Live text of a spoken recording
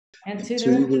and to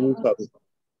to the the republic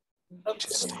which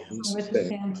which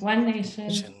stands one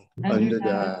nation under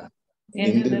God,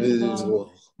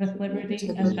 indivisible, with liberty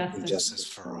and justice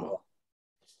for all.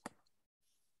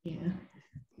 Yeah.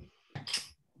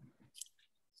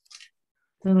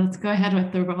 So let's go ahead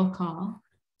with the roll call.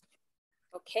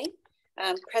 Okay.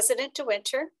 President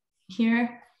DeWinter.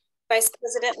 Here. Vice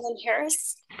President Lynn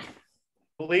Harris.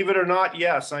 Believe it or not,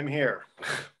 yes, I'm here.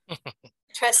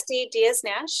 Trustee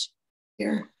Diaz-Nash.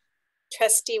 Here.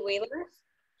 Trustee Wheeler.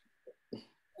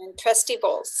 And Trustee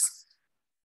Bowles.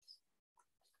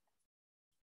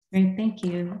 Great, thank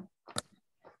you.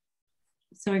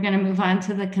 So we're going to move on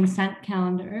to the consent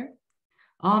calendar.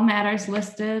 All matters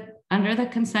listed under the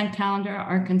consent calendar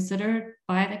are considered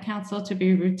by the council to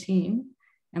be routine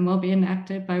and will be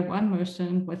enacted by one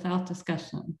motion without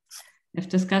discussion. If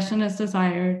discussion is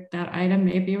desired, that item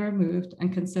may be removed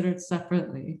and considered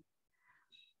separately.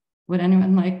 Would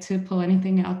anyone like to pull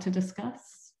anything out to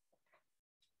discuss?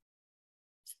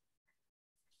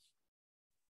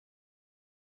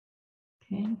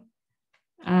 Okay.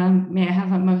 May I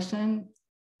have a motion?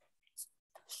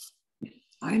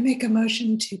 I make a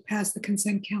motion to pass the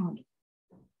consent calendar.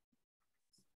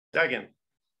 Second.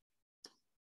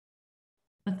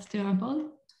 Let's do them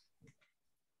both.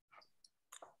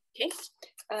 Okay.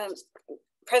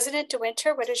 President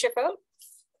DeWinter, what is your vote?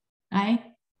 Aye.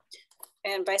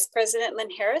 And Vice President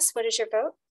Lynn Harris, what is your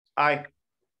vote? Aye.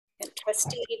 And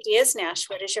Trustee Diaz-Nash,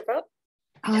 what is your vote?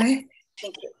 Aye.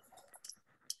 Thank you.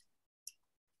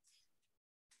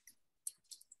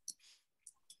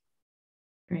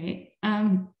 Great.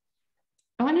 I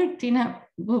wonder, Dina,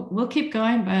 we'll keep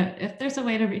going, but if there's a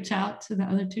way to reach out to the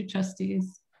other two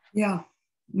trustees. Yeah.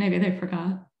 Maybe they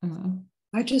forgot.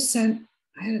 I just sent,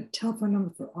 I had a telephone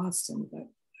number for Austin, but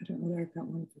I don't know whether I got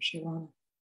one for Shalana.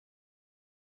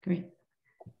 Great.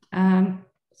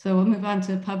 So we'll move on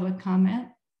to public comment.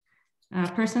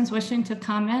 Persons wishing to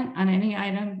comment on any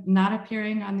item not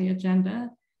appearing on the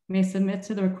agenda may submit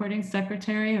to the recording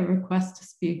secretary a request to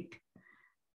speak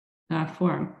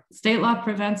form. State law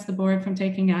prevents the board from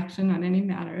taking action on any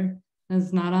matter that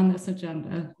is not on this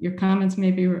agenda. Your comments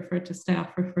may be referred to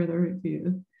staff for further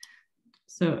review.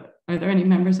 So are there any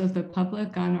members of the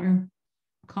public on our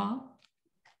call?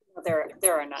 There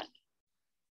are none.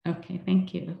 Okay,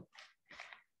 thank you.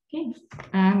 Okay,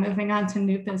 moving on to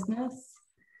new business.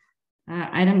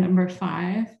 Item number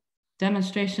 5,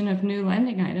 demonstration of new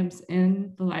lending items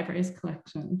in the library's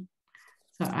collection.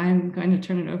 So I'm going to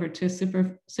turn it over to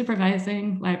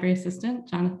Supervising Library Assistant,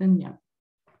 Jonathan Yep.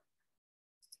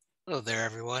 Hello there,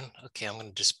 everyone. Okay, I'm going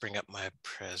to just bring up my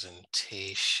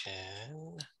presentation.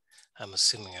 I'm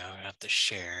assuming I'm going to have to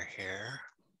share here.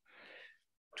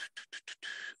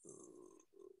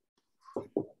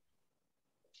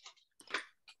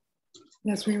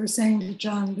 Yes, we were saying to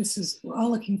John, we're all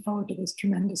looking forward to this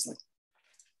tremendously.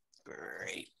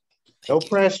 Great. No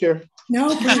pressure.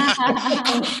 No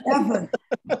pressure, ever.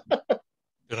 Don't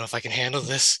know if I can handle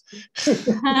this.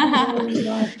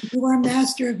 You are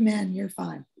master of men, you're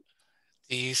fine.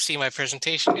 Do you see my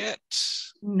presentation yet?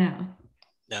 No.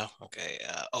 No, okay.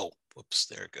 Oh, whoops,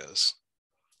 there it goes.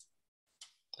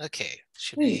 Okay,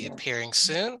 should be appearing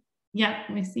soon. Yep,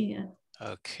 we see it.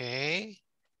 Okay.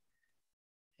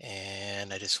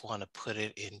 And I just want to put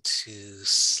it into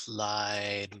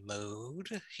slide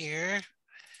mode here.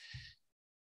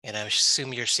 And I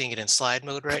assume you're seeing it in slide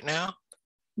mode right now?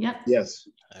 Yep. Yes.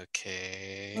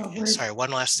 Okay. Oh, sorry,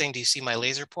 one last thing. Do you see my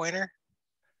laser pointer?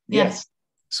 Yes.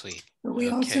 Sweet. But we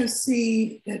also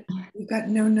see that we've got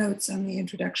no notes on the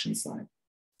introduction slide.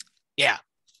 Yeah.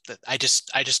 I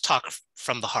just talk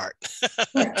from the heart.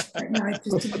 Right. No,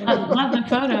 I love the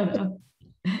photo though.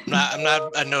 I'm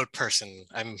not a note person.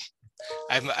 I'm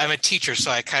a teacher,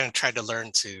 so I kind of try to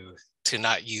learn to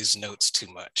not use notes too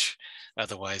much.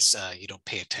 Otherwise, you don't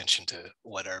pay attention to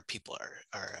what our people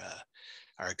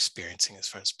are experiencing as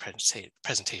far as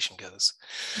presentation goes.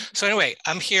 So anyway,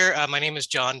 I'm here. My name is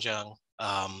John Jung,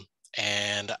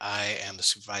 and I am the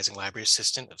Supervising Library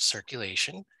Assistant of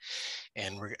Circulation.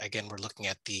 And we're looking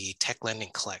at the tech lending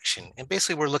collection. And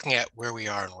basically, we're looking at where we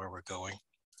are and where we're going.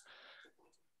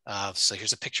 So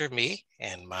here's a picture of me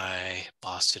and my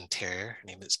Boston Terrier. Her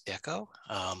name is Deco.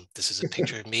 This is a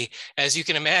picture of me, as you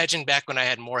can imagine, back when I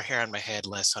had more hair on my head,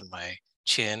 less on my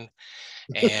chin.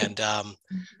 And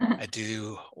I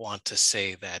do want to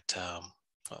say that,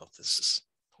 well, this is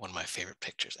one of my favorite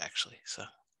pictures, actually.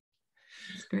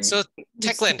 So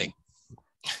tech lending.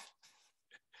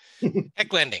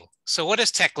 Tech lending. So what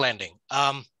is tech lending?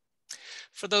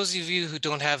 For those of you who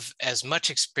don't have as much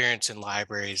experience in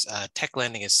libraries, tech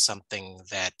lending is something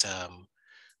that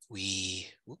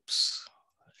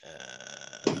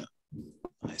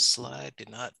slide did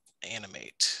not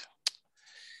animate.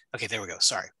 Okay, there we go,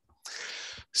 sorry.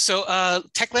 So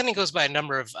tech lending goes by a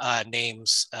number of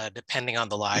names depending on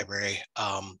the library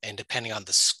and depending on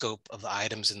the scope of the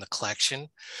items in the collection.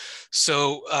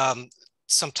 So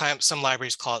sometimes some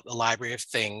libraries call it the library of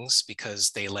things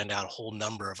because they lend out a whole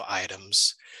number of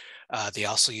items. They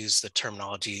also use the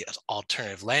terminology as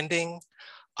alternative lending,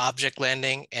 object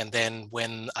lending, and then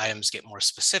when items get more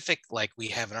specific, like we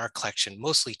have in our collection,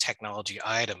 mostly technology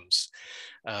items,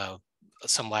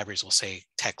 some libraries will say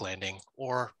tech lending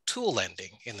or tool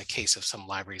lending in the case of some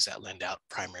libraries that lend out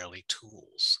primarily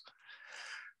tools.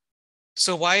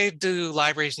 So why do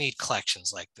libraries need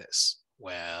collections like this?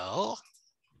 Well,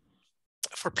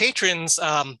 for patrons,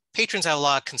 patrons have a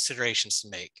lot of considerations to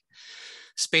make.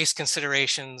 Space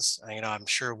considerations, I'm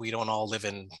sure we don't all live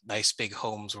in nice big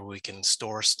homes where we can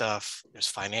store stuff. There's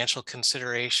financial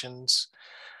considerations.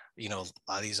 A lot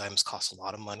of these items cost a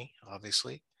lot of money,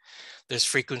 obviously. There's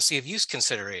frequency of use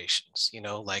considerations,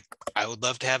 like I would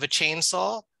love to have a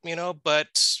chainsaw,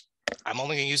 but I'm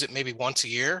only gonna use it maybe once a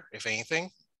year, if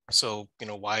anything. So,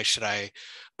 why should I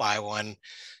buy one,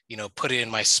 put it in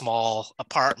my small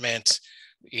apartment,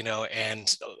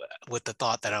 and with the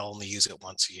thought that I'll only use it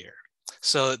once a year.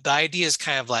 So the idea is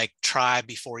kind of like try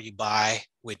before you buy,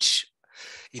 which,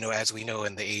 as we know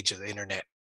in the age of the internet,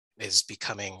 is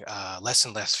becoming less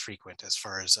and less frequent as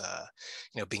far as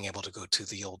being able to go to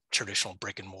the old traditional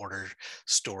brick and mortar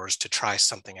stores to try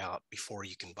something out before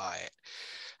you can buy it.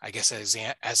 I guess as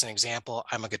an example,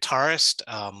 I'm a guitarist.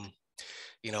 A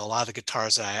lot of the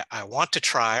guitars that I want to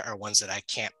try are ones that I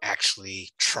can't actually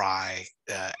try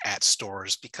at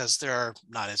stores because there are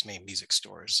not as many music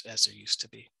stores as there used to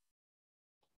be.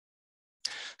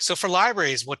 So for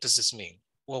libraries, what does this mean?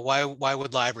 Well, why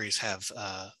would libraries have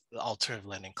alternative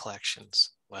lending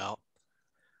collections? Well,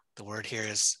 the word here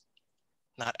is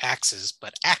not axes,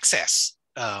 but access.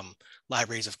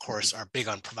 Libraries, of course, are big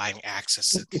on providing access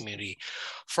to the community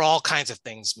for all kinds of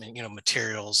things,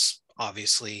 materials,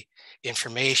 obviously,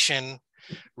 information,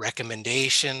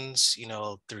 recommendations,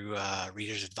 through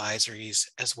readers' advisories,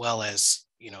 as well as,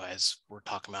 as we're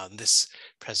talking about in this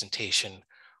presentation,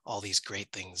 all these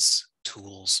great things,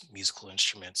 tools, musical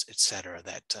instruments, etc.,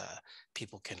 that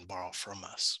people can borrow from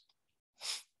us.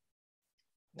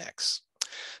 Next.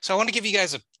 So I want to give you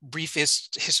guys a brief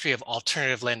history of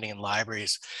alternative lending in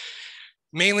libraries,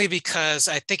 mainly because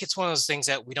I think it's one of those things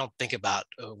that we don't think about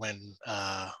when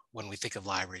we think of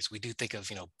libraries. We do think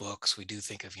of, books, we do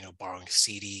think of, borrowing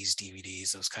CDs,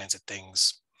 DVDs, those kinds of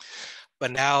things.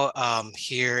 But now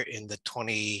here in the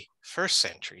 21st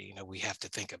century, we have to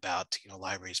think about,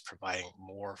 libraries providing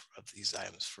more of these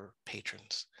items for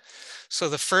patrons. So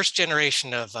the first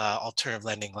generation of alternative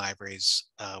lending libraries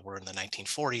were in the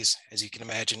 1940s, as you can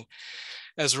imagine,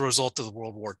 as a result of the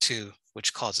World War II,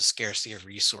 which caused a scarcity of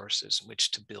resources in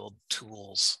which to build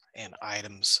tools and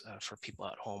items for people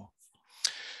at home.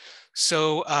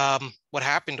 So what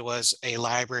happened was a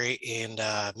library in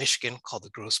Michigan called the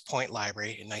Grosse Pointe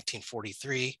Library in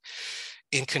 1943,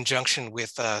 in conjunction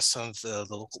with some of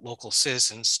the local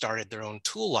citizens, started their own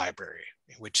tool library,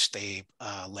 in which they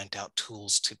lent out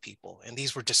tools to people. And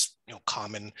these were just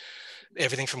common,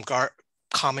 everything from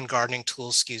common gardening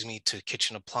tools, to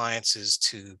kitchen appliances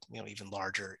to even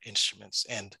larger instruments.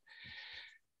 And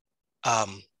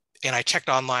I checked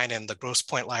online, and the Grosse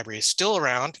Pointe Library is still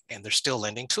around, and they're still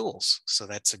lending tools. So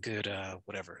that's a good,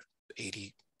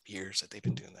 80 years that they've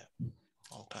been doing that.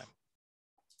 Long time.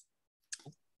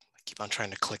 I keep on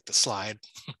trying to click the slide.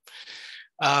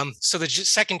 So the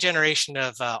second generation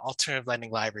of alternative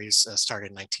lending libraries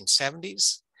started in the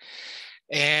 1970s.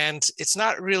 And it's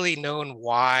not really known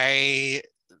why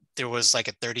there was like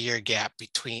a 30-year gap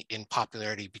in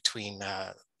popularity between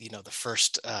the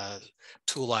first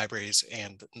tool libraries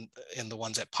and the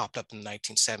ones that popped up in the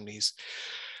 1970s.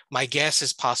 My guess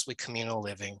is possibly communal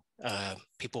living.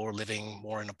 People were living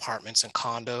more in apartments and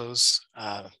condos.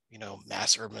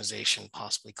 Mass urbanization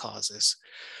possibly caused this,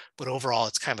 but overall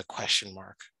it's kind of a question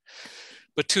mark.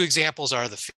 But two examples are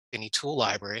the Finney Tool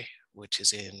Library, which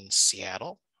is in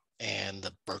Seattle, and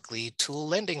the Berkeley Tool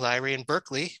Lending Library in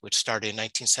Berkeley, which started in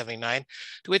 1979,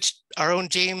 to which our own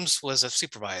James was a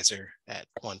supervisor at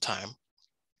one time.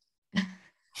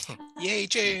 Yay,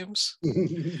 James.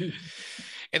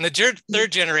 And the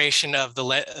third generation of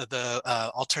the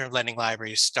alternative lending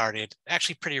libraries started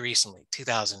actually pretty recently,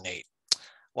 2008.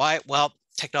 Why? Well,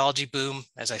 technology boom,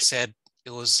 as I said, it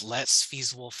was less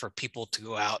feasible for people to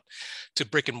go out to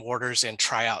brick and mortars and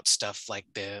try out stuff like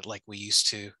we used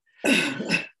to.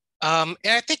 And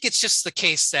I think it's just the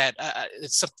case that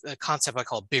it's a concept I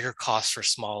call bigger costs for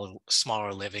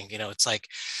smaller living. It's like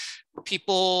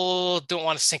people don't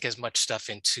want to sink as much stuff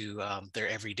into their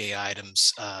everyday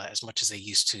items as much as they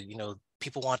used to.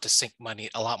 People want to sink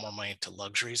a lot more money into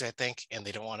luxuries, I think, and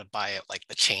they don't want to buy it like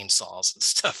the chainsaws and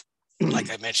stuff,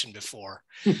 like I mentioned before.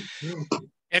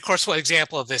 And of course, one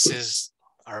example of this is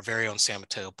our very own San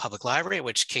Mateo Public Library, in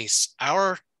which case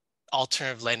our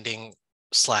alternative lending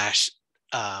slash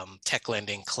tech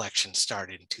lending collection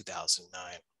started in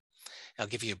 2009. I'll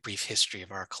give you a brief history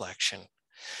of our collection.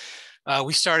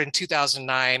 We started in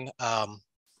 2009.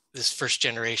 This first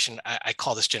generation, I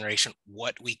call this generation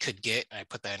what we could get. And I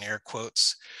put that in air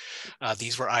quotes.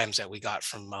 These were items that we got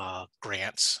from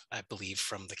grants, I believe,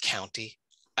 from the county.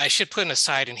 I should put an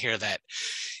aside in here that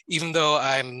even though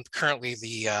I'm currently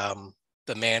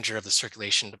the manager of the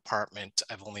circulation department,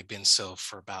 I've only been so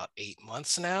for about 8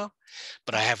 months now,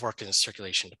 but I have worked in the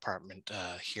circulation department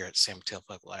here at San Mateo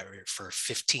Public Library for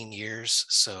 15 years.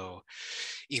 So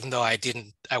even though I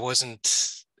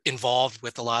wasn't involved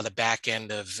with a lot of the back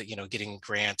end of getting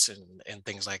grants and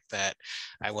things like that,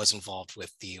 I was involved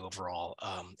with the overall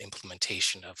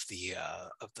implementation of the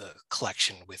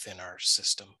collection within our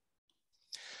system.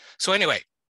 So anyway,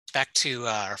 back to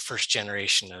our first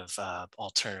generation of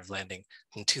alternative lending.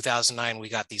 In 2009, we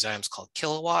got these items called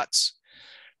kilowatts.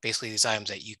 Basically, these items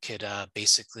that you could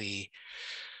basically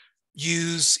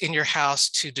use in your house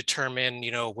to determine,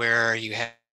 where you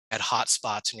had hot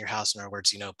spots in your house. In other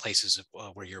words, places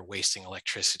where you're wasting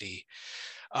electricity.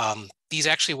 These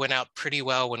actually went out pretty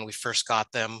well when we first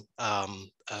got them.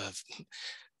 One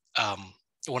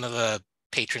of the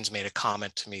patrons made a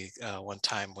comment to me one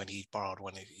time when he borrowed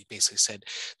one. He basically said,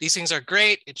 "These things are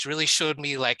great. It really showed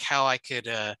me like how I could,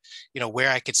 where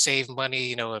I could save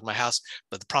money, in my house.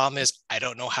 But the problem is I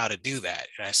don't know how to do that."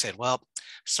 And I said, "Well,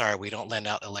 sorry, we don't lend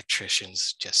out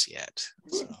electricians just yet."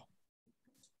 So.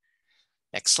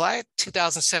 Next slide.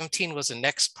 2017 was the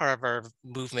next part of our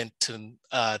movement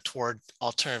toward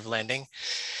alternative lending.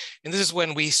 And this is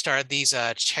when we started these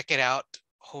Check It Out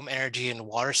home energy and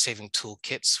water saving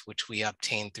toolkits, which we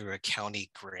obtained through a county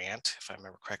grant, if I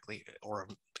remember correctly, or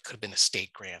it could have been a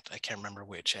state grant. I can't remember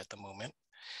which at the moment.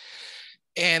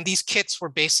 And these kits were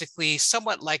basically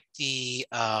somewhat like the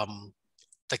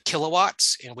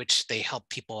kilowatts, in which they help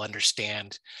people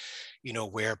understand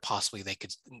where possibly they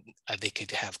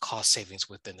could have cost savings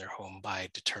within their home by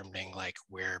determining like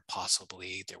where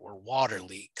possibly there were water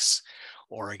leaks,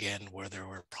 or again, where there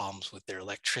were problems with their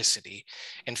electricity.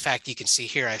 In fact, you can see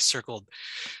here, I circled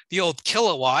the old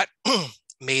kilowatt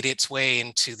made its way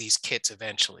into these kits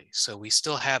eventually. So we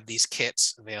still have these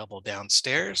kits available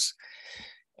downstairs.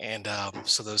 And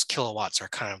so those kilowatts are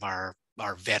kind of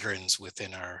our veterans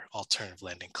within our alternative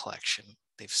lending collection.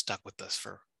 They've stuck with us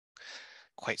for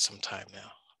quite some time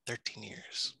now, 13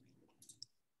 years.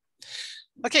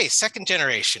 Okay, second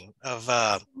generation of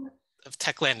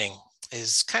tech lending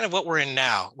is kind of what we're in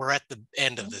now. We're at the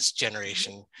end of this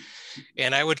generation.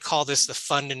 And I would call this the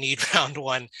fund and need round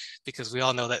one, because we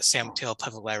all know that San Mateo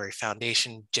Public Library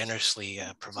Foundation generously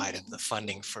provided the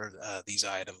funding for these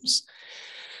items.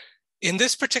 In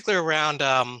this particular round,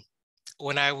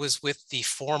 when I was with the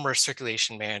former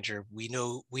circulation manager, we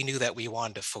knew that we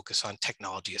wanted to focus on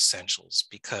technology essentials,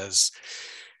 because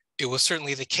it was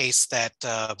certainly the case that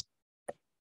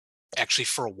actually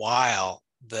for a while,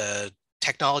 the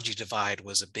technology divide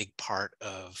was a big part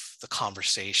of the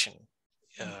conversation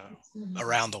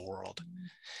around the world.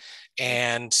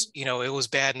 And, it was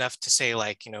bad enough to say,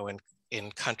 like,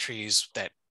 in countries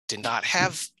that did not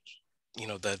have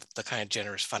the kind of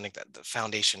generous funding that the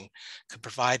foundation could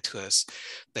provide to us,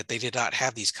 that they did not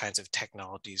have these kinds of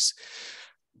technologies.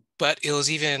 But it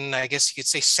was even, I guess you could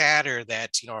say, sadder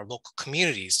that our local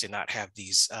communities did not have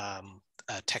these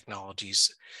technologies,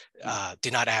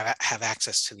 did not have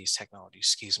access to these technologies,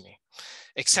 excuse me,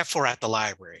 except for at the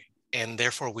library. And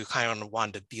therefore, we kind of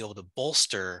wanted to be able to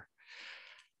bolster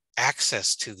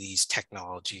access to these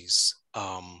technologies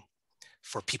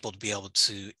for people to be able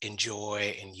to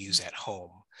enjoy and use at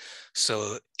home.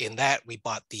 So in that, we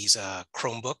bought these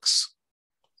Chromebooks,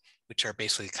 which are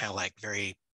basically kind of like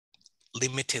very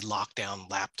limited lockdown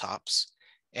laptops,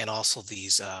 and also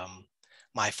these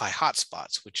MiFi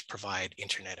hotspots, which provide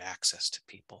internet access to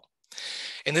people.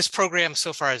 And this program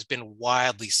so far has been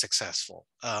wildly successful.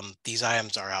 These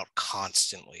items are out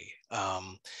constantly.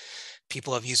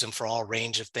 People have used them for all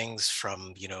range of things,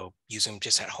 from, using them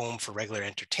just at home for regular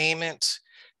entertainment.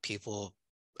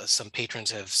 Some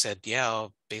patrons have said, yeah,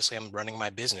 basically I'm running my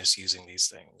business using these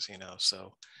things,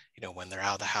 so, when they're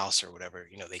out of the house or whatever,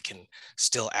 they can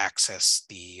still access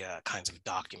the kinds of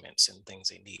documents and things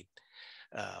they need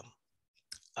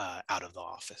out of the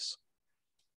office.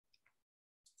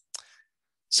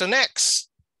 So next,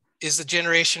 is the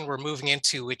generation we're moving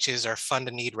into, which is our Fund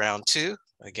a Need Round 2.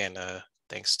 Again,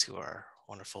 thanks to our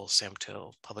wonderful San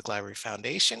Mateo Public Library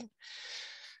Foundation.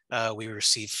 We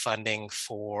received funding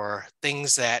for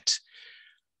things that,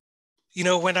 you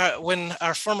know, when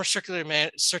our former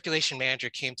circulation manager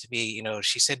came to me, you know,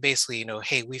 she said basically, you know,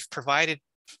 hey, we've provided,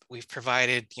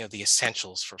 you know, the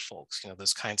essentials for folks, you know,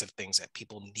 those kinds of things that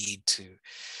people need to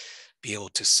be able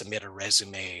to submit a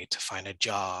resume, to find a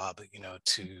job, you know,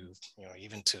 to, you know,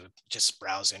 even to just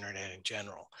browse internet in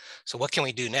general. So what can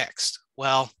we do next?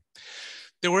 Well,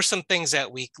 there were some things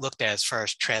that we looked at as far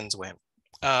as trends went.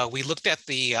 We looked at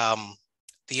the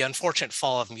unfortunate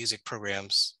fall of music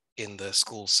programs in the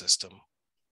school system.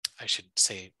 I should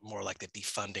say more like the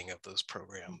defunding of those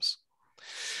programs.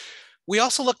 We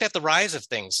also looked at the rise of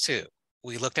things too.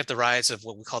 We looked at the rise of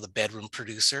what we call the bedroom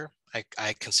producer.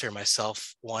 I consider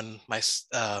myself one.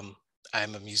 I'm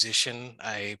a musician.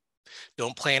 I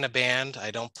don't play in a band.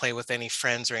 I don't play with any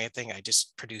friends or anything. I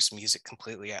just produce music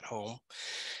completely at home.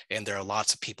 And there are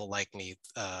lots of people like me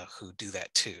who do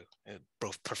that too,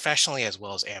 both professionally as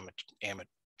well as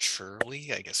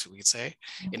amateurly, I guess we could say,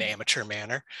 in an amateur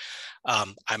manner.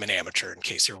 I'm an amateur, in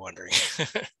case you're wondering.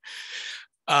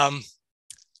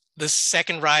 The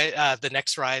second rise, the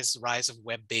next rise of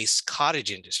web-based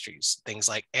cottage industries, things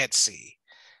like Etsy,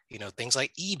 you know, things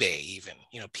like eBay, even,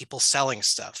 you know, people selling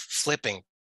stuff, flipping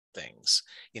things,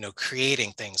 you know,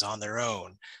 creating things on their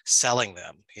own, selling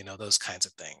them, you know, those kinds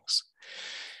of things.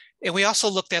 And we also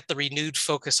looked at the renewed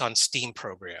focus on STEAM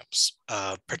programs,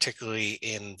 particularly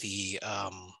in the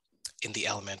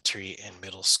elementary and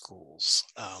middle schools.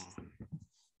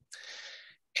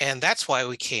 And that's why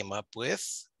we came up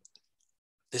with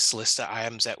this list of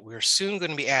items that we're soon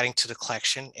going to be adding to the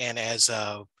collection. And as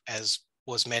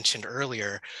was mentioned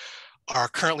earlier, are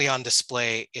currently on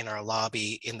display in our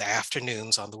lobby in the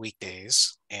afternoons on the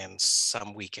weekdays and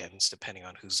some weekends, depending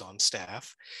on who's on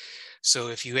staff. So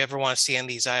if you ever want to see any of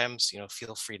these items, you know,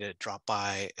 feel free to drop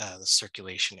by the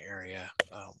circulation area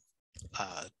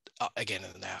again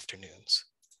in the afternoons.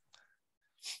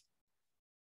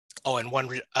 Oh, and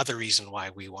one other reason why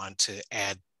we want to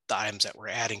add the items that we're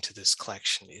adding to this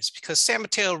collection is because San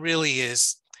Mateo really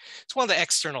is, it's one of the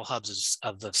external hubs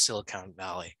of the Silicon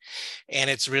Valley. And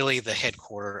it's really the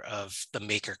headquarter of the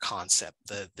maker concept,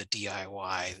 the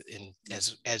DIY. And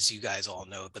as you guys all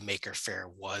know, the Maker Faire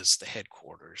was the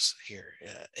headquarters here.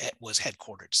 It was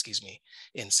headquartered, excuse me,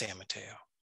 in San Mateo.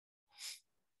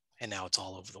 And now it's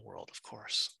all over the world, of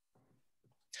course.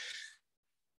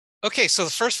 Okay, so the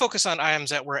first focus on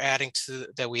items that we're adding to,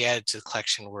 that we added to the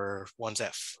collection were ones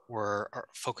that were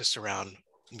focused around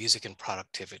music and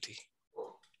productivity.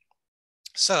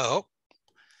 So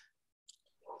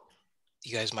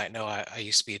you guys might know I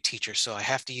used to be a teacher, so I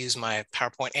have to use my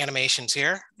PowerPoint animations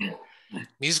here.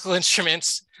 Musical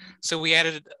instruments. So we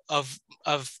added, of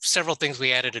several things,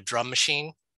 we added a drum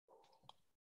machine.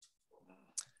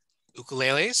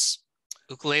 Ukuleles.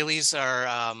 Ukuleles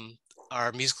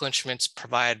are musical instruments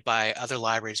provided by other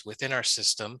libraries within our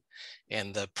system,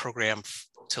 and the program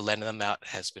to lend them out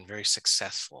has been very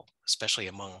successful, especially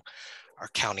among our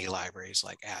county libraries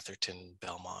like Atherton,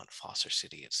 Belmont, Foster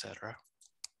City, etc.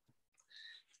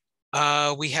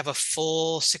 We have a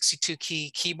full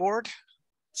 62-key keyboard.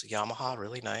 It's a Yamaha,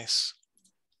 really nice.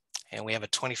 And we have a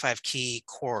 25-key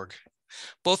Korg.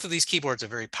 Both of these keyboards are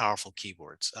very powerful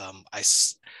keyboards. I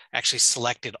actually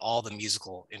selected all the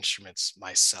musical instruments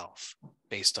myself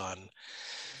based on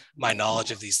my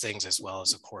knowledge of these things, as well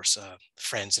as, of course,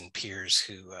 friends and peers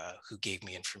who gave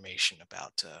me information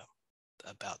about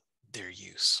their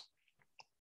use.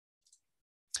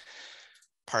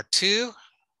 Part 2,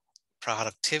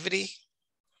 productivity.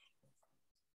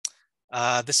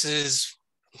 This is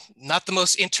not the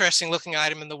most interesting looking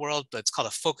item in the world, but it's called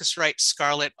a Focusrite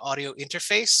Scarlett audio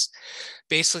interface.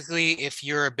 Basically, if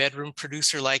you're a bedroom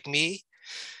producer like me,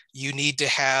 you need to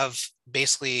have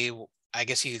basically, I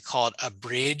guess you could call it a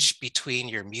bridge between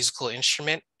your musical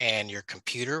instrument and your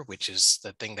computer, which is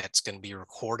the thing that's going to be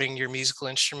recording your musical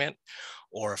instrument.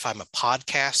 Or if I'm a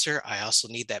podcaster, I also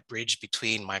need that bridge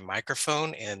between my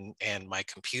microphone and my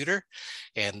computer.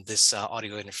 And this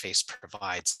audio interface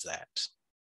provides that.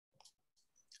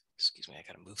 Excuse me, I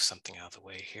gotta move something out of the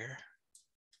way here.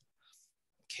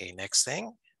 Okay, next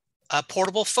thing. A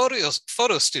portable photo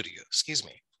studio, excuse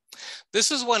me. This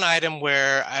is one item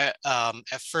where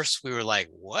at first we were like,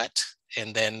 what?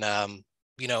 And then,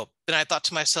 you know, then I thought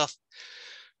to myself,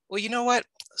 well, you know what?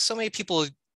 So many people,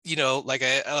 you know, like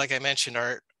I mentioned,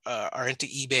 are into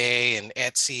eBay and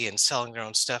Etsy and selling their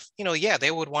own stuff, you know, yeah,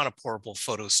 they would want a portable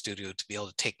photo studio to be able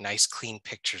to take nice, clean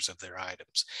pictures of their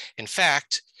items. In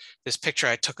fact, this picture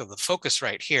I took of the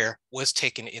Focusrite here was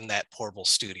taken in that portable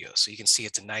studio. So you can see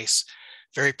it's a nice,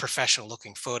 very professional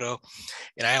looking photo.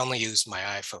 And I only used my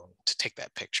iPhone to take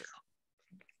that picture.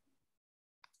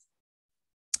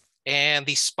 And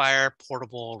the Spire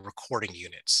portable recording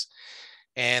units.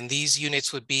 And these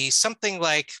units would be something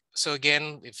like, so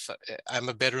again, if I'm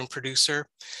a bedroom producer,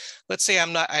 let's say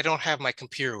I don't have my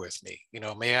computer with me, you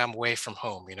know, maybe I'm away from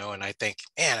home, you know, and I think,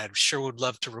 man, I sure would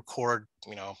love to record,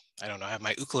 you know, I don't know, I have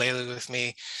my ukulele with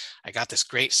me. I got this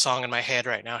great song in my head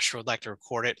right now, sure would like to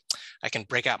record it. I can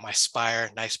break out my Spire,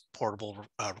 nice portable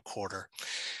recorder.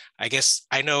 I guess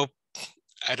I know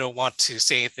I don't want to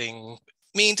say anything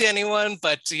mean to anyone,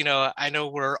 but you know, I know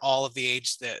we're all of the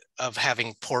age of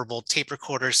having portable tape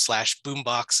recorders / boom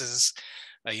boxes.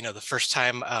 You know, the first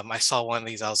time I saw one of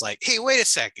these, I was like, hey, wait a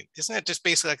second, isn't it just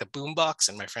basically like a boom box?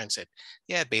 And my friend said,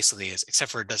 yeah, it basically is,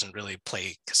 except for it doesn't really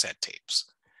play cassette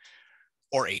tapes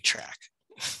or 8-track.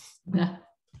 Yeah.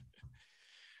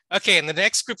 Okay, and the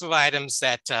next group of items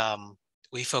that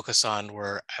we focus on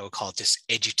were, I would call it just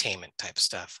edutainment type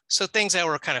stuff. So things that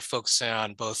were kind of focusing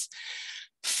on both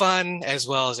fun as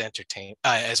well as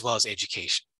as well as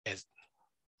education.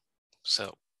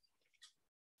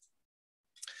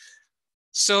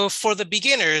 So for the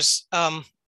beginners, now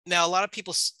a lot of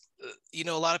people, you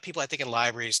know, a lot of people I think in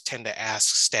libraries tend to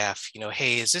ask staff, you know,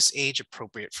 hey, is this age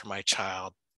appropriate for my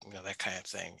child? You know, that kind of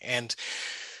thing. And,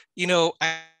 you know,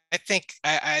 I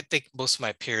think most of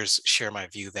my peers share my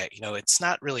view that, you know, it's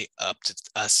not really up to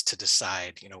us to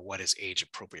decide, you know, what is age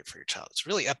appropriate for your child. It's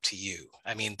really up to you.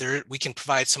 I mean, we can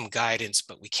provide some guidance,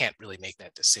 but we can't really make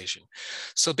that decision.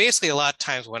 So basically a lot of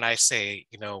times when I say,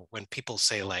 you know, when people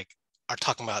say like, are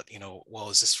talking about, you know, well,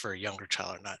 is this for a younger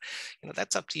child or not? You know,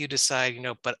 that's up to you to decide, you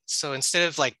know, but so instead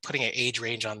of like putting an age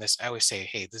range on this, I always say,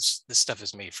 hey, this stuff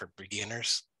is made for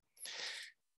beginners,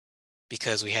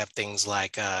 because we have things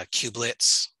like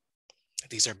Kubelets.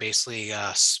 These are basically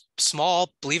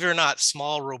small, believe it or not,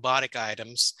 small robotic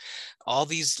items. All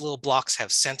these little blocks have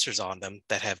sensors on them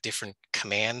that have different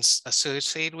commands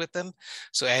associated with them.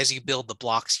 So as you build the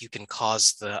blocks, you can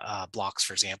cause the blocks,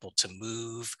 for example, to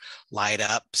move, light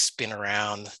up, spin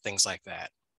around, things like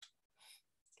that.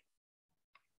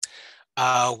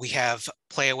 We have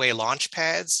Playaway launch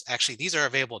pads. Actually, these are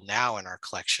available now in our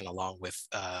collection along with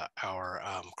our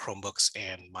Chromebooks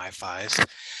and MiFis.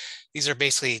 These are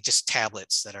basically just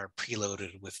tablets that are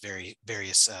preloaded with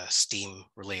various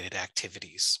STEAM-related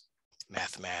activities,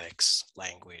 mathematics,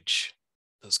 language,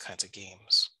 those kinds of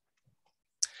games.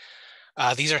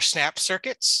 These are snap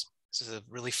circuits. This is a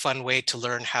really fun way to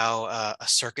learn how a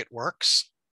circuit works.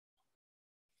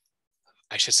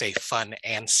 I should say fun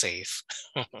and safe.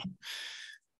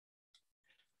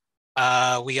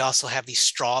 We also have these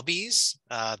Strawbees.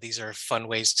 These are fun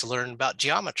ways to learn about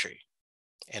geometry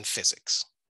and physics.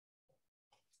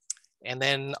 And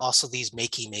then also these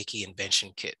Makey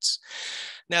invention kits.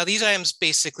 Now these items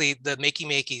basically, the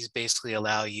Makeys basically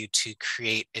allow you to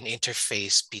create an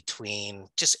interface between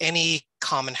just any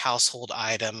common household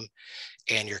item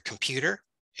and your computer,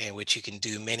 in which you can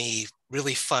do many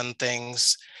really fun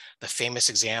things. The famous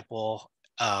example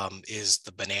is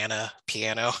the banana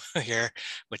piano here,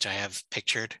 which I have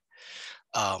pictured.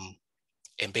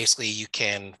 And basically you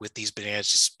can, with these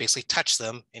bananas, just basically touch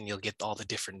them and you'll get all the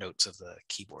different notes of the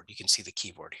keyboard. You can see the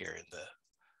keyboard here in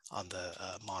on the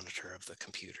monitor of the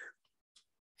computer.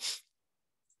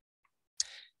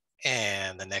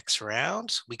 And the next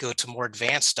round, we go to more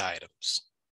advanced items.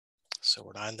 So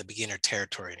we're not in the beginner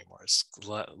territory anymore. It's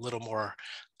a little more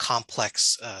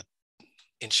complex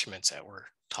instruments that we're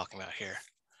talking about here.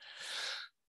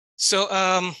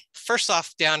 So first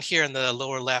off, down here in the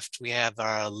lower left, we have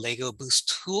our Lego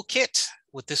Boost Toolkit.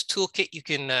 With this toolkit, you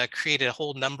can create a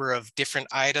whole number of different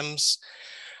items.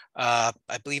 I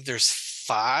believe there's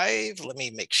 5. Let me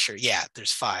make sure. Yeah,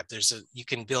 there's 5. You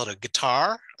can build a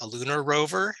guitar, a lunar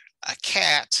rover, a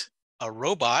cat, a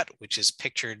robot, which is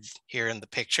pictured here in the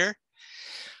picture,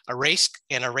 a race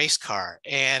car.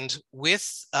 And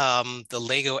with the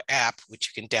Lego app,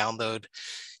 which you can download,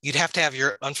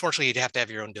 unfortunately, you'd have to have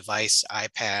your own device,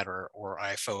 iPad or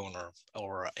iPhone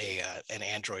or an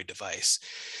Android device.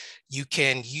 You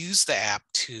can use the app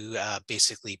to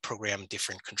basically program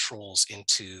different controls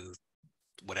into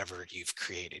whatever you've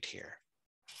created here.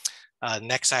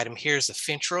 Next item here is the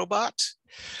Finch robot.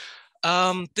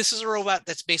 This is a robot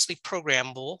that's basically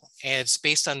programmable, and it's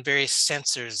based on various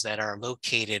sensors that are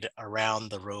located around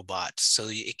the robot. So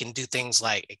it can do things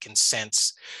like it can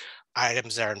sense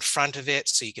items that are in front of it.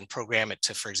 So you can program it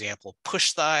to, for example,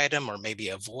 push the item or maybe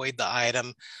avoid the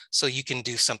item. So you can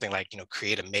do something like,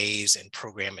 create a maze and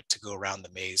program it to go around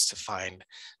the maze to find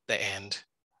the end.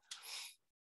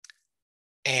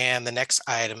 And the next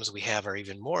items we have are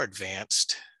even more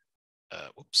advanced.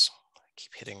 Whoops, I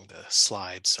keep hitting the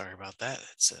slide. Sorry about that.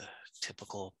 It's a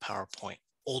typical PowerPoint,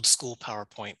 old school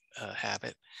PowerPoint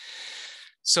habit.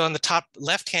 So on the top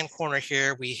left-hand corner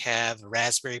here, we have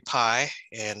Raspberry Pi,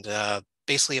 and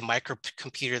basically a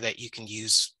microcomputer that you can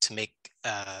use to make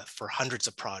for hundreds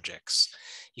of projects.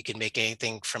 You can make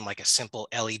anything from like a simple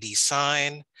LED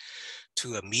sign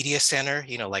to a media center,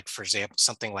 like for example,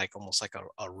 something like almost like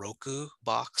a Roku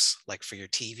box, like for your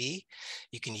TV.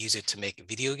 You can use it to make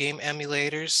video game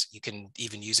emulators. You can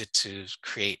even use it to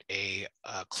create a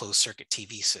closed circuit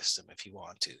TV system if you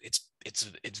want to.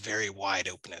 It's very wide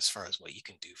open as far as what you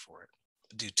can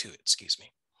do to it, excuse me.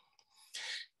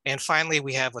 And finally,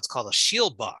 we have what's called a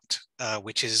ShieldBot,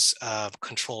 which is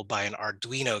controlled by an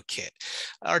Arduino kit.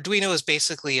 Arduino is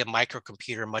basically a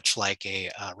microcomputer, much like a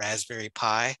Raspberry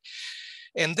Pi.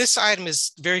 And this item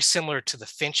is very similar to the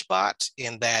FinchBot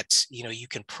in that, you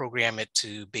can program it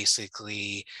to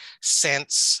basically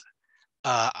sense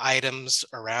items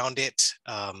around it.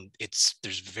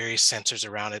 There's various sensors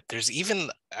around it. There's even,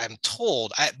 I'm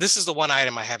told, this is the one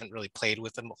item I haven't really played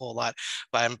with them a whole lot,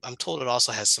 but I'm told it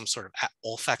also has some sort of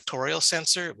olfactorial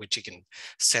sensor, which you can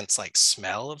sense like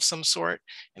smell of some sort.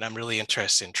 And I'm really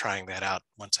interested in trying that out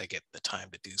once I get the time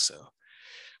to do so,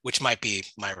 which might be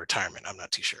my retirement. I'm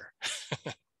not too sure.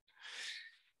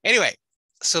 Anyway,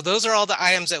 so those are all the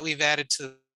items that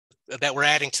we're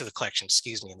adding to the collection,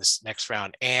 excuse me, in this next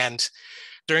round. And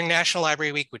during National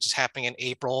Library Week, which is happening in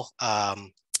April,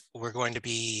 we're going to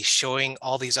be showing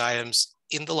all these items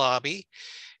in the lobby.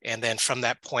 And then from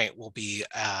that point,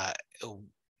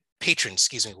 patrons,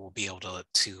 will be able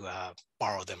to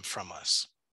borrow them from us.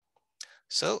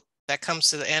 So that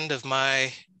comes to the end of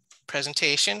my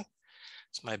presentation.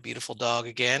 It's my beautiful dog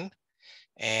again.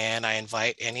 And I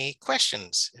invite any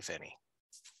questions, if any.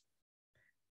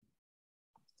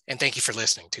 And thank you for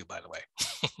listening too, by the way.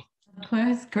 Of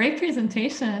course, great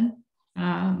presentation.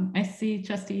 I see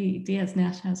Trustee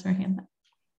Diaz-Nash has her hand up.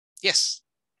 Yes.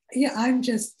 Yeah,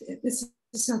 this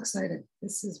is so exciting.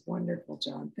 This is wonderful,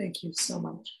 John. Thank you so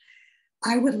much.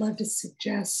 I would love to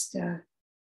suggest,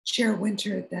 Chair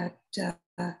Winter, that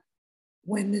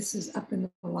when this is up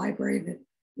in the library, that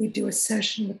we do a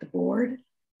session with the board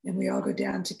and we all go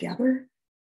down together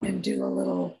and do a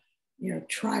little,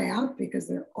 try out, because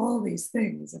there are all these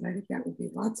things. And I think that would be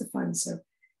lots of fun. So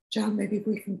John, maybe if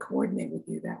we can coordinate with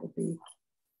you, that would be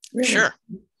really sure.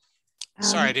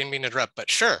 Sorry, I didn't mean to interrupt, but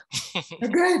sure.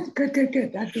 Good.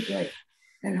 That'd be great.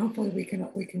 And hopefully we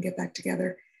can get back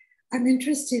together. I'm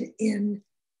interested in,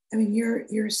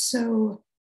 you're so,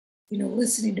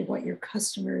 listening to what your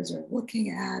customers are looking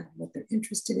at, what they're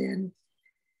interested in.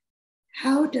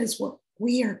 How does what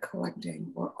we are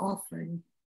collecting or offering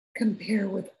compare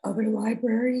with other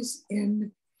libraries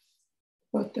in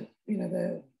both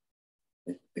the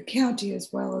county as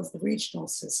well as the regional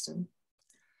system,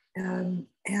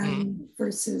 and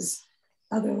versus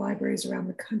other libraries around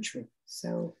the country?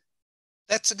 So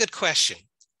that's a good question.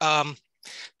 Now,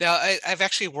 I've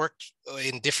actually worked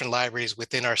in different libraries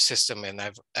within our system, and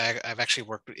I've actually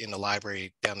worked in a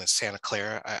library down in Santa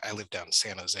Clara. I live down in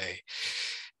San Jose.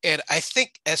 And I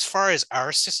think as far as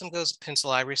our system goes, the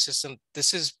Peninsula Library System,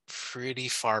 this is pretty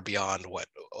far beyond what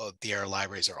the other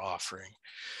libraries are offering.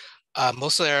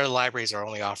 Most of their libraries are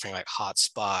only offering like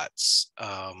hotspots,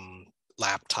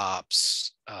 laptops,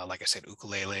 like I said,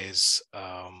 ukuleles,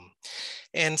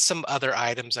 and some other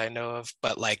items I know of,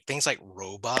 but like things like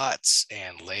robots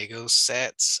and Lego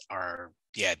sets are,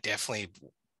 definitely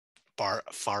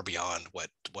far beyond what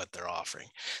they're offering.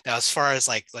 Now, as far as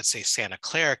like, let's say Santa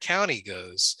Clara County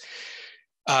goes,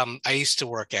 I used to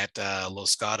work at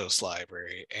Los Gatos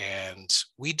Library, and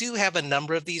we do have a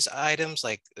number of these items,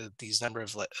 like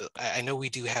I know we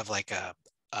do have like a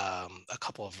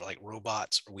couple of like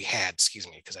robots, or we had, excuse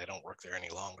me, because I don't work there any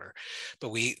longer,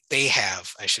 but they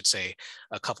have, I should say,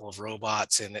 a couple of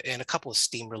robots and a couple of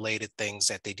STEAM related things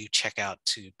that they do check out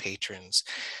to patrons.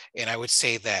 And I would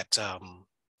say that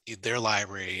their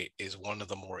library is one of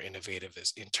the more innovative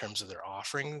in terms of their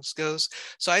offerings goes.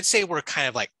 So I'd say we're kind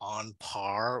of like on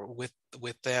par with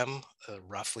them,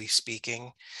 roughly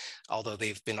speaking, although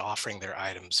they've been offering their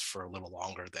items for a little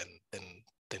longer than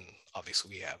obviously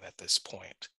we have at this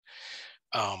point.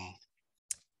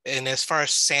 And as far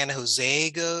as San Jose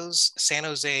goes, San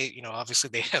Jose, obviously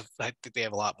I think they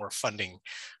have a lot more funding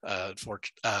for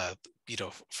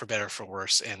better or for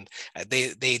worse. And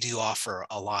they do offer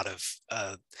a lot of,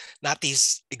 not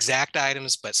these exact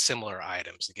items, but similar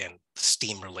items. Again,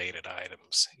 STEAM related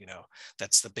items,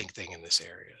 that's the big thing in this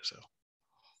area, so.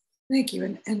 Thank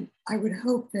you. And I would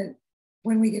hope that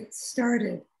when we get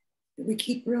started, that we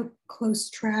keep real close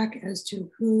track as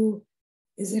to who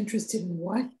is interested in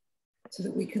what, so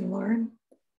that we can learn,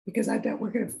 because I bet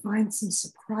we're going to find some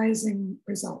surprising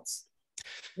results.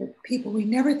 That people we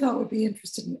never thought would be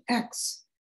interested in X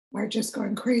are just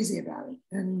going crazy about it,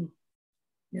 and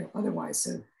otherwise.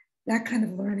 So that kind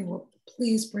of learning, will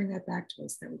please bring that back to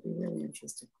us. That would be really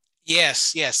interesting.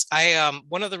 Yes. I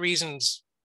one of the reasons,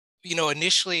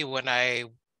 initially when I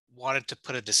wanted to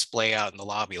put a display out in the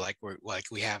lobby like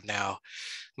we have now,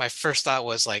 my first thought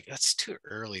was like, that's too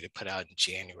early to put out in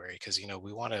January, because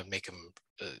we want to make them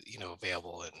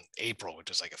available in April, which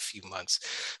is like a few months.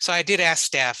 So I did ask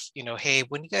staff, hey,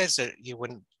 when you guys are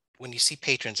when you see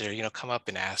patrons there, come up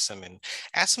and ask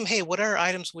them, hey, what are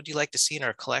items would you like to see in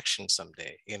our collection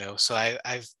someday? So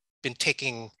I've been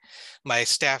my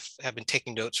staff have been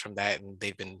taking notes from that, and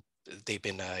they've been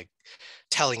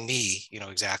telling me,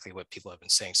 exactly what people have been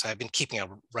saying. So I've been keeping a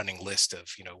running list of,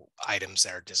 items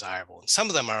that are desirable. And some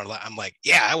of them are, I'm like,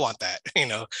 yeah, I want that.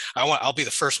 I'll be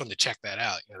the first one to check that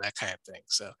out, that kind of thing.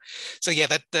 So yeah,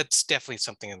 that's definitely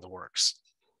something in the works.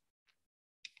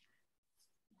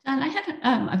 John, I had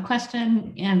a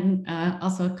question and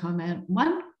also a comment.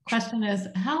 One question is,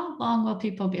 how long will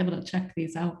people be able to check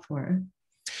these out for?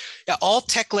 Yeah, all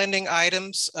tech lending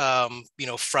items,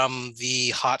 from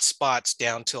the hotspots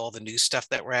down to all the new stuff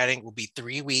that we're adding, will be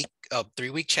 3 week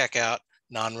checkout,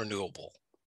 non-renewable.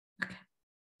 Okay.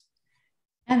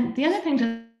 And the other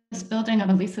thing, just building on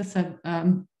what Lisa said,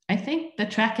 I think the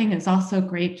tracking is also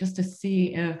great, just to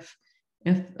see if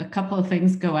a couple of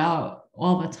things go out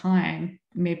all the time,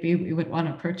 maybe we would want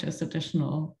to purchase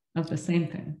additional of the same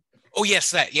thing. Oh,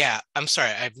 yes, yeah. I'm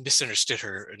sorry, I misunderstood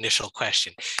her initial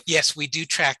question. Yes, we do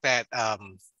track that.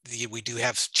 We do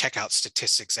have checkout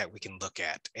statistics that we can look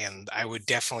at. And I would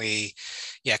definitely,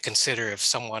 consider if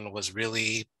someone was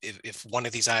really, if one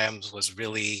of these items was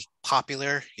really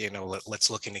popular, let's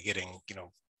look into getting,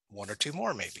 1 or 2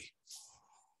 more maybe.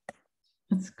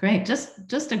 That's great.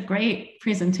 Just a great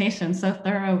presentation. So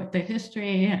thorough with the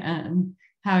history and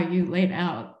how you laid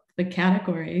out the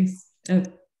categories.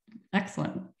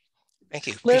 Excellent. Thank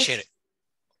you. Appreciate it.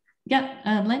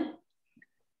 Yeah, Lynn?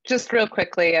 Just real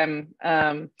quickly, I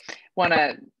want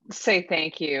to say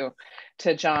thank you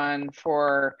to John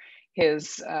for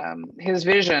his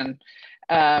vision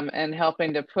and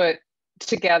helping to put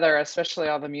together, especially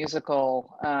all the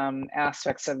musical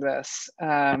aspects of this.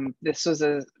 This was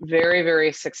a very,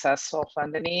 very successful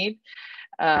Fund a Need.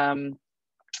 And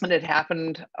it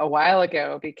happened a while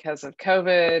ago because of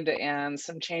COVID and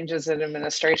some changes in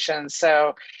administration.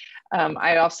 So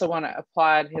I also want to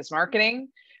applaud his marketing,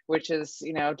 which is,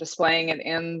 displaying it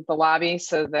in the lobby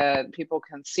so that people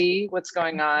can see what's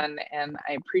going on. And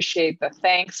I appreciate the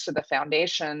thanks to the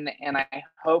foundation. And I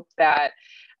hope that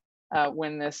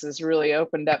when this is really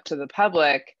opened up to the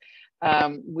public,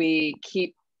 we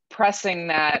keep pressing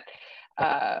that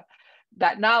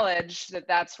knowledge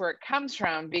that's where it comes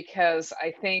from, because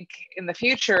I think in the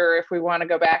future, if we want to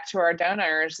go back to our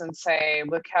donors and say,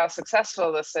 look how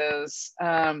successful this is,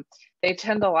 they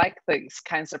tend to like these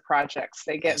kinds of projects.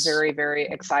 They get very, very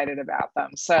excited about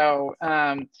them. So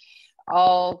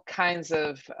all kinds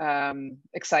of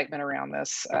excitement around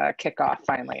this kickoff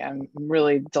finally. I'm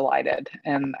really delighted.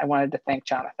 And I wanted to thank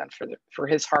Jonathan for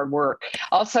his hard work.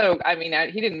 Also,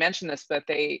 he didn't mention this, but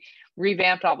they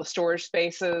revamped all the storage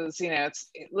spaces.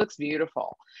 It looks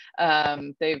beautiful.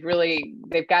 They've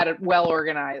got it well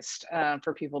organized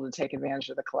for people to take advantage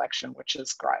of the collection, which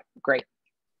is great.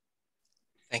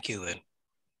 Thank you, Lynn.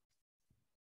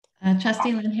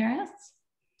 Trustee Lynn Harris?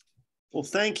 Well,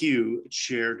 thank you,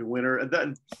 Chair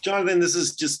DeWinter. Jonathan, this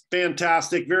is just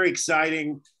fantastic, very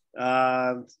exciting,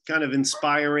 kind of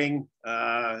inspiring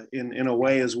in a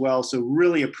way as well. So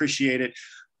really appreciate it.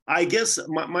 I guess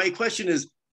my question is,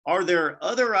 are there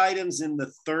other items in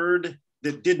the third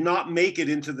that did not make it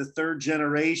into the third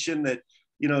generation that,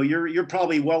 you're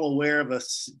probably well aware of a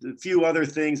few other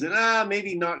things that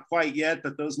maybe not quite yet,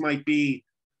 but those might be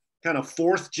kind of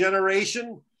fourth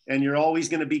generation, and you're always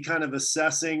going to be kind of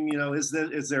assessing, is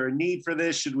there a need for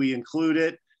this? Should we include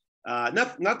it?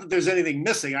 Not that there's anything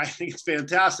missing. I think it's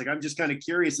fantastic. I'm just kind of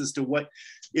curious as to what,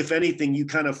 if anything, you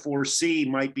kind of foresee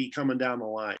might be coming down the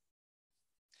line.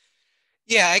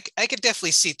 Yeah, I could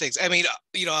definitely see things. I mean,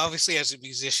 obviously as a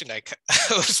musician, I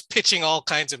was pitching all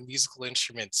kinds of musical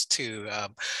instruments to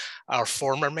our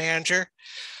former manager.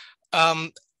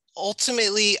 Um,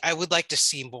 Ultimately, I would like to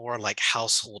see more like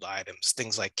household items,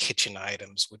 things like kitchen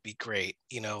items would be great.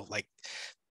 Like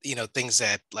things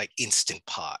that like instant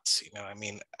pots. I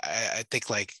mean, I think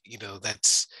like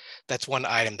that's one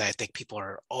item that I think people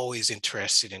are always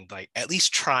interested in, like at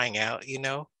least trying out,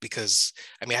 because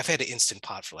I mean, I've had an instant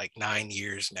pot for like 9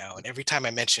 years now, and every time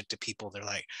I mention it to people, they're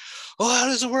like, oh, how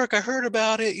does it work? I heard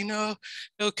about it,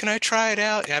 can I try it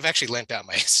out? And I've actually lent out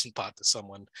my instant pot to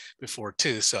someone before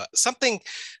too. So something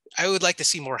I would like to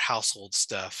see more household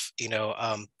stuff.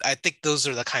 I think those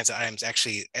are the kinds of items,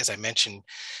 actually, as I mentioned,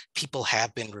 people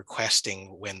have been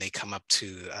requesting when they come up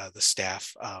to the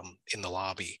staff in the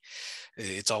lobby.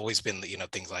 It's always been,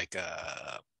 things like,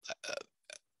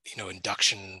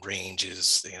 induction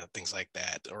ranges, things like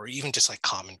that, or even just like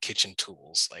common kitchen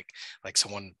tools. Like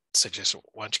someone suggested,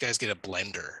 why don't you guys get a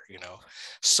blender,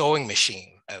 sewing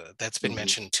machine? That's been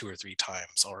mentioned 2 or 3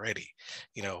 times already.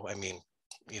 I mean,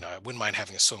 I wouldn't mind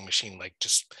having a sewing machine, like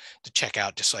just to check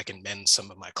out, just so I can mend some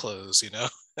of my clothes,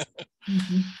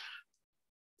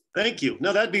 Thank you.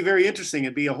 No, that'd be very interesting.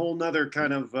 It'd be a whole nother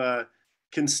kind of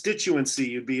constituency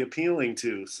you'd be appealing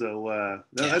to. So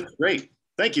that's great.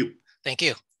 Thank you. Thank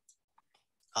you.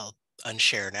 I'll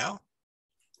unshare now.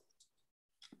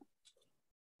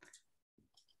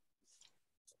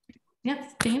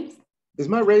 Yes, James? Is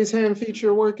my raise hand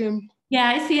feature working? Yeah,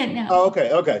 I see it now. Oh,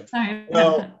 okay. Sorry.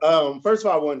 Well, first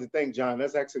of all, I wanted to thank John.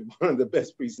 That's actually one of the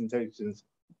best presentations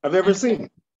I've ever seen.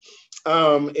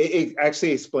 It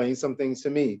actually explains some things to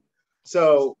me.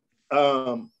 So,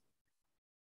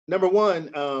 number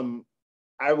one,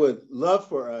 I would love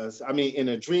for us, I mean, in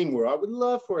a dream world, I would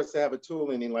love for us to have a tool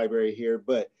lending library here,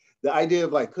 but the idea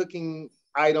of like cooking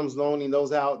items, loaning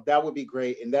those out, that would be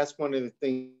great. And that's one of the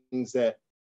things that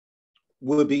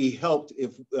would be helped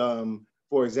if,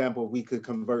 for example, we could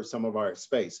convert some of our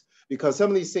space, because some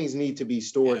of these things need to be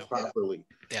stored properly.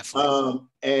 Definitely.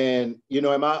 And,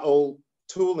 in my old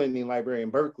tool lending library in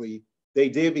Berkeley, they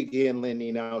did begin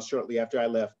lending out shortly after I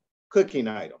left cooking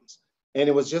items. And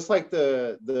it was just like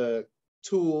the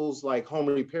tools, like home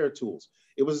repair tools.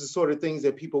 It was the sort of things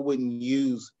that people wouldn't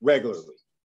use regularly.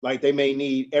 Like they may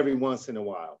need every once in a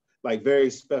while, like very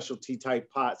specialty type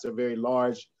pots or very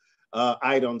large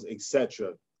items,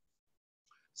 etc.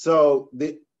 So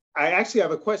I actually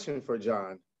have a question for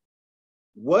John.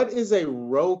 What is a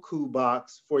Roku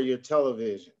box for your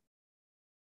television?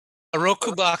 A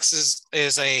Roku box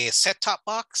is a set-top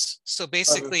box. So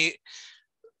basically,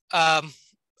 I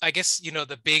guess,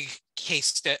 the big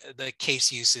case, the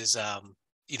case use is,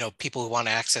 people who want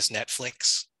to access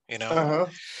Netflix,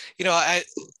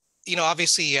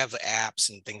 obviously you have apps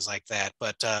and things like that,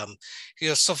 but,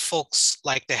 some folks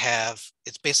like to have,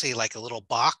 it's basically like a little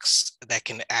box that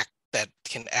can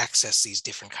access these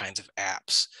different kinds of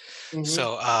apps.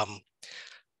 So,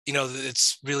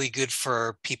 it's really good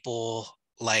for people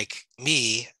like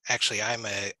me. Actually, I'm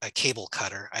a cable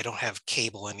cutter. I don't have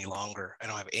cable any longer. I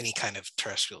don't have any kind of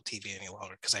terrestrial TV any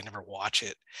longer because I never watch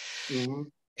it.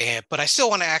 But I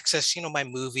still want to access, my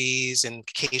movies and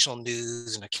occasional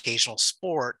news and occasional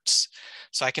sports.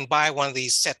 So I can buy one of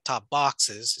these set-top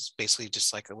boxes. It's basically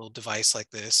just like a little device like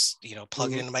this,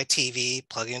 plug it into my TV,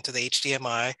 plug it into the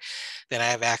HDMI. Then I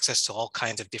have access to all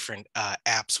kinds of different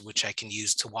apps, which I can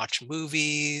use to watch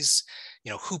movies.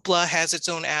 Hoopla has its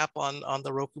own app on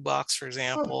the Roku box, for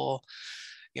example,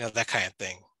 that kind of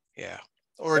thing. Yeah.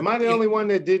 Or am I the only one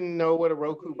that didn't know what a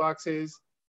Roku box is?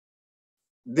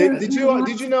 Did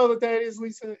you know that is,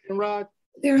 Lisa and Rod?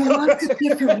 There are lots of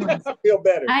different ones. I feel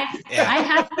better. I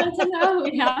happen to know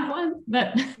we have one,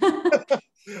 but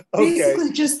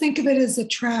basically just think of it as a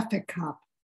traffic cop.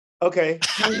 Okay.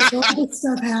 There's all this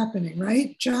stuff happening,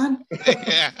 right, John?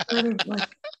 Yeah. Sort of like,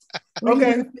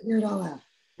 okay. Figure it all out.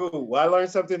 Ooh, well, I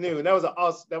learned something new, and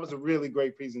that was a really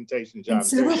great presentation, John. And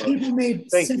several people made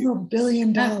several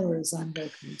billion dollars on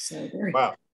Roku. So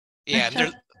wow. Yeah,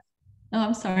 and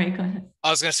I'm sorry. Go ahead. I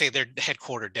was going to say they're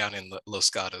headquartered down in Los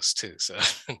Gatos too, so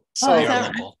they are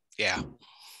local. Right?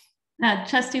 Yeah.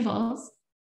 Trustee Bowles.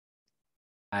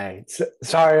 Hi.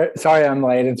 Sorry, I'm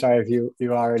late, and sorry if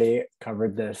you already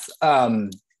covered this.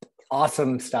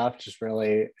 Awesome stuff. Just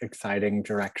really exciting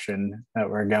direction that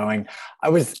we're going. I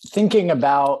was thinking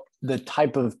about the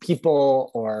type of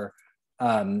people or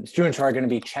students who are going to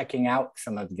be checking out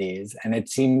some of these, and it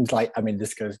seems like,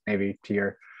 this goes maybe to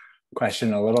your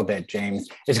question a little bit, James.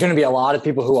 It's going to be a lot of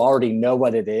people who already know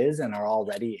what it is and are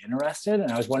already interested. And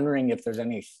I was wondering if there's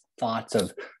any thoughts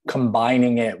of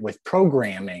combining it with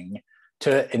programming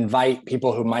to invite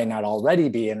people who might not already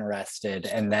be interested,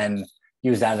 and then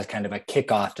use that as kind of a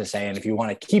kickoff to say, and if you want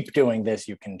to keep doing this,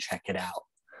 you can check it out.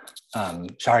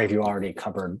 Sorry if you already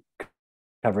covered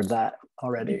that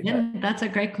already. Yeah, that's a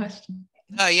great question.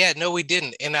 Yeah, no, we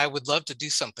didn't. And I would love to do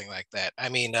something like that. I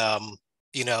mean,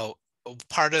 you know,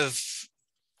 part of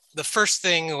the first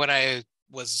thing when I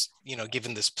was, you know,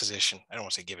 given this position, I don't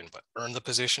want to say given, but earned the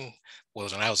position,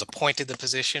 was when I was appointed the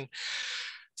position.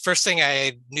 First thing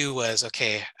I knew was,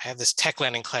 okay, I have this tech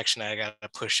lending collection I got to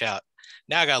push out.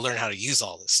 Now I got to learn how to use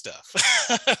all this stuff.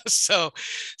 So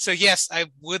yes, I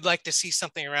would like to see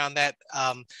something around that.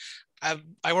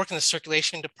 I work in the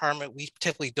circulation department. We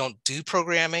typically don't do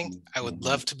programming. I would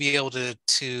love to be able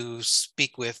to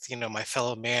speak with, you know, my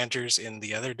fellow managers in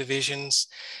the other divisions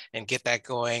and get that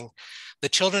going. The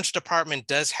children's department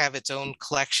does have its own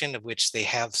collection, of which they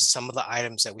have some of the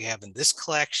items that we have in this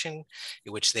collection,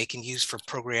 in which they can use for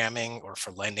programming or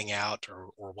for lending out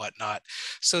or whatnot.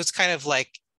 So it's kind of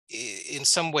like, in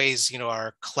some ways, you know,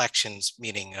 our collections,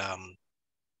 meaning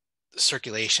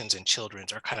circulations and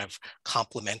children's, are kind of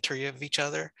complementary of each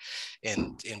other,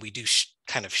 and we do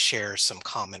kind of share some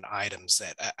common items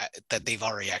that they've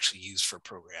already actually used for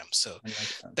programs. So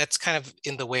that's kind of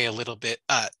in the way a little bit,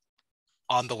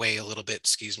 on the way a little bit,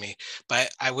 excuse me. But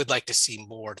I would like to see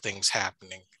more things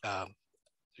happening.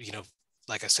 You know,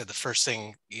 like I said, the first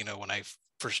thing, you know, when I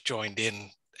first joined in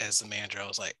as the manager, I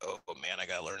was like, oh man, I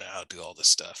gotta learn how to do all this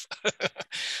stuff.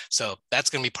 So that's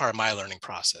gonna be part of my learning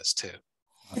process too.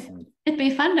 It'd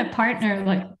be fun to partner,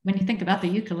 like when you think about the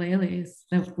ukuleles,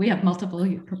 so we have multiple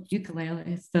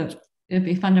ukuleles, so it'd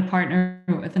be fun to partner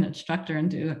with an instructor and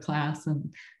do a class,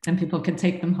 and then people could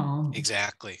take them home.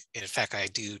 Exactly. In fact, I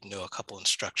do know a couple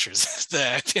instructors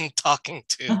that I've been talking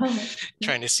to,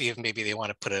 trying to see if maybe they want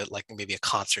to put maybe a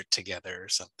concert together or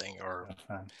something,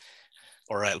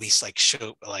 or at least like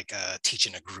show, like teach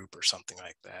in a group or something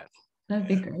like that. That'd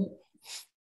be great.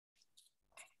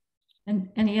 And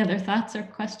any other thoughts or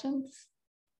questions?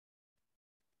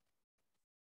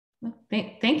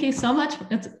 Thank you so much.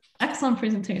 It's an excellent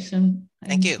presentation.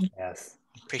 Thank you. Yes.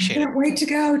 Appreciate it. Can't wait to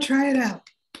go try it out.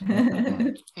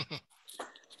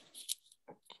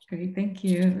 Great, thank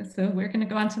you. So we're going to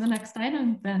go on to the next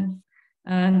item then.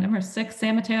 Number 6,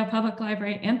 San Mateo Public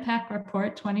Library Impact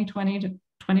Report 2020 to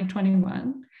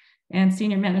 2021. And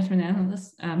Senior Management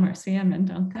Analyst, Marcia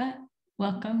Mendonca.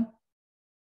 Welcome.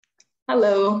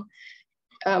 Hello.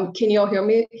 Can you all hear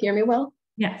me well?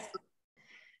 Yes.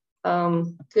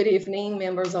 Good evening,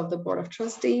 members of the Board of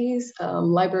Trustees,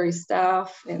 library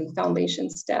staff, and foundation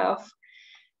staff.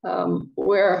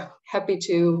 We're happy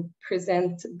to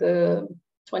present the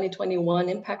 2021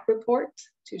 Impact Report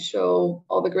to show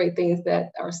all the great things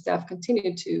that our staff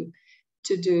continue to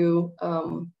do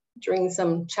during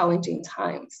some challenging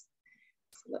times.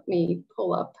 So let me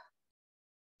pull up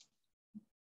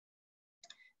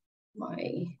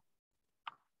my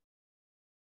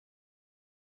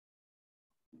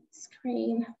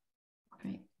screen.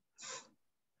 Great.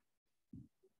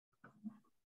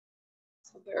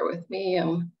 So bear with me,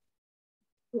 I'm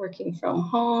working from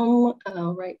home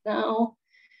right now.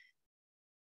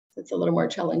 It's a little more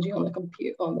challenging on the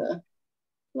computer, on the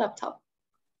laptop.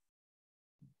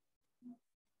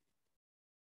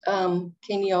 Can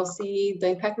you all see the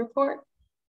impact report?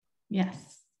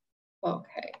 Yes.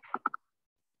 Okay.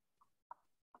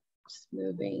 Just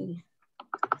moving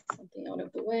something out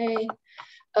of the way.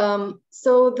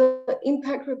 So the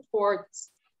impact reports,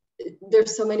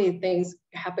 there's so many things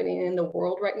happening in the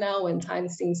world right now, and time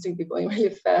seems to be going really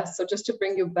fast. So just to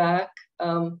bring you back,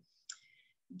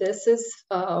 this is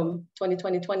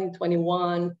 2020,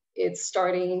 2021. It's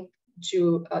starting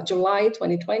July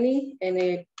 2020, and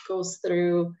it goes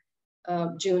through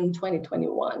June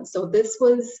 2021. So this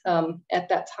was, at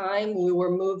that time, we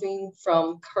were moving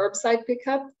from curbside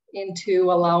pickup into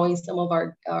allowing some of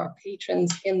our patrons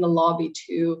in the lobby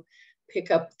to pick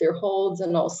up their holds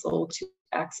and also to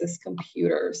access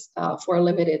computers for a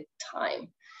limited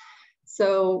time.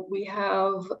 So we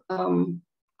have,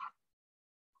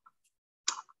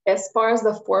 as far as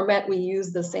the format, we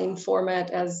use the same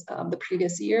format as the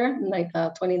previous year, like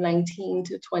 2019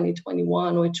 to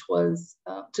 2021, which was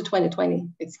to 2020,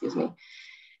 excuse me,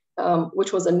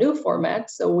 which was a new format.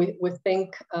 So we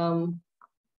think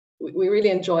we really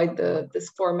enjoyed this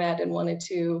format and wanted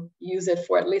to use it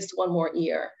for at least one more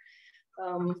year.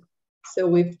 So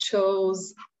we've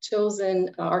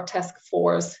chosen, our task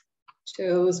force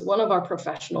chose one of our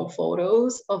professional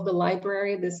photos of the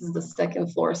library. This is the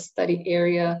second floor study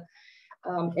area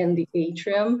in the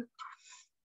atrium.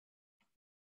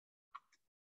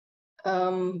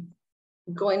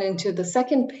 Going into the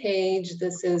second page,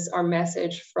 this is our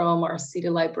message from our city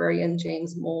librarian,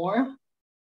 James Moore.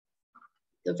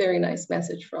 A very nice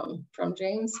message from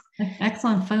James.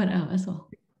 Excellent photo as well.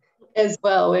 As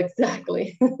well,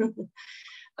 exactly.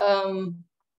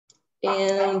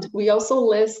 And we also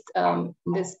list,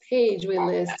 this page, we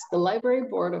list the library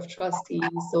board of trustees.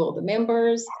 So the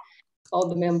members, all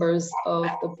the members of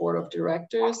the board of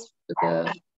directors for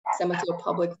the San Mateo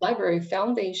Public Library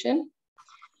Foundation,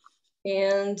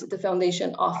 and the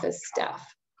foundation office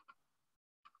staff.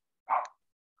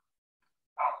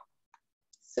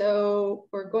 So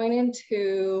we're going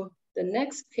into the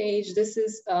next page. This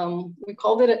is, we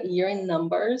called it a year in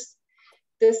numbers.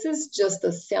 This is just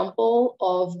a sample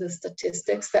of the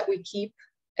statistics that we keep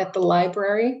at the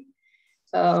library.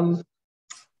 The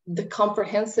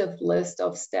comprehensive list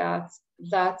of stats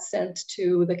that's sent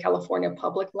to the California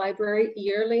Public Library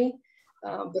yearly.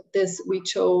 But this, we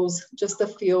chose just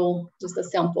a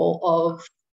sample of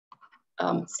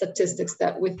statistics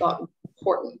that we thought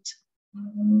important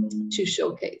to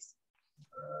showcase.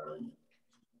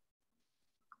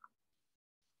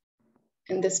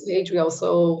 In this page, we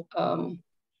also,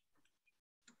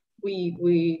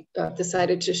 we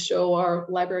decided to show our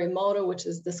library motto, which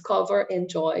is discover,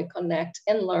 enjoy, connect,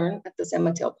 and learn at the San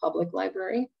Mateo Public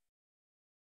Library.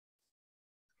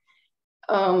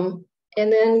 And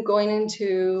then going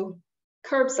into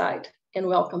curbside and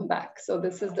welcome back. So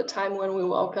this is the time when we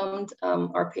welcomed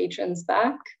our patrons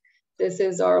back. This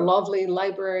is our lovely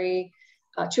library,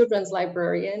 children's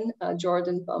librarian,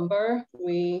 Jordan Bumber.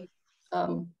 We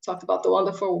talked about the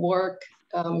wonderful work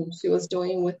she was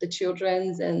doing with the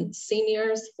children's and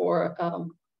seniors for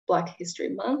Black History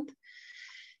Month.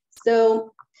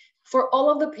 So for all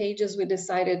of the pages, we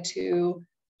decided to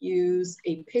use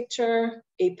a picture,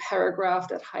 a paragraph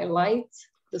that highlights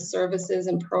the services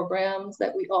and programs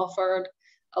that we offered,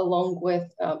 along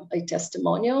with a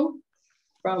testimonial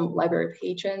from library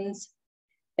patrons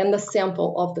and the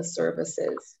sample of the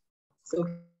services. So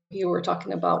here we're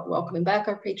talking about welcoming back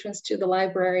our patrons to the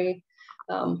library.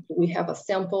 We have a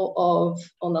sample of,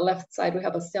 on the left side, we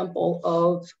have a sample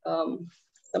of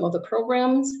some of the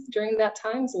programs during that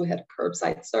time. So we had a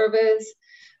curbside service,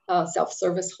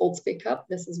 self-service holds pickup.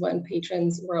 This is when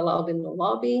patrons were allowed in the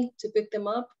lobby to pick them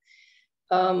up.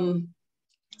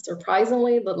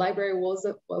 Surprisingly, the library was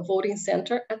a voting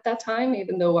center at that time,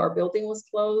 even though our building was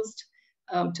closed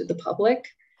to the public,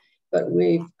 but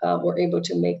we were able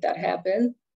to make that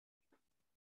happen.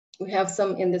 We have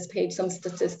some in this page, some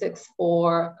statistics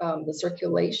for the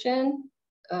circulation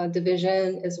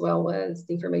division, as well as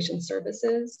the information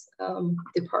services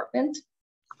department.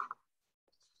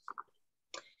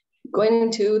 Going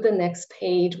into the next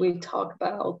page, we talk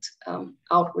about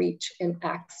outreach and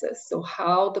access. So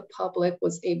how the public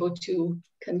was able to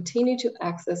continue to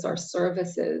access our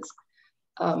services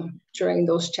during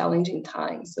those challenging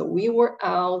times. So we were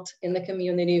out in the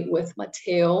community with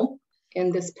Mateo.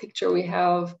 In this picture, we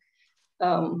have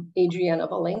Adriana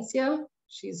Valencia.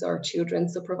 She's our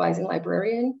children's supervising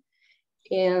librarian.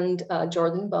 And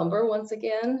Jordan Bumber, once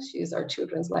again, she's our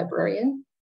children's librarian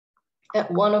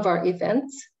at one of our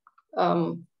events.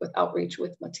 With outreach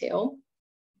with Mateo.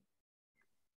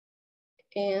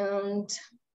 And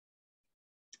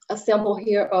a sample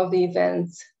here of the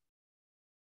events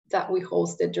that we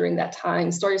hosted during that time.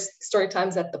 Story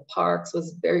times at the parks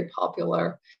was very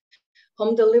popular.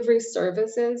 Home delivery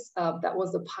services, that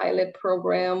was a pilot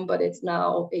program, but it's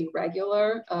now a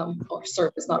regular, or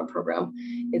service, not a program,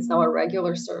 it's now a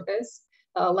regular service.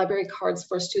 Library Cards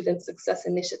for Student Success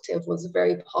Initiative was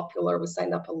very popular. We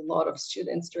signed up a lot of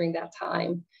students during that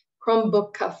time.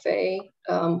 Chromebook Cafe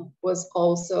was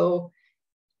also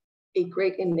a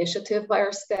great initiative by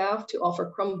our staff to offer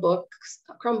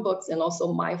Chromebooks and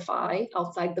also MiFi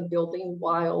outside the building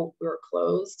while we were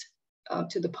closed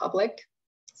to the public.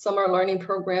 Summer Learning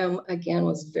Program, again,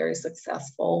 was very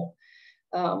successful.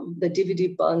 The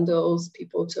DVD bundles,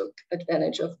 people took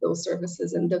advantage of those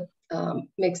services, and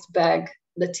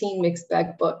the teen mixed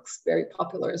bag books, very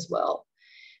popular as well.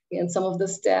 And some of the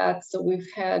stats, so we've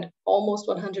had almost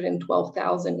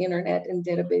 112,000 internet and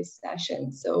database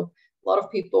sessions. So a lot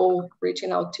of people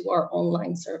reaching out to our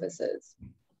online services.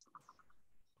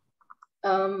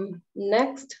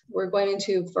 Next, we're going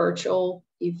into virtual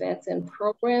events and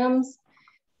programs.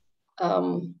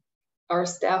 Our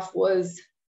staff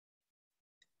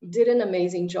did an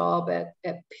amazing job at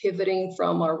pivoting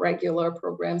from our regular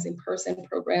programs, in-person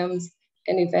programs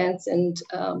and events, and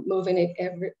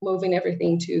moving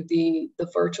everything to the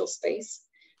virtual space.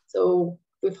 So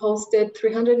we've hosted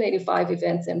 385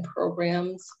 events and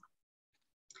programs.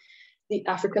 The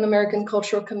African American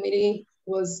Cultural Committee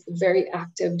was very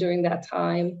active during that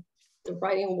time. The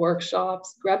writing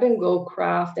workshops, grab and go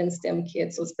craft and STEM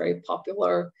kits was very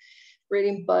popular.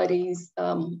 Reading buddies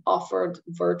offered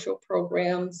virtual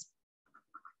programs,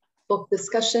 book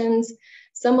discussions.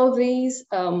 Some of these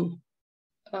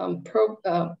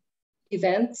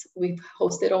events we've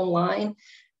hosted online.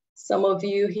 Some of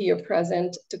you here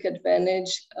present took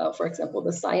advantage, for example,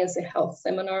 the science and health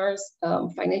seminars,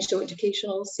 financial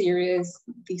educational series.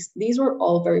 These were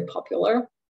all very popular.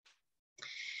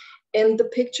 And the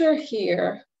picture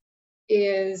here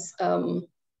is,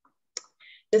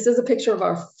 this is a picture of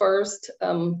our first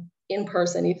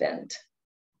in-person event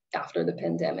after the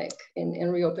pandemic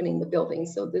and reopening the building.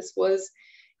 So this was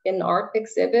an art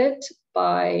exhibit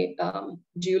by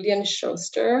Julian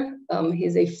Schuster.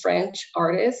 He's a French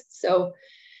artist. So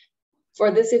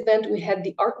for this event, we had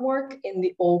the artwork in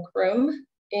the oak room,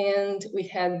 and we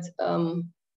had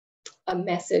a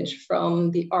message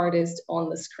from the artist on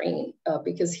the screen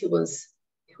because he was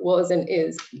and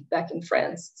is back in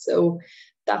France. So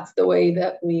that's the way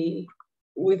that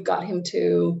we've got him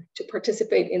to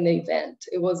participate in the event.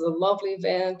 It was a lovely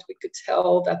event. We could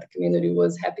tell that the community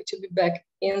was happy to be back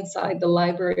inside the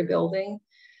library building.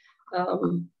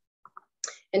 And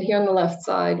here on the left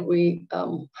side, we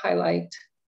highlight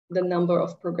the number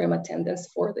of program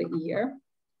attendance for the year.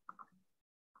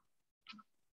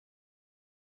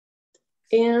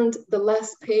 And the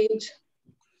last page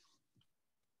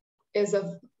is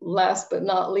a last but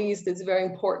not least, it's a very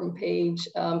important page.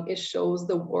 It shows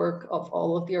the work of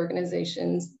all of the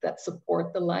organizations that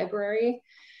support the library.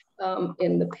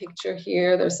 In the picture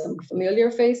here, there's some familiar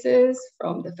faces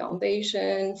from the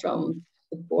foundation, from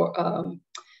the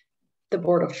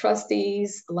board of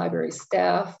trustees, library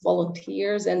staff,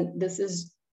 volunteers, and this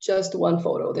is just one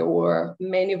photo. There were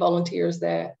many volunteers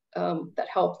that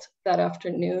helped that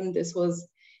afternoon. This was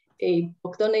a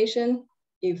book donation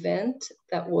event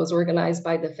that was organized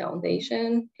by the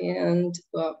foundation, and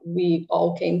we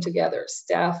all came together,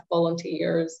 staff,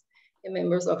 volunteers, and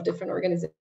members of different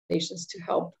organizations to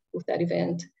help with that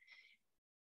event,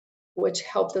 which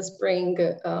helped us bring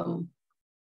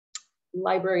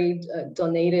library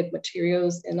donated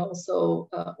materials and also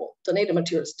donated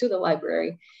materials to the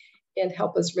library and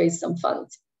help us raise some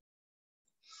funds.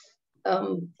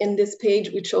 In this page,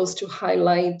 we chose to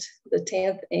highlight the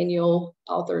 10th annual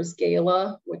Authors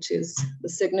Gala, which is the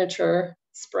signature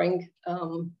spring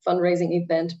fundraising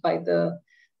event by the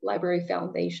Library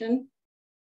Foundation.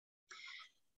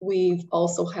 We've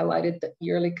also highlighted the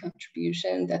yearly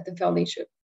contribution that the foundation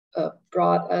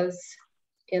brought us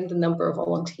in the number of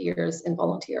volunteers and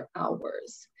volunteer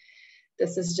hours.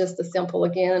 This is just a sample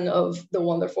again of the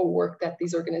wonderful work that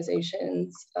these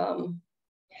organizations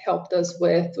helped us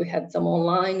with. We had some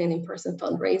online and in-person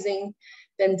fundraising,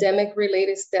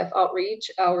 pandemic-related staff outreach.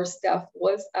 Our staff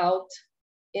was out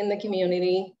in the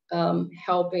community,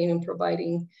 helping and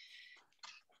providing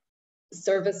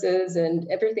services and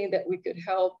everything that we could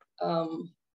help.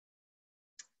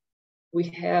 We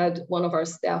had one of our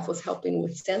staff was helping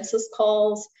with census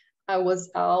calls. I was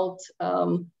out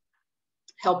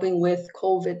helping with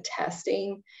COVID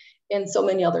testing, and so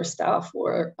many other staff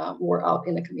were out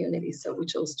in the community. So we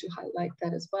chose to highlight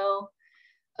that as well.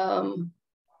 And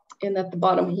at the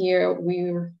bottom here,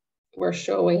 we're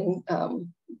showing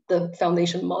the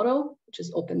foundation motto, which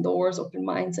is open doors, open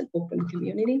minds, and open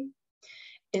community.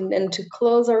 And then to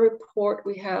close our report,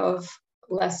 we have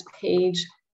last page,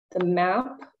 the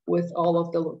map with all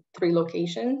of the 3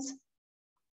 locations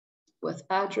with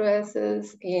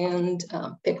addresses and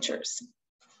pictures.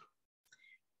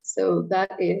 So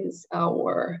that is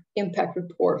our impact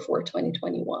report for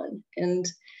 2021. And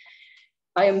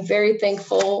I am very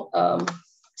thankful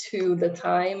to the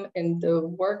time and the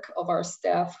work of our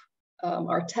staff,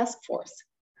 our task force,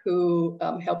 who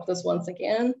helped us once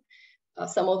again.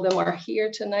 Some of them are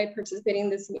here tonight participating in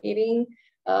this meeting.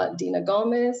 Dina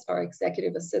Gomez, our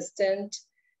executive assistant,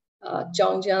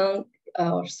 John Jiang,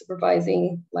 our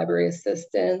supervising library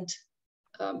assistant,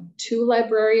 2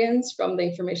 librarians from the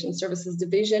Information Services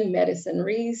Division, Madison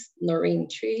Reese, Noreen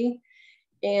Tree,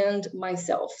 and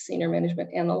myself, Senior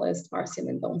Management Analyst, Marcia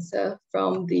Mendonça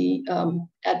from the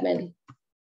admin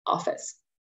office.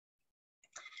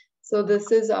 So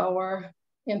this is our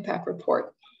impact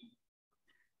report.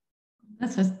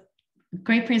 That's a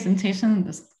great presentation.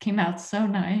 This came out so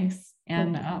nice.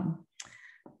 And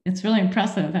it's really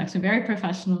impressive, actually, very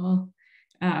professional.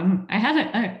 I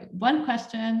had one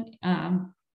question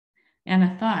and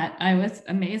a thought. I was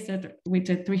amazed that we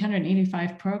did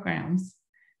 385 programs.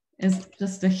 Is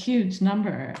just a huge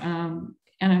number.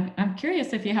 And I'm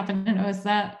curious if you happen to know, is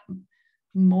that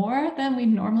more than we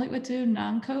normally would do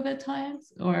non-COVID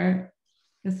times, or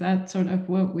Is that sort of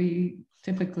what we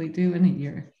typically do in a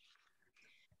year?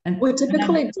 We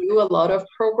typically do a lot of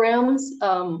programs.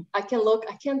 I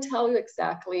can't tell you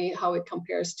exactly how it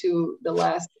compares to the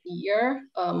last year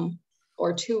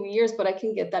or 2 years, but I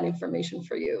can get that information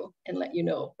for you and let you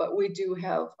know. But we do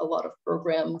have a lot of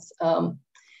programs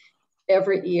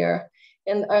every year.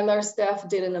 And our staff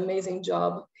did an amazing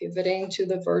job pivoting to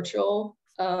the virtual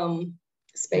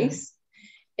space.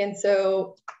 And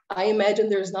so I imagine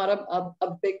there's not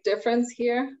a big difference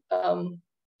here.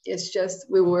 It's just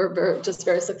we were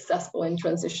very successful in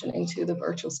transitioning to the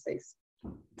virtual space.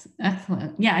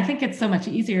 Excellent. Yeah, I think it's so much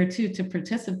easier too to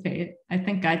participate. I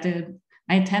think I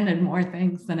attended more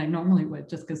things than I normally would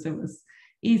just because it was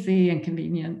easy and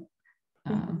convenient.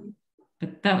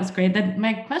 But that was great. Then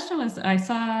my question was, I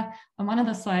saw on one of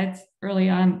the slides early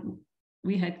on,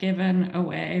 we had given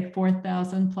away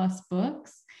 4,000 plus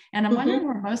books. And I'm wondering,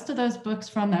 were most of those books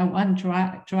from that one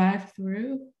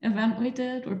drive-through event we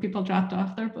did where people dropped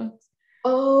off their books?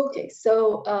 Okay,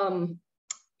 so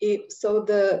so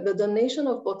the donation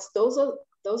of books, those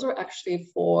are actually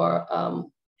for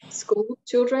school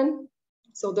children.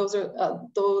 So those are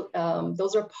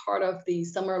part of the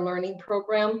summer learning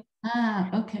program.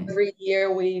 Okay. Every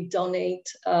year we donate,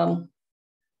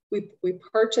 we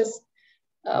purchase,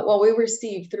 we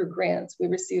receive through grants, we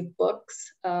receive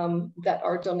books that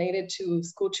are donated to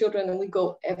school children, and we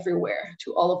go everywhere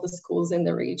to all of the schools in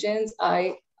the regions.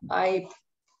 I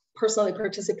personally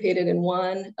participated in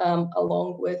one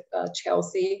along with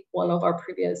Chelsea, one of our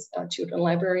previous children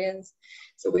librarians.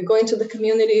 So we go into the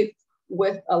community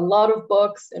with a lot of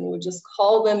books and we just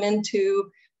call them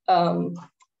into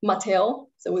Mattel.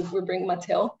 So we bring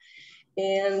Mattel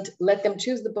and let them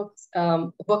choose the book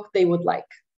they would like.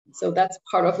 So that's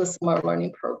part of the summer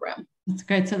learning program. That's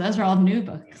great. So those are all new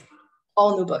books.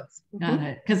 All new books. Got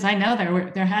it. Because I know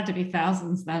there had to be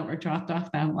thousands that were dropped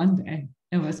off that one day.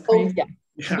 It was crazy. Oh, yeah.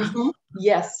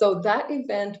 Yes. So that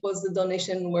event was the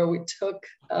donation where we took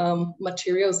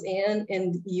materials in,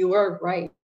 and you are right.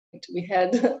 We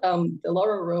had the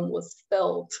Laura room was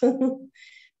filled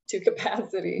to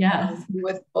capacity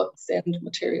with books and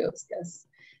materials. Yes.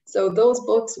 So those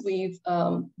books, we've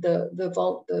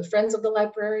the Friends of the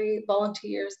Library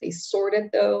volunteers, they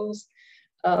sorted those,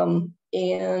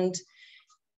 and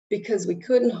because we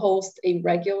couldn't host a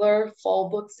regular fall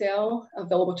book sale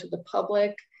available to the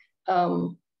public,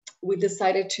 we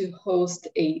decided to host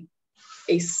a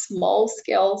small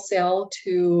scale sale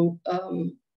to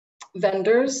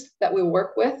vendors that we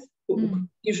work with who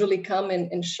usually come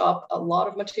and shop a lot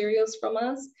of materials from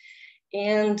us,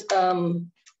 and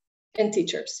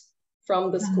teachers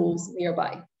from the schools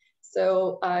nearby.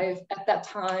 So at that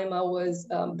time, I was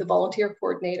the volunteer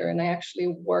coordinator, and I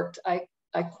actually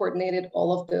I coordinated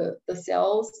all of the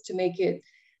sales to make it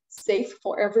safe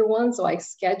for everyone. So I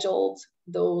scheduled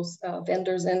those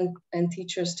vendors and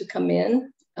teachers to come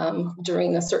in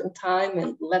during a certain time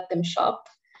and let them shop.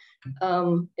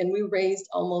 And we raised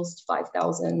almost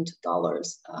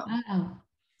 $5,000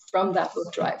 from that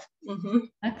book drive.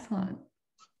 Excellent.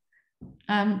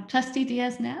 Trustee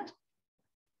Diaz-Nat?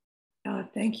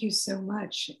 Thank you so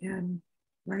much. And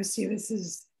Marcia, this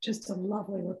is just a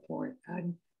lovely report.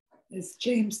 As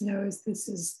James knows, this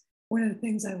is one of the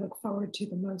things I look forward to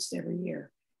the most every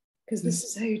year, because this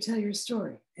is how you tell your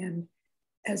story. And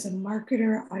as a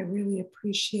marketer, I really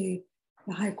appreciate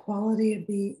the high quality of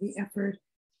the effort,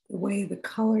 the way the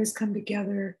colors come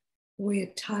together, the way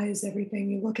it ties everything.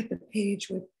 You look at the page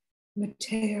with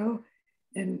Mateo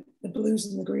and the blues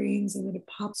and the greens, and then it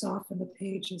pops off on the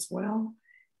page as well.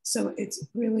 So it's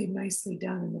really nicely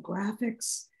done, and the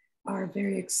graphics are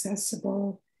very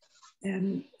accessible.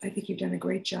 And I think you've done a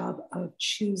great job of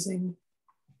choosing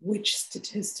which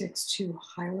statistics to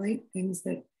highlight, things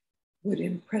that would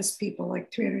impress people,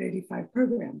 like 385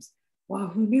 programs. Wow,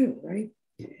 who knew, right?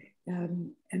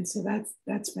 And so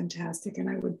that's fantastic. And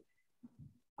I would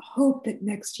hope that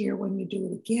next year when you do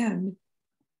it again,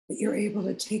 that you're able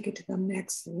to take it to the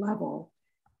next level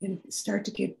and start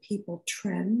to give people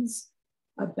trends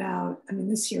about, I mean,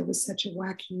 this year was such a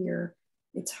wacky year,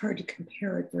 it's hard to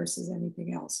compare it versus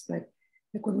anything else. But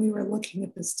like when we were looking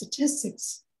at the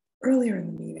statistics earlier in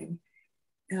the meeting,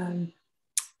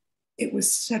 it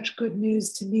was such good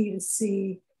news to me to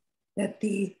see that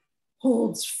the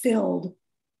holds filled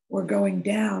were going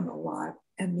down a lot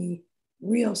and the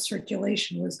real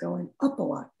circulation was going up a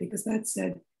lot, because that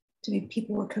said to me,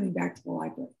 people were coming back to the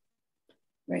library,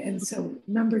 right? And so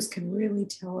numbers can really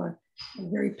tell a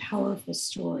very powerful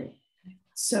story.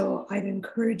 So I'd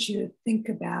encourage you to think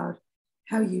about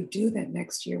how you do that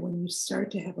next year when you start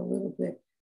to have a little bit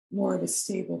more of a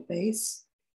stable base,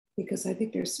 because I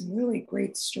think there's some really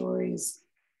great stories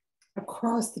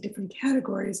across the different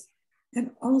categories,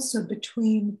 and also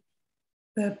between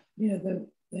the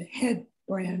the head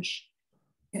branch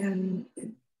and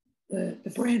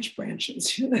the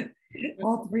branches.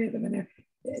 All three of them, and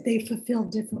they fulfill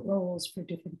different roles for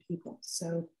different people.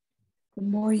 So the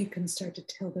more you can start to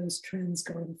tell those trends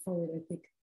going forward, I think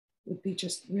would be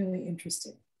just really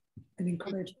interesting and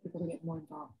encourage people to get more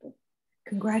involved. But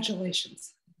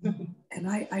congratulations. And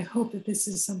I hope that this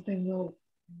is something we'll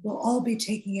all be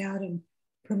taking out and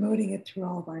promoting it through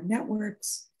all of our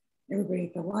networks, everybody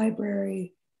at the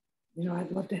library. You know,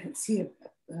 I'd love to see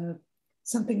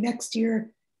something next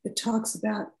year that talks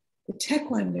about the tech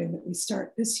lending that we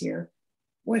start this year,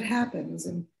 what happens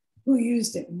and who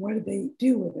used it and what did they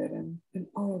do with it and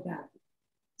all of that.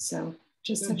 So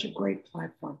just such a great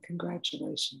platform.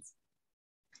 Congratulations.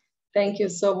 Thank you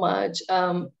so much.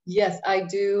 Yes, I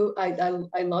do.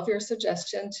 I love your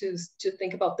suggestion to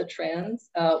think about the trends.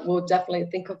 We'll definitely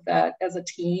think of that as a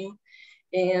team.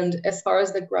 And as far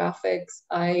as the graphics,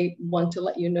 I want to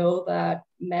let you know that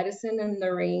Madison and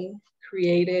Noreen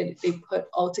they put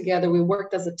all together, we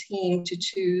worked as a team to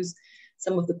choose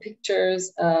some of the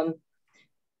pictures,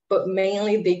 but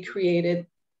mainly they created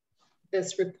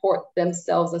this report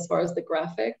themselves as far as the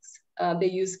graphics. They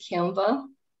use Canva.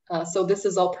 So this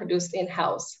is all produced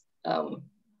in-house.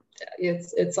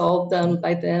 It's all done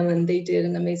by them, and they did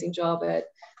an amazing job at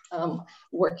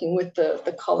working with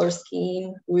the color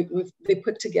scheme. They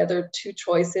put together 2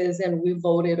 choices and we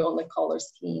voted on the color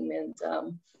scheme. And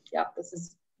yeah, this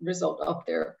is result of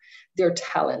their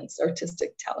talents,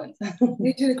 artistic talents.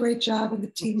 They did a great job and the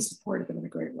team supported them in a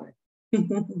great way.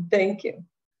 Thank you.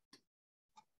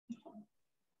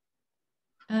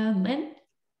 Lynn?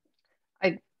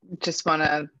 I just want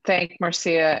to thank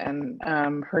Marcia and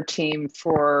her team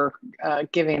for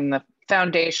giving the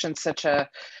foundation such a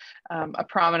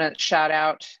prominent shout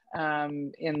out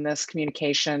in this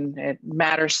communication. It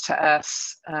matters to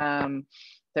us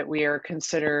that we are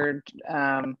considered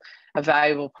a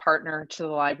valuable partner to the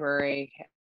library,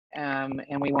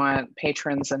 and we want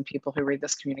patrons and people who read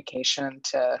this communication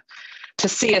to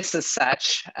see us as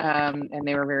such. And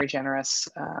they were very generous,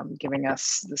 giving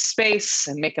us the space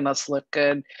and making us look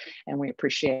good, and we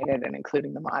appreciate it, and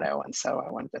including the motto. And so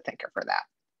I wanted to thank her for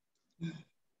that.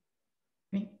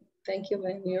 Great. Thank you,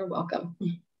 Lynn. You're welcome.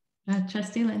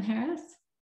 Trustee Lynn Harris?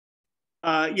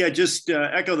 Yeah, just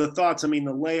echo the thoughts. I mean,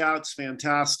 the layout's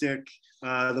fantastic.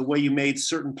 The way you made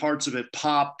certain parts of it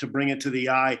pop to bring it to the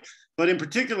eye. But in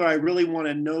particular, I really want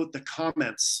to note the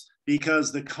comments,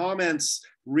 because the comments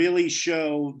really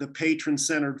show the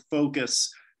patron-centered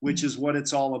focus, which is what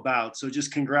it's all about. So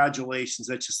just congratulations.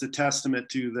 That's just a testament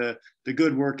to the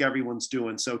good work everyone's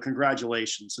doing. So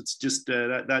congratulations. It's just,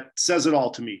 that says it all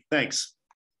to me. Thanks.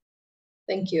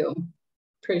 Thank you.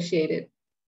 Appreciate it.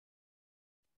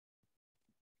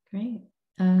 Great.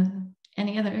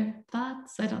 Any other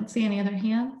thoughts? I don't see any other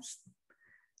hands.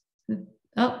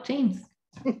 Oh, James.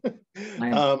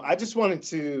 I just wanted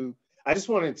to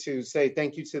say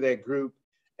thank you to that group.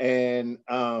 And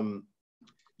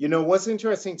you know, what's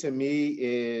interesting to me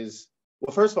is,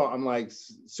 well, first of all, I'm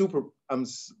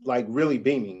like really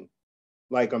beaming.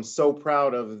 Like, I'm so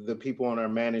proud of the people on our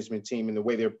management team and the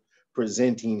way they're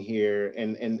presenting here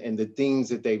and the things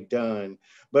that they've done.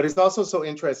 But it's also so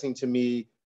interesting to me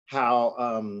how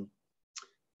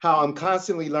I'm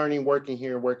constantly learning, working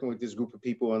here, working with this group of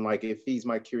people, and like, it feeds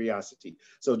my curiosity.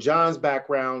 So John's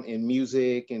background in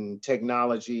music and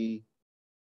technology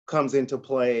comes into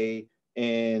play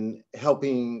in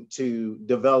helping to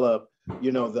develop,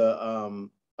 you know, the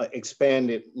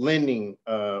expanded lending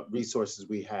resources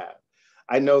we have.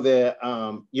 I know that,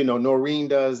 you know, Noreen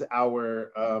does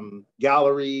our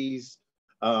galleries.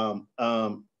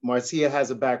 Marcia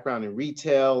has a background in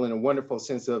retail and a wonderful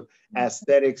sense of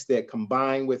aesthetics that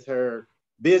combine with her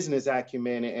business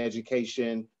acumen and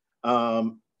education.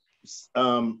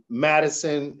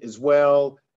 Madison as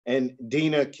well, and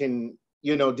Dina can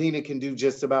do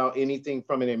just about anything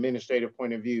from an administrative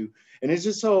point of view. And it's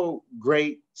just so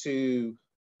great to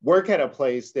work at a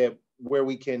place where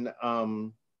we can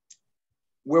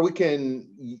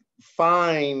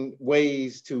find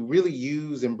ways to really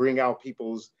use and bring out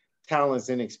people's talents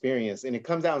and experience. And it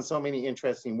comes out in so many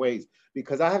interesting ways,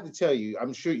 because I have to tell you,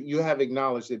 I'm sure you have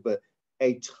acknowledged it, but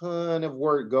a ton of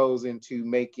work goes into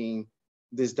making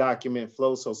this document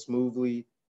flow so smoothly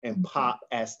and pop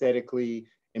aesthetically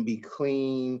and be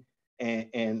clean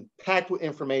and packed with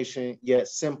information, yet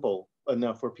simple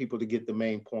enough for people to get the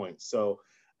main points. So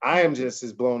I am just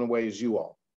as blown away as you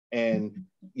all. And,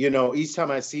 you know, each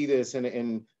time I see this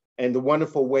and the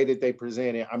wonderful way that they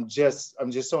present it, I'm just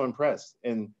so impressed.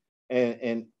 And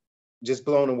just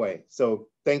blown away. So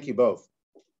thank you both.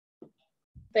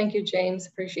 Thank you, James.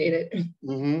 Appreciate it.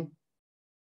 Mm-hmm.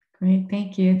 Great,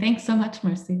 thank you. Thanks so much,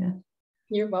 Marcia.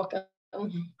 You're welcome.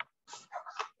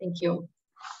 Thank you.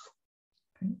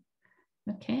 Great.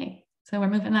 Okay, so we're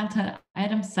moving on to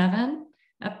item 7,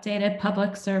 updated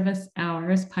public service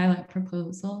hours pilot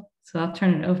proposal. So I'll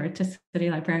turn it over to City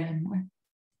Librarian Moore.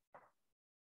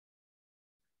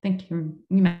 I think you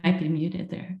might be muted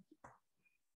there.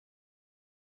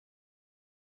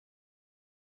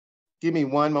 Give me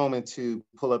one moment to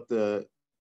pull up the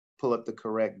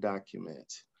correct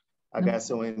document. I got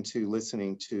so into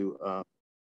listening to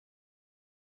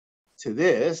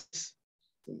this.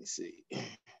 Let me see.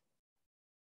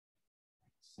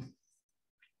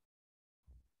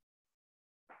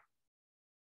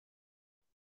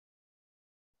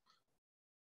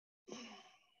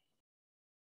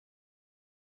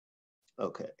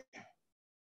 Okay.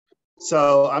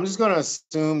 So I'm just going to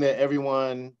assume that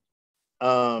everyone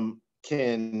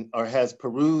can or has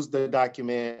perused the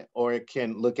document or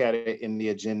can look at it in the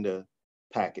agenda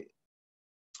packet.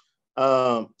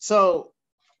 So,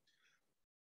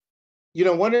 you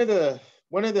know, one of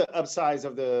the upsides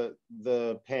of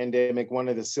the pandemic, one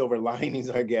of the silver linings,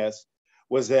 I guess,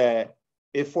 was that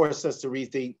it forced us to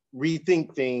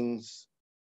rethink things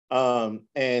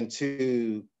and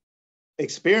to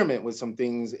experiment with some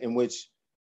things in which,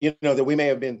 you know, that we may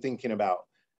have been thinking about.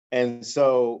 And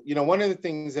so, you know, one of the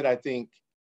things that I think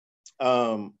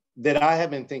that I have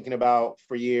been thinking about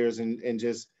for years and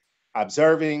just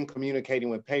observing, communicating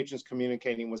with patrons,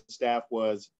 communicating with staff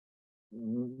was,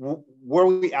 were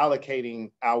we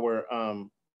allocating our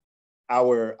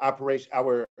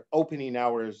opening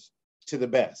hours to the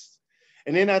best?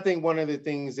 And then I think one of the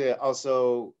things that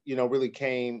also, you know, really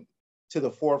came to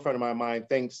the forefront of my mind,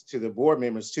 thanks to the board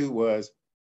members too, was,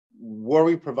 were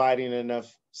we providing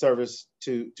enough service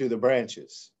to the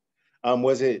branches?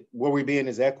 Were we being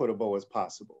as equitable as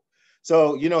possible?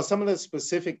 So, you know, some of the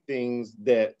specific things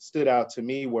that stood out to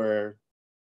me were,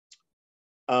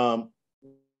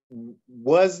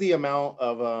 was the amount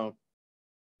of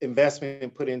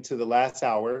investment put into the last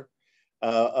hour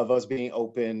of us being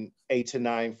open 8 to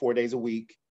 9, 4 days a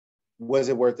week, was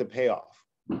it worth the payoff?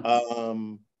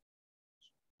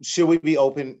 Should we be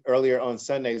open earlier on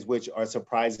Sundays, which are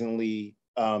surprisingly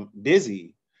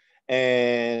busy,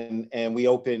 and we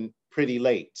open pretty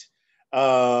late?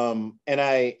 And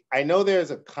I know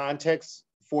there's a context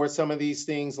for some of these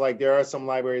things. Like there are some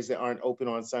libraries that aren't open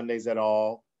on Sundays at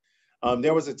all.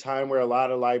 There was a time where a lot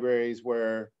of libraries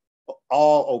were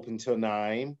all open till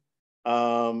 9.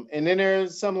 And then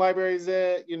there's some libraries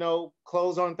that, you know,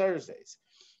 close on Thursdays.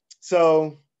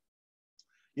 So,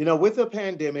 you know, with the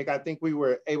pandemic, I think we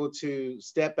were able to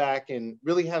step back and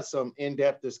really have some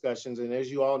in-depth discussions. And as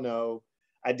you all know,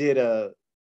 I did a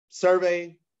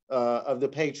survey of the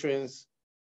patrons.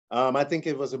 I think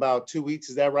it was about 2 weeks.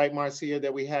 Is that right, Marcia,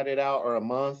 that we had it out, or a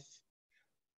month?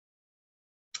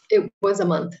 It was a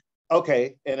month.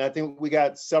 Okay, and I think we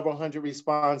got several hundred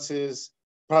responses,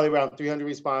 probably around 300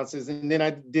 responses. And then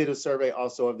I did a survey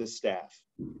also of the staff.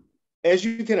 As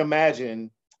you can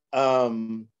imagine,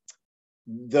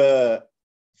 the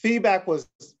feedback was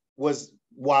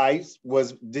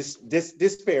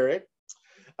disparate.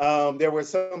 There were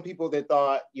some people that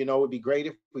thought, you know, it would be great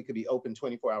if we could be open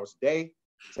 24 hours a day,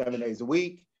 7 days a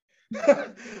week.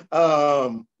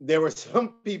 There were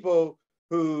some people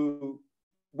who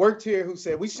worked here who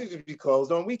said we should just be closed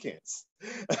on weekends.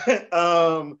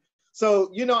 So,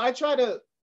 you know, I try to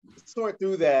sort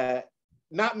through that.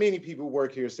 Not many people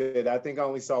work here said, I think I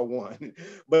only saw one,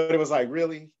 but it was like,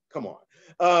 really? Come on.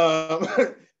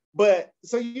 But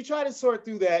so you try to sort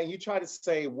through that and you try to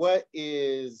say, what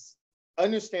is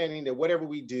understanding that whatever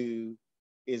we do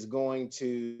is going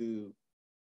to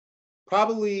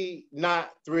probably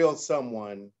not thrill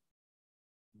someone,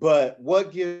 but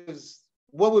what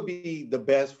would be the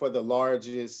best for the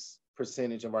largest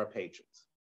percentage of our patrons?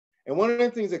 And one of the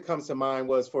things that comes to mind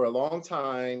was, for a long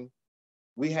time,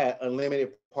 we had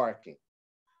unlimited parking.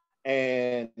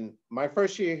 And my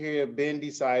first year here, Ben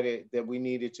decided that we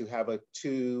needed to have a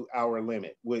 2-hour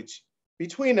limit, which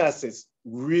between us is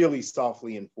really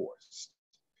softly enforced.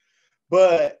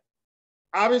 But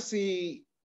obviously,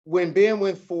 when Ben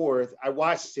went forth, I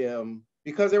watched him,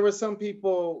 because there were some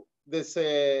people that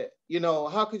said, you know,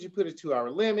 how could you put a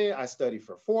 2-hour limit? I studied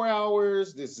for 4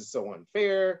 hours. This is so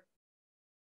unfair.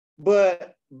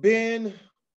 But Ben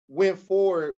went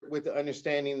forward with the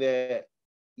understanding that,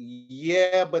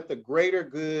 yeah, but the greater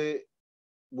good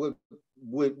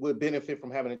would benefit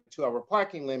from having a 2-hour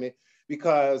parking limit,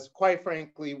 because quite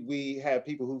frankly, we have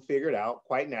people who figured out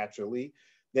quite naturally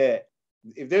that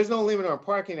if there's no limit on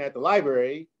parking at the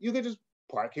library, you could just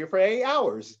park here for 8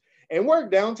 hours and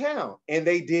work downtown. And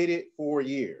they did it for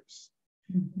years.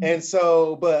 Mm-hmm. And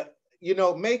so, but, you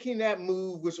know, making that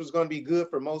move, which was going to be good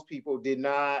for most people, did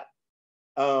not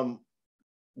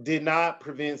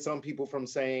prevent some people from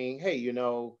saying, hey, you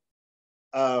know,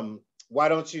 why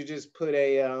don't you just put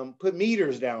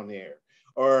meters down there?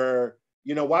 Or,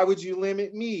 you know, why would you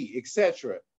limit me,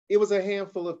 etc. It was a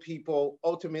handful of people.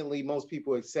 Ultimately, most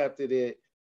people accepted it.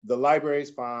 The library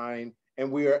is fine.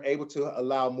 And we are able to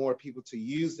allow more people to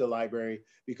use the library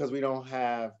because we don't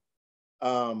have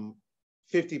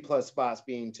 50 plus spots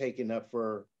being taken up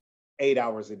for 8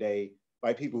 hours a day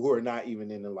by people who are not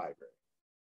even in the library.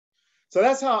 So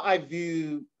that's how I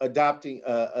view adjusting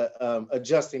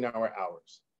our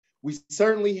hours. We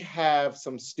certainly have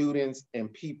some students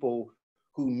and people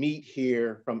who meet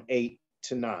here from 8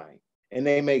 to 9, and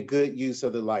they make good use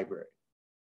of the library.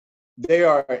 They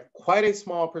are quite a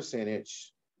small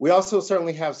percentage. We also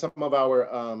certainly have some of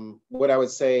our, what I would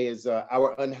say is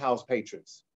our unhoused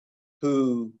patrons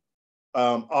who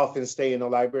often stay in the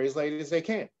library as late as they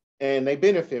can, and they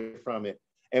benefit from it.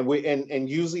 And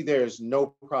usually there's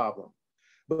no problem.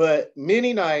 But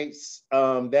many nights,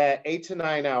 that 8 to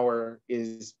 9 hour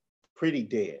is pretty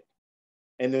dead.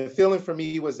 And the feeling for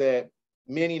me was that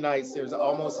many nights there's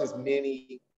almost as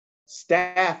many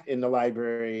staff in the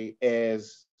library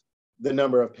as the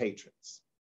number of patrons.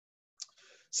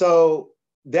 So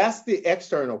that's the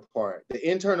external part. The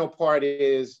internal part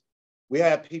is we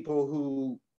have people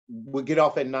who would get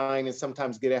off at 9 and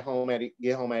sometimes get home at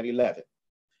 11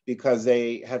 because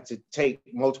they have to take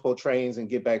multiple trains and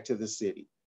get back to the city.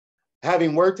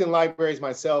 Having worked in libraries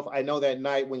myself, I know that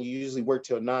night when you usually work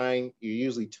till 9, you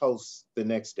usually toast the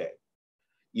next day.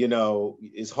 You know,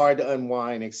 it's hard to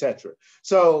unwind, etc.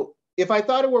 So if I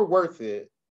thought it were worth it,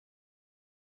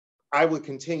 I would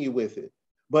continue with it.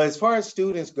 But as far as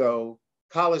students go,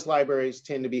 college libraries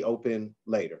tend to be open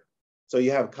later. So you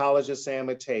have College of San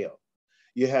Mateo,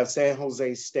 you have San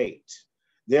Jose State.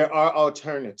 There are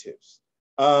alternatives.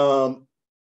 And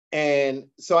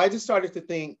so I just started to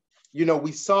think, you know,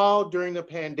 we saw during the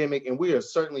pandemic, and we are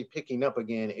certainly picking up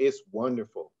again. It's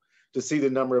wonderful to see the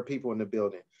number of people in the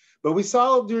building. But we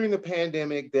saw during the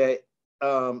pandemic that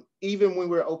even when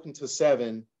we're open to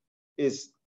 7, it's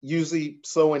usually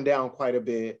slowing down quite a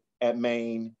bit at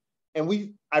Main.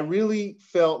 And I really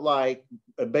felt like,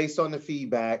 based on the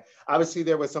feedback, obviously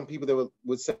there were some people that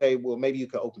would say, well, maybe you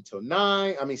could open till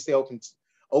 9. I mean, stay open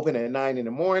at 9 in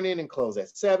the morning and close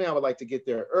at 7. I would like to get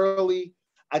there early.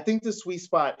 I think the sweet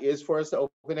spot is for us to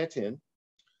open at 10.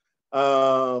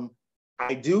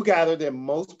 I do gather that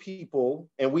most people,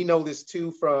 and we know this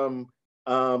too from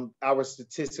our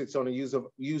statistics on the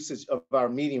usage of our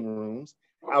meeting rooms,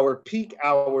 our peak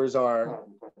hours are,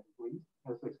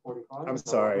 I'm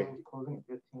sorry,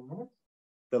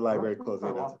 the library closing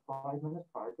at 5 minutes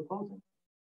prior to closing.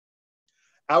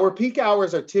 Our peak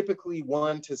hours are typically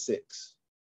 1 to 6.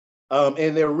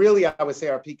 And they're really, I would say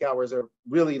our peak hours are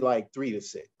really like 3 to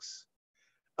 6.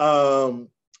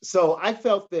 So I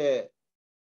felt that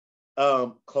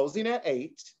closing at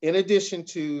 8, in addition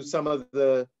to some of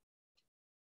the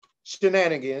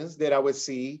shenanigans that I would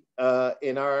see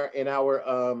in our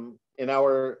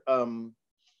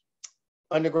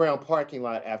underground parking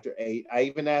lot after 8. I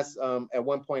even asked, at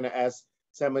one point I asked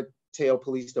San Mateo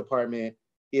Police Department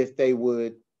if they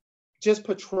would just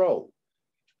patrol.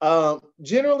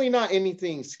 Generally not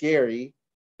anything scary,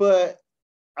 but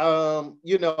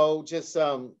you know, just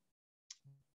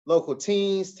local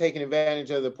teens taking advantage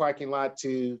of the parking lot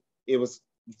it was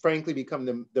frankly become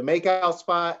the makeout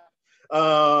spot.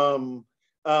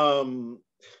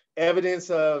 Evidence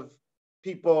of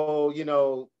people, you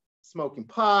know, smoking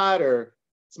pot or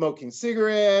smoking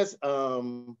cigarettes.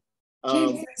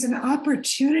 James, there's an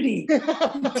opportunity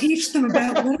to teach them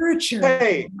about literature.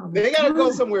 Hey, they gotta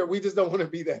go somewhere. We just don't want to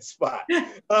be that spot.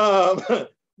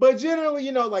 But generally,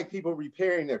 you know, like people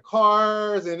repairing their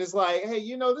cars, and it's like, hey,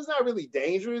 you know, this is not really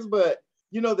dangerous, but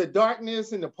you know, the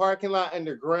darkness in the parking lot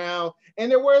underground.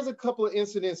 And there was a couple of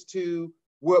incidents too,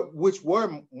 which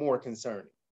were more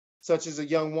concerning, such as a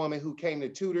young woman who came to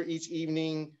tutor each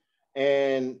evening,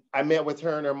 and I met with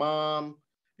her and her mom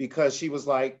because she was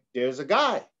like, there's a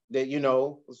guy that, you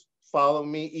know, was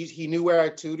following me. He knew where I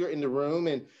tutor in the room.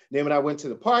 And then when I went to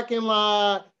the parking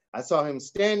lot, I saw him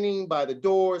standing by the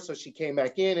door. So she came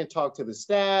back in and talked to the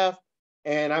staff,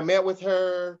 and I met with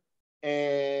her,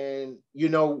 and, you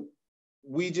know,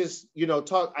 we just, you know,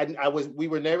 talked. We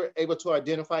were never able to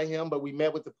identify him, but we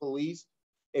met with the police,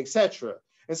 etc.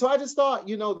 And so I just thought,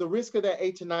 you know, the risk of that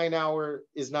 8 to 9 hour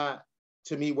is not,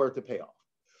 to me, worth the payoff.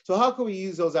 So how can we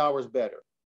use those hours better?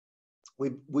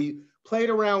 We played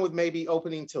around with maybe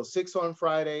opening till 6 on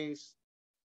Fridays,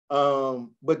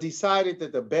 but decided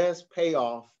that the best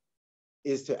payoff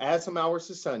is to add some hours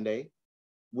to Sunday,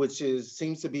 which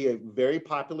seems to be a very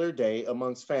popular day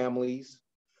amongst families,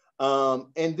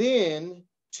 and then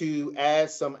to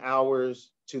add some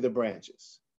hours to the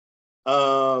branches.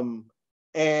 And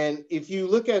if you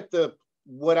look at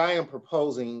what I am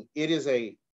proposing, it is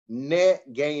a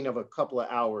net gain of a couple of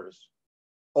hours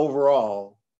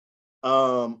overall.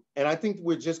 And I think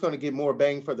we're just going to get more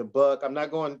bang for the buck. I'm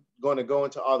not going to go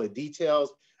into all the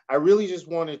details. I really just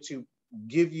wanted to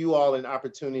give you all an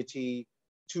opportunity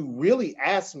to really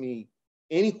ask me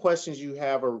any questions you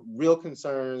have or real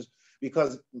concerns,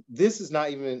 because this is not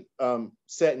even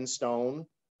set in stone.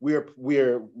 We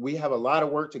have a lot of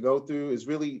work to go through. It's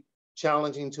really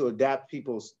challenging to adjust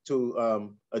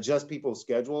people's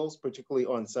schedules, particularly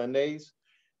on Sundays.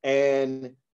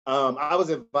 And I was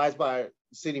advised by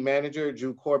City Manager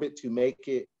Drew Corbett to make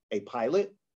it a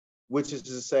pilot, which is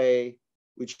to say,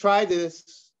 we try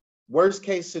this. Worst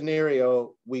case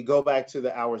scenario, we go back to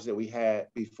the hours that we had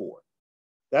before.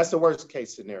 That's the worst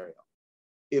case scenario.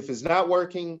 If it's not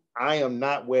working, I am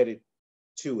not wedded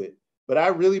to it. But I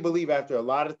really believe, after a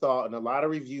lot of thought and a lot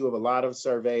of review of a lot of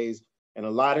surveys and a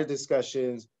lot of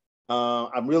discussions,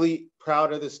 I'm really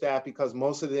proud of the staff, because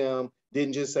most of them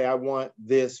didn't just say, I want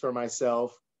this for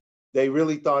myself. They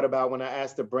really thought about, when I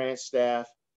asked the branch staff,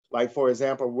 like, for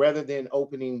example, rather than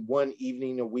opening one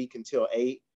evening a week until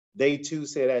 8, they too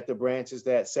said at the branches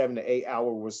that 7 to 8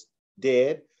 hour was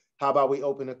dead. How about we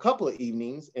open a couple of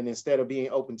evenings, and instead of being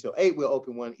open till 8, we'll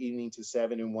open one evening to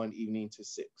 7 and one evening to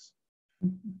 6.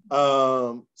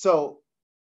 So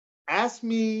ask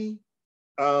me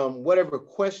whatever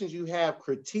questions you have,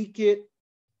 critique it.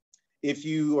 If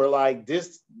you are like,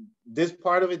 this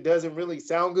part of it doesn't really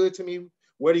sound good to me,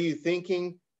 what are you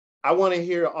thinking? I want to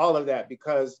hear all of that,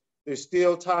 because there's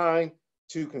still time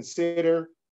to consider,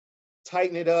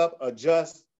 tighten it up,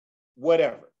 adjust,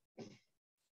 whatever.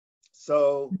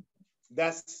 So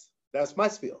that's my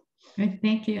spiel. Great,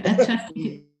 thank you.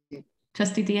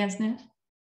 Trustee Diaz-Neves?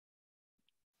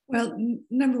 Well,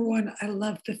 number one, I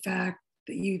love the fact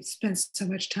that you spent so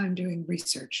much time doing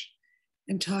research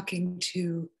and talking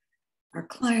to our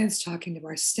clients, talking to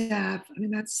our staff. I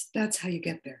mean, that's how you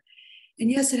get there. And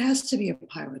yes, it has to be a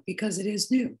pilot, because it is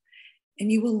new,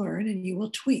 and you will learn and you will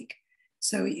tweak.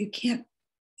 So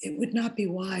it would not be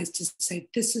wise to say,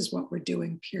 this is what we're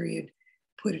doing, period,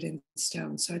 put it in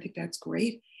stone. So I think that's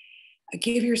great.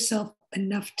 Give yourself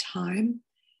enough time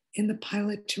in the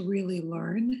pilot to really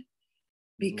learn,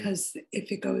 because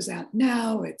if it goes out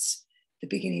now, it's the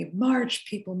beginning of March,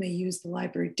 people may use the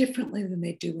library differently than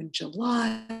they do in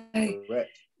July.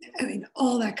 Correct. I mean,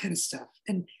 all that kind of stuff.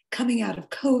 And coming out of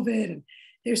COVID, and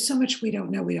there's so much we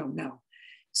don't know.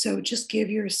 So just give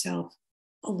yourself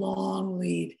a long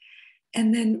lead,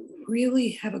 and then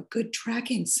really have a good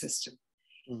tracking system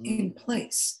in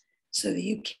place, so that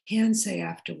you can say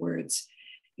afterwards,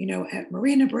 at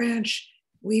Marina Branch,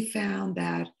 we found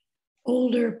that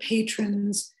older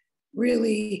patrons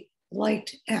really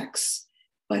liked X,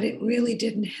 but it really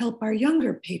didn't help our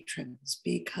younger patrons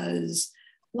because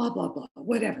blah, blah, blah,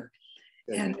 whatever.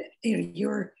 And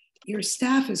your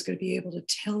staff is going to be able to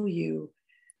tell you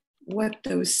what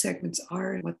those segments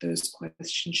are and what those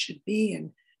questions should be,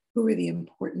 and who are the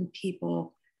important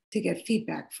people to get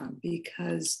feedback from.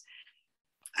 Because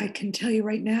I can tell you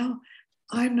right now,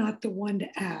 I'm not the one to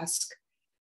ask,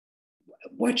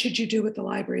 what should you do with the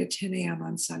library at 10 a.m.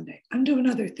 on Sunday? I'm doing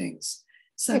other things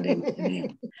Sunday at 10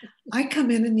 a.m. I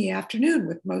come in the afternoon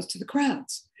with most of the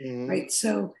crowds, right?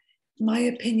 So my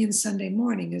opinion Sunday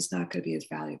morning is not going to be as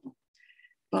valuable.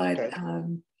 But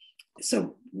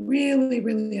so really,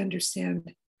 really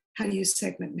understand, how do you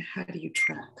segment and how do you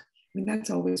track? I mean, that's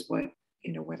always what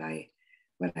I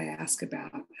ask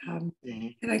about.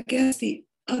 And I guess the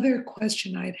other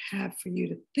question I'd have for you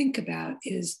to think about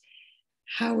is,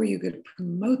 how are you going to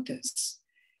promote this?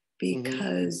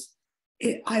 Because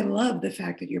I love the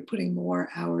fact that you're putting more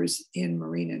hours in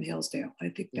Marina and Hillsdale. I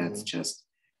think that's just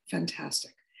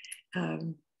fantastic.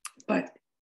 But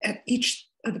at each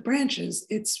of the branches,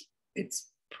 it's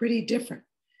pretty different.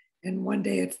 And one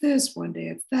day it's this, one day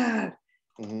it's that.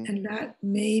 And that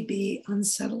may be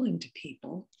unsettling to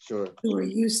people who are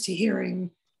used to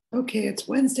hearing, okay, it's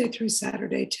Wednesday through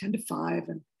Saturday, 10 to 5,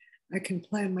 and I can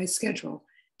plan my schedule.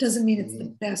 Doesn't mean it's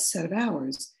the best set of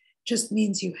hours, just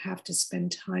means you have to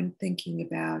spend time thinking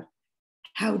about,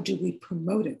 how do we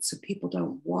promote it so people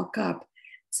don't walk up,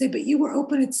 say, but you were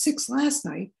open at 6 last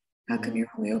night. How come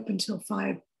you're only open till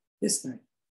 5 this night?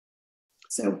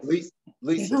 So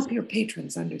Lisa, help your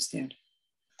patrons understand.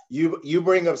 You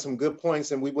bring up some good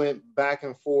points, and we went back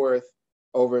and forth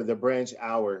over the branch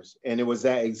hours, and it was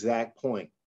that exact point.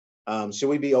 Should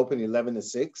we be open 11 to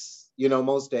 6,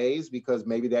 most days, because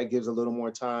maybe that gives a little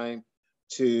more time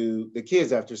to the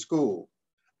kids after school.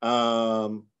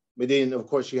 But then, of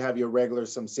course, you have your regular,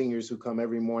 some seniors who come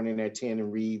every morning at 10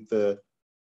 and read the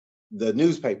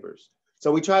newspapers.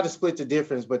 So we try to split the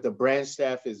difference, but the branch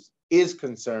staff is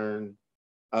concerned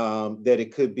that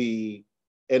it could be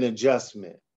an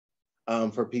adjustment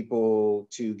for people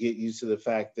to get used to the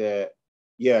fact that,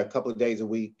 a couple of days a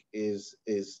week is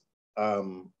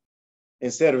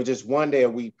instead of just one day a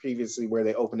week previously where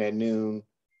they open at noon,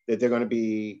 that they're going to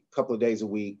be a couple of days a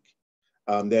week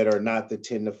that are not the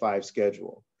 10 to 5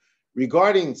 schedule.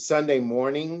 Regarding Sunday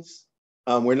mornings,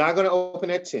 we're not going to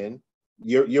open at 10.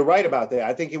 You're right about that.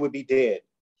 I think it would be dead.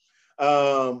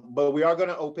 But we are going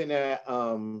to open at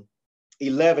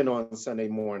 11 on Sunday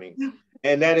morning.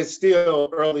 And that is still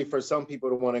early for some people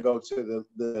to want to go to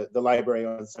the library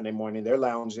on Sunday morning. They're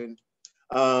lounging.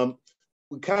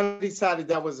 We kind of decided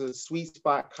that was a sweet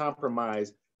spot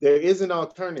compromise. There is an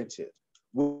alternative,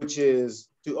 which is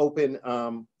to open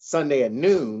Sunday at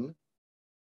noon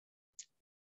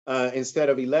instead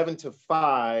of 11 to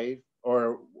 5,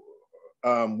 or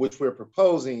which we're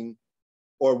proposing,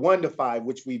 or 1 to 5,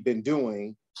 which we've been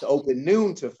doing, to open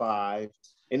noon to 5,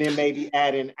 and then maybe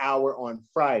add an hour on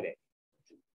Friday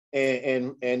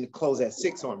and close at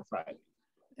 6 on Friday.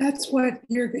 That's what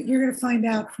you're going to find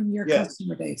out from your Yes.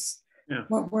 customer base,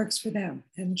 what works for them,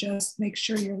 and just make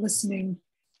sure you're listening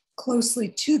closely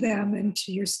to them and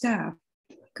to your staff,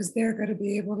 because they're going to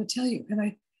be able to tell you.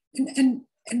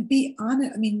 And be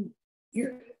honest. I mean,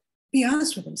 be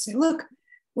honest with them. Say, look,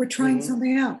 we're trying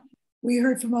something out. We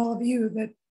heard from all of you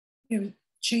that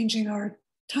changing our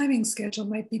timing schedule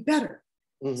might be better.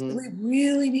 So we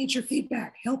really need your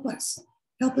feedback. Help us.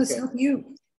 Help us help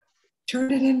you.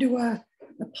 Turn it into a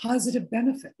positive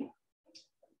benefit.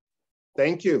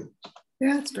 Thank you.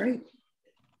 Yeah, that's great.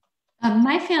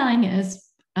 My feeling is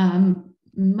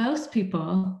most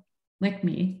people, like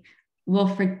me,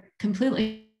 will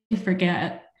completely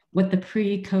forget what the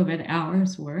pre-COVID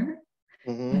hours were.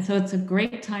 And so it's a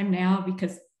great time now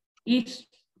because each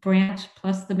branch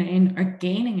plus the main are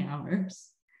gaining hours.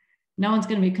 No one's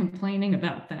going to be complaining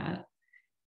about that.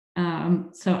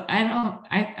 So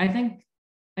I think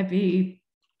I'd be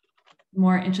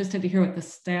more interested to hear what the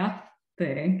staff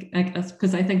think, I guess,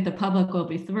 because I think the public will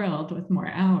be thrilled with more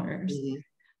hours.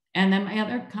 And then my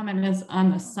other comment is on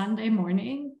the Sunday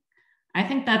morning. I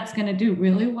think that's going to do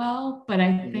really well, but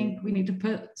I think we need to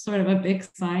put sort of a big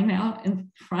sign out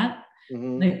in front,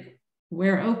 like,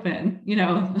 we're open,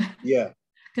 Yeah.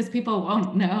 Because people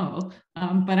won't know.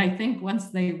 But I think once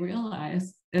they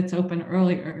realize it's open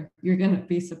earlier, you're going to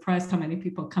be surprised how many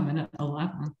people come in at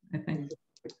 11, I think.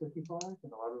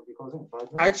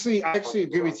 I actually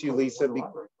agree with you, Lisa,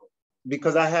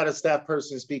 because I had a staff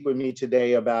person speak with me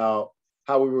today about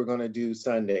how we were going to do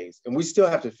Sundays, and we still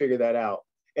have to figure that out.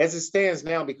 As it stands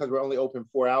now, because we're only open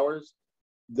 4 hours,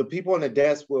 the people on the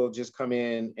desk will just come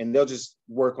in and they'll just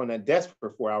work on that desk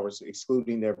for 4 hours,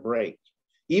 excluding their break.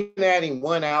 Even adding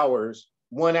 1 hour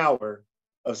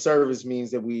of service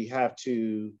means that we have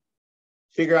to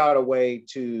figure out a way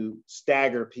to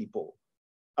stagger people.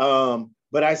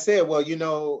 But I said, well,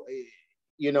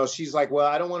 she's like, well,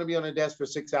 I don't want to be on the desk for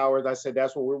 6 hours. I said,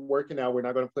 that's what we're working out. We're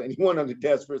not going to put anyone on the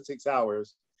desk for 6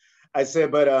 hours. I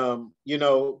said, but,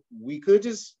 we could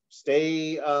just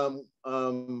stay 1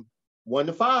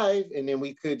 to 5, and then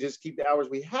we could just keep the hours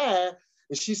we had.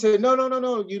 And she said,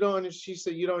 no, you don't. She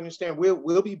said, you don't understand.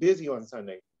 We'll be busy on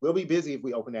Sunday. We'll be busy if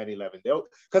we open at 11.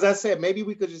 Because I said, maybe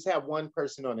we could just have one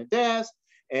person on the desk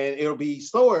and it'll be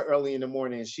slower early in the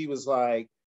morning. And she was like,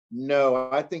 no,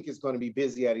 I think it's going to be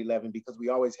busy at 11 because we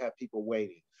always have people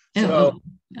waiting. So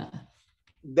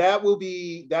that will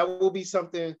be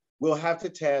something we'll have to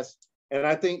test. And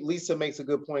I think Lisa makes a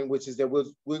good point, which is that we're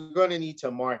going to need to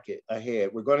market ahead.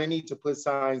 We're going to need to put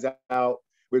signs out.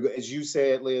 As you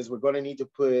said, Liz, we're going to need to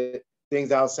put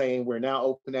things out saying we're now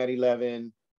open at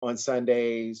 11 on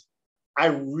Sundays. I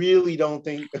really don't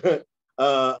think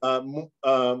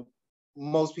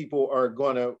most people are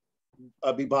going to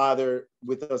be bothered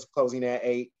with us closing at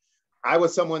 8. I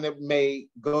was someone that may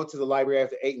go to the library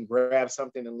after 8 and grab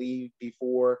something and leave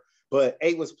before, but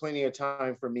 8 was plenty of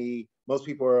time for me. Most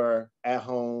people are at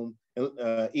home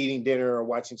eating dinner or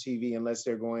watching TV unless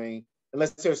they're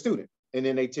a student. And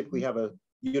then they typically have a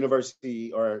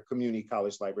university or community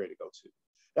college library to go to.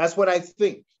 That's what I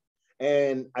think.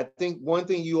 And I think one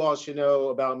thing you all should know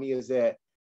about me is that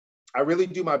I really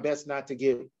do my best not to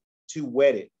get too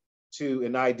wedded to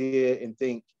an idea and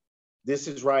think this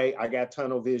is right. I got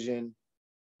tunnel vision.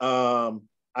 I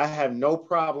have no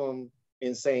problem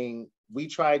in saying, we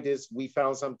tried this, we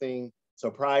found something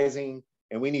surprising,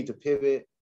 and we need to pivot,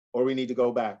 or we need to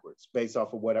go backwards based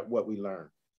off of what we learned.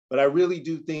 But I really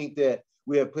do think that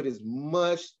we have put as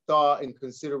much thought and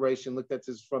consideration, looked at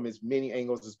this from as many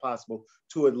angles as possible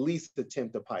to at least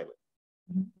attempt a pilot.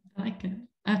 I like it.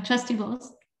 Trustee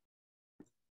Bowles.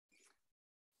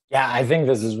 Yeah, I think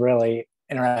this is really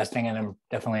interesting, and I'm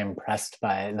definitely impressed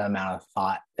by the amount of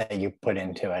thought that you put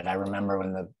into it. I remember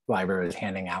when the library was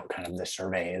handing out kind of the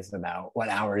surveys about what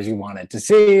hours you wanted to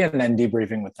see, and then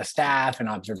debriefing with the staff and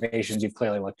observations. You've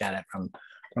clearly looked at it from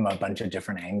a bunch of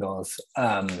different angles.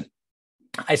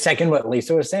 I second what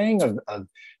Lisa was saying of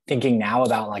thinking now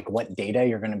about like what data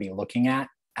you're going to be looking at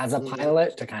as a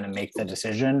pilot to kind of make the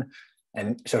decision.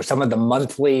 And so some of the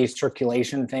monthly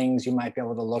circulation things you might be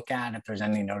able to look at if there's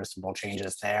any noticeable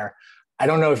changes there. I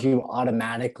don't know if you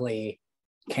automatically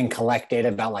can collect data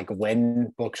about like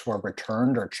when books were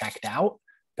returned or checked out,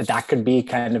 but that could be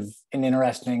kind of an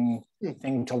interesting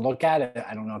thing to look at.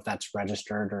 I don't know if that's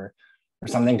registered or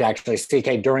something to actually see,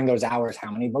 okay, during those hours, how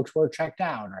many books were checked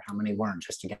out or how many weren't,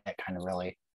 just to get kind of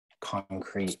really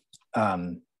concrete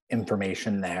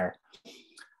information there.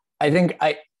 I think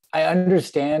I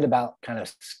understand about kind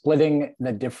of splitting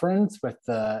the difference with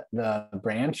the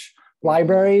branch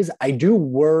libraries. I do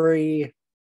worry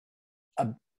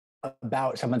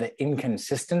about some of the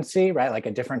inconsistency, right? Like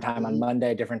a different time on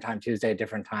Monday, different time Tuesday,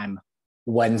 different time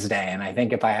Wednesday. And I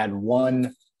think if I had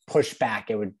one pushback,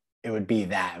 it would be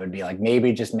that. It would be like,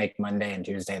 maybe just make Monday and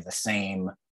Tuesday the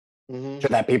same so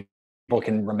that people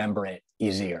can remember it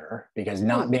easier, because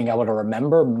not being able to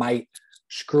remember might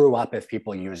screw up if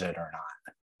people use it or not.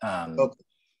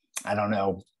 I don't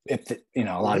know if, a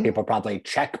lot of people probably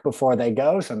check before they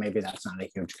go, so maybe that's not a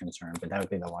huge concern, but that would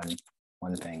be the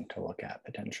one thing to look at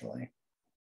potentially.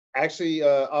 Actually,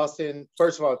 Austin,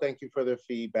 first of all, thank you for the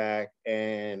feedback.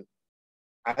 And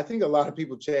I think a lot of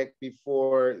people check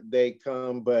before they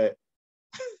come, but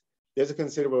there's a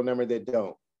considerable number that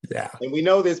don't. Yeah. And we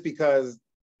know this because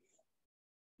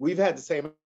we've had the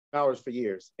same hours for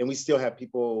years, and we still have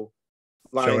people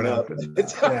lining up at the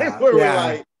time where we're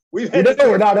like,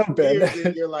 we're not open.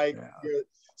 And you're like,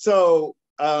 so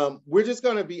we're just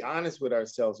going to be honest with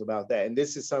ourselves about that. And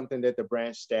this is something that the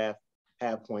branch staff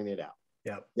have pointed out.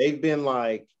 Yeah. They've been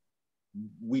like,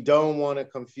 we don't want to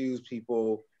confuse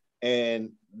people,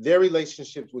 and their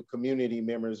relationships with community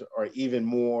members are even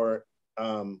more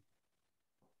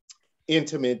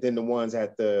intimate than the ones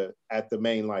at the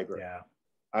main library. Yeah.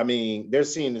 I mean, they're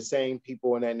seeing the same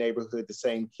people in that neighborhood, the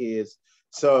same kids.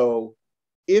 So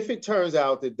if it turns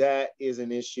out that that is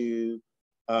an issue,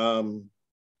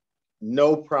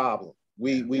 no problem.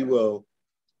 We will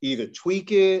either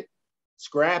tweak it,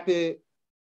 scrap it,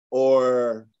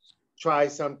 or try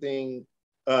something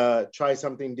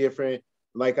different.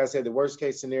 Like I said, the worst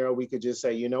case scenario, we could just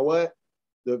say, you know what?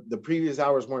 The previous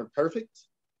hours weren't perfect,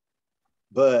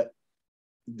 but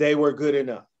they were good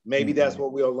enough. Maybe that's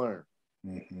what we'll learn.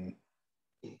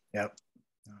 Yep,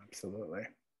 absolutely.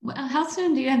 Well, how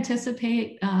soon do you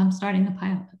anticipate starting the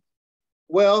pilot?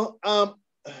 Well, the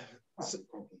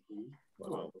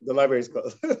library's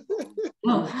closed.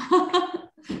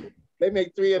 They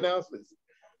make 3 announcements.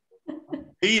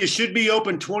 You should be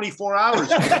open 24 hours.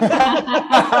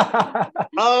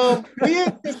 We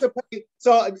anticipate,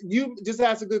 so you just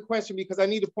asked a good question, because I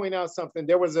need to point out something.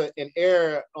 There was an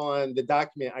error on the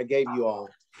document I gave you all.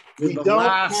 The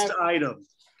last item.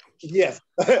 Yes.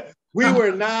 We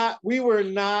are not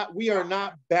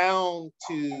bound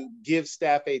to give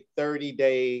staff a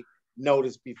 30-day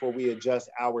notice before we adjust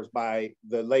hours by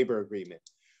the labor agreement.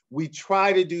 We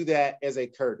try to do that as a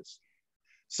courtesy.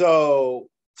 So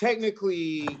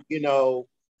technically,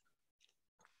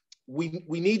 we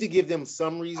need to give them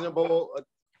some reasonable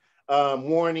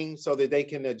warning so that they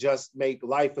can make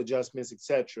life adjustments,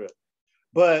 etc.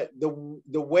 But the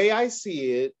way I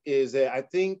see it is that I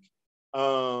think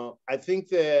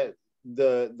that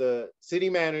the city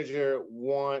manager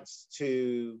wants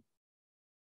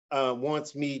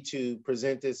me to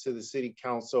present this to the city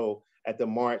council at the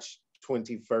March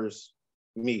 21st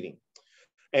meeting.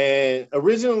 And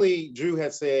originally Drew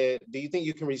had said, do you think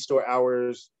you can restore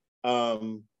hours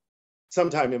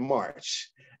sometime in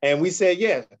March? And we said,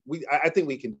 yeah, I think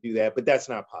we can do that, but that's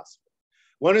not possible.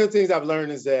 One of the things I've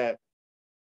learned is that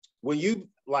when you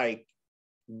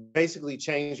basically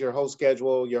change your whole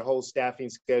schedule, your whole staffing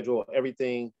schedule,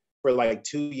 everything for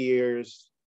 2 years,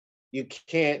 you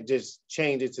can't just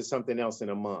change it to something else in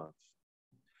a month.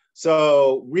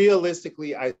 So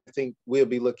realistically, I think we'll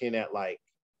be looking at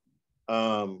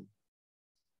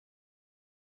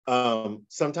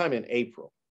sometime in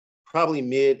April. Probably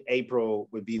mid-April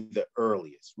would be the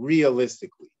earliest,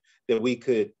 realistically, that we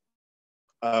could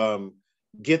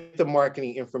get the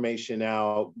marketing information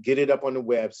out, get it up on the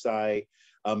website,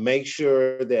 make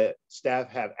sure that staff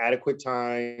have adequate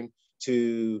time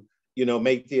to,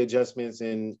 make the adjustments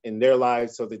in their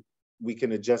lives so that we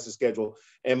can adjust the schedule.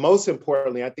 And most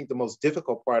importantly, I think the most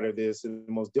difficult part of this, and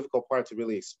the most difficult part to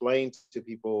really explain to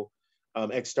people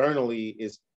externally,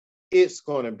 is it's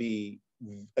going to be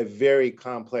a very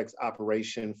complex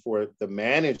operation for the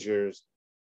managers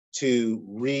to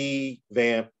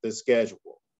revamp the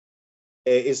schedule.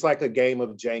 It's like a game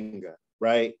of Jenga,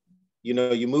 right?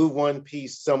 You move one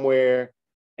piece somewhere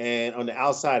and on the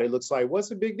outside, it looks like, what's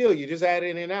the big deal? You just add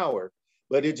in an hour,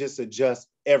 but it just adjusts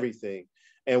everything.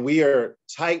 And we are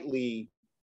tightly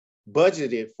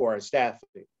budgeted for our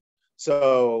staffing.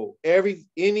 So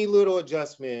any little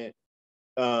adjustment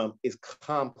is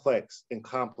complex and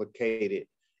complicated.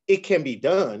 It can be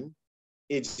done.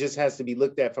 It just has to be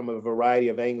looked at from a variety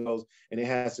of angles, and it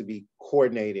has to be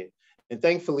coordinated. And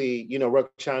thankfully,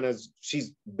 Roxana,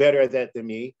 she's better at that than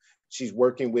me. She's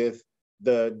working with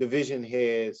the division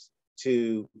heads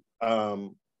to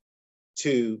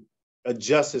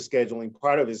adjust the scheduling.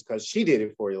 Part of it is because she did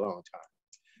it for a long time,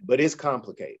 but it's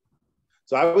complicated.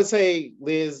 So I would say,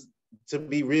 Liz, to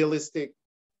be realistic,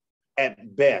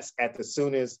 at best, at the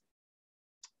soonest,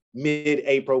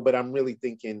 mid-April, but I'm really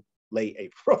thinking late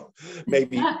April,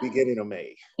 maybe beginning of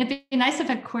May. It'd be nice if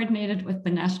it coordinated with the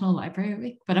National Library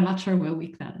Week, but I'm not sure what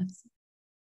week that is.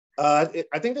 I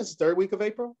think that's the third week of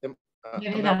April.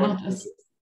 Maybe that will just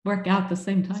work out the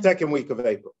same time. Second week of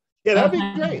April. Yeah, that'd be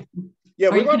great. Yeah,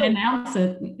 we're going to announce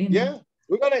it. Yeah,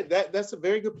 we're going to. That's a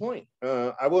very good point.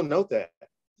 I will note that.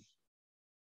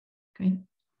 Great.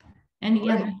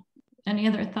 Any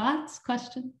other thoughts,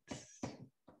 questions?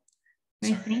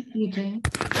 Great, thank you, James.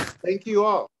 Thank you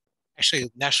all.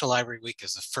 Actually, National Library Week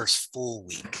is the first full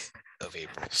week of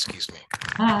April. Excuse me.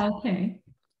 Okay.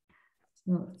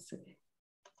 So let's see.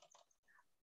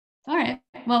 All right.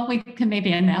 Well, we can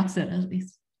maybe announce it at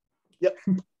least. Yep.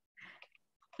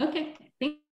 Okay.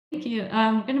 Thank you.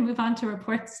 I'm going to move on to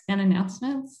reports and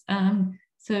announcements.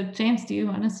 So James, do you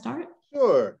want to start?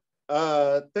 Sure.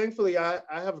 Thankfully, I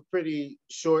have a pretty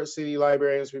short city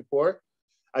librarian's report.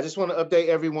 I just want to update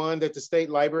everyone that the state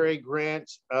library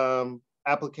grant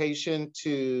application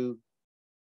to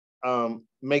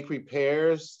make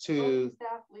repairs to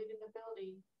staff leaving the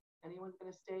building. Anyone's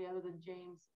going to stay other than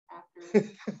James after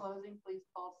closing, please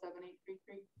call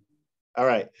 7833. All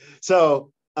right.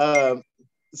 So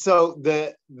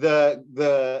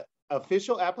the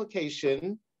official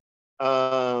application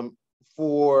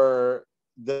for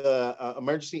the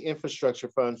Emergency Infrastructure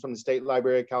Fund from the State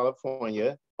Library of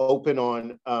California open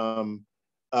on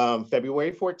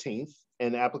February 14th,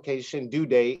 and the application due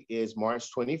date is March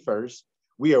 21st.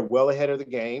 We are well ahead of the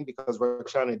game because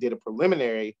Roxana did a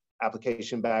preliminary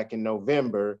application back in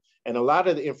November, and a lot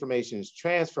of the information is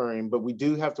transferring, but we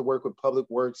do have to work with Public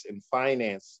Works and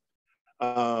Finance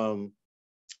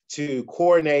to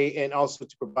coordinate and also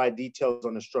to provide details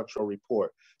on the structural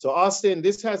report. So Austin,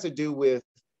 this has to do with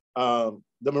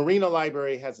the Marina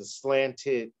Library has a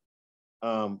slanted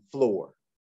floor,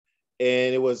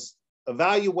 and it was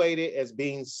evaluated as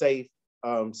being safe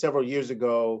several years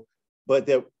ago, but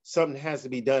that something has to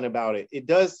be done about it. It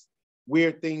does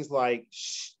weird things like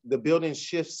the building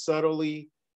shifts subtly,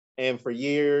 and for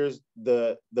years,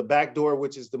 the back door,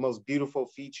 which is the most beautiful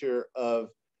feature of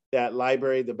that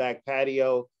library, the back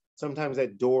patio, sometimes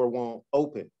that door won't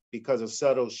open because of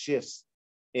subtle shifts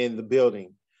in the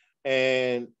building.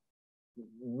 And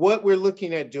what we're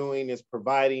looking at doing is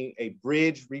providing a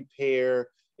bridge repair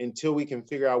until we can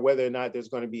figure out whether or not there's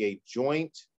going to be a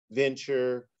joint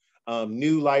venture,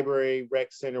 new library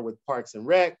rec center with Parks and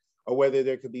Rec, or whether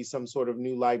there could be some sort of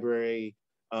new library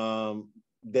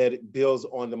that builds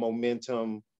on the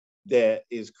momentum that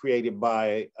is created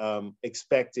by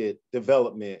expected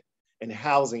development and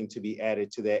housing to be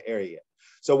added to that area.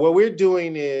 So what we're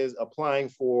doing is applying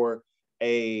for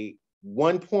a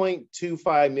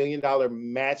 $1.25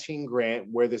 million matching grant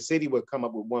where the city would come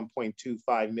up with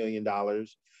 $1.25 million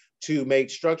to make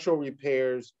structural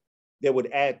repairs that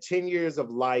would add 10 years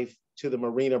of life to the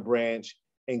Marina branch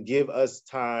and give us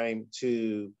time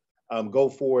to go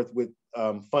forth with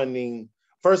funding.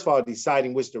 First of all,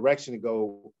 deciding which direction to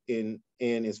go in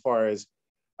as far as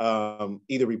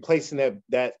either replacing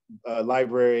that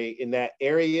library in that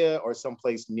area or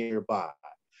someplace nearby.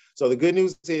 So the good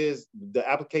news is the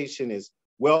application is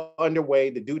well underway.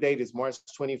 The due date is March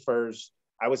 21st.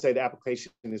 I would say the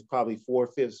application is probably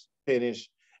 4/5 finished.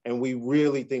 And we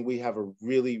really think we have a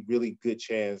really, really good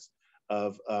chance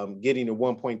of getting the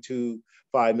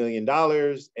 $1.25 million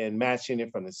and matching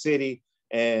it from the city.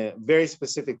 And very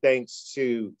specific thanks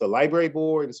to the library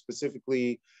board and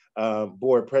specifically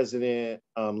board president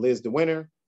Liz DeWinter,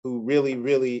 who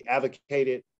really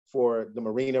advocated for the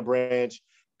Marina branch,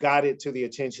 got it to the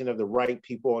attention of the right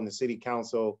people on the city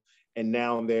council. And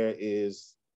now there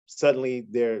is suddenly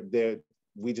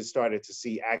we just started to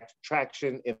see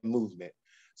traction and movement.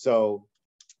 So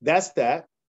that's that.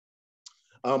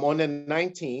 On the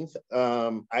 19th,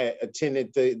 I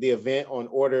attended the event on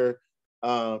Order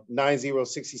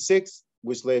 9066,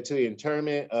 which led to the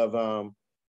internment of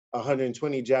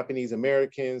 120 Japanese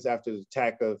Americans after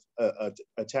the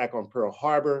attack on Pearl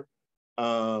Harbor.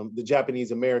 The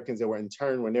Japanese Americans that were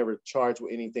interned were never charged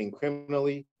with anything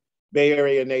criminally. Bay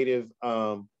Area native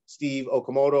Steve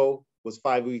Okamoto was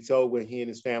 5 weeks old when he and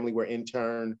his family were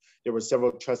interned. There were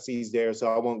several trustees there, so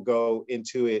I won't go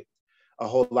into it a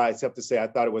whole lot, except to say I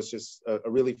thought it was just a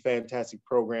really fantastic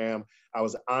program. I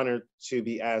was honored to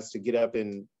be asked to get up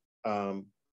and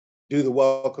do the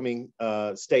welcoming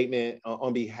statement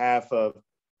on behalf of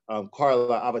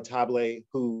Carla Avatable,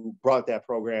 who brought that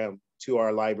program to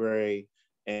our library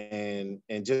and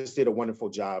just did a wonderful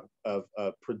job of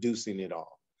producing it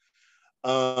all.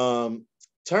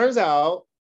 Turns out,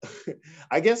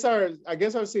 I guess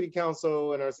our city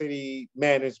council and our city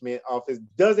management office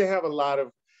doesn't have a lot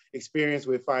of experience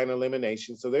with fine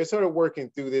elimination. So they're sort of working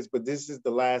through this, but this is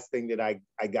the last thing that I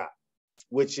got,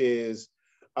 which is,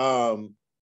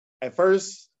 at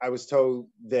first I was told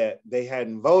that they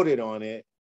hadn't voted on it.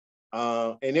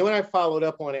 And then when I followed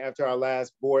up on it after our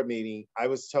last board meeting, I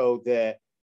was told that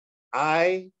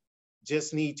I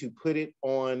just need to put it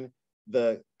on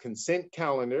the consent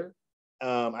calendar.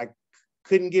 I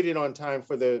couldn't get it on time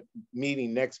for the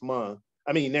meeting next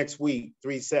week,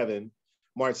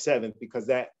 March 7th, because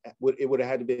it would have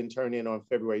had to been turned in on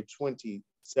February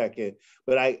 22nd.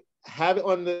 But I have it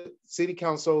on the city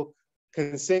council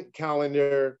consent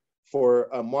calendar for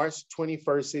a March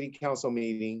 21st city council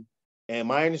meeting. And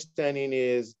my understanding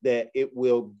is that it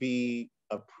will be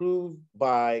approved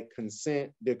by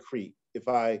consent decree, if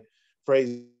I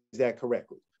phrase that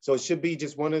correctly. So it should be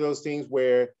just one of those things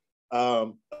where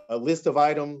a list of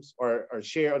items are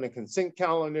shared on the consent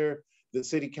calendar. The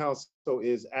city council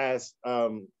is asked,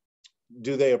 do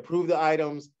they approve the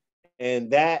items?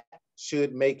 And that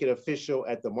should make it official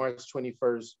at the March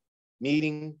 21st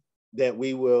meeting that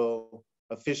we will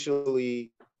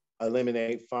officially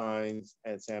eliminate fines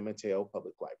at San Mateo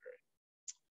Public Library.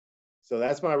 So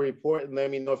that's my report, and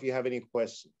let me know if you have any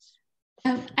questions.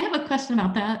 I have a question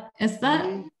about that. Is that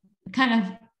kind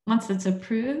of, once it's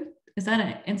approved, is that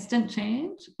an instant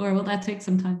change or will that take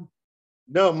some time?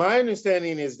 No, my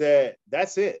understanding is that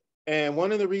that's it. And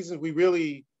one of the reasons we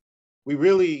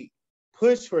really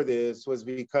pushed for this was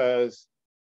because,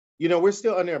 we're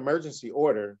still under emergency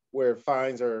order where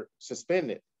fines are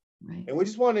suspended. Right. And we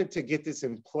just wanted to get this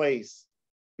in place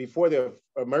before the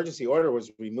emergency order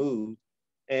was removed.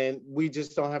 And we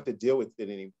just don't have to deal with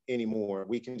it anymore.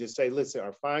 We can just say, listen,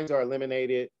 our fines are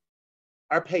eliminated.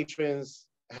 Our patrons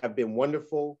have been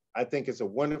wonderful. I think it's a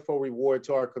wonderful reward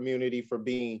to our community for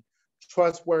being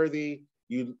trustworthy.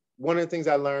 One of the things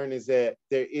I learned is that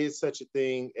there is such a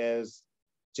thing as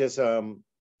just as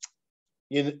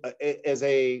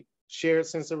a shared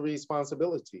sense of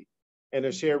responsibility and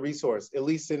a shared resource, at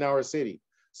least in our city.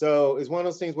 So it's one of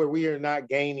those things where we are not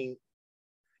gaining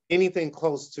anything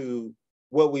close to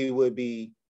what we would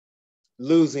be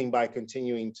losing by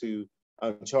continuing to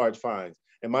charge fines.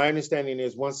 And my understanding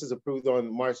is once it's approved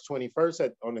on March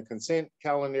 21st on the consent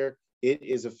calendar, it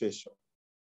is official.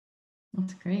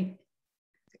 That's great.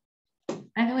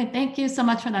 By the way, thank you so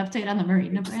much for the update on the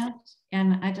Marina branch.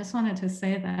 And I just wanted to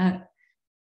say that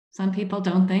some people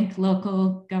don't think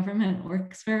local government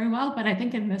works very well, but I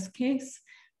think in this case,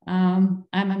 I'm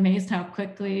amazed how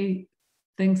quickly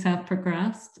things have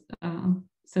progressed.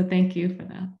 So thank you for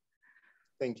that.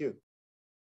 Thank you.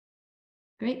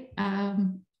 Great.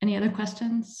 Any other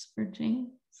questions for James?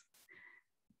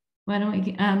 Why don't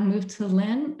we move to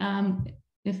Lynn?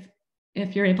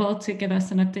 If you're able to give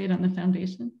us an update on the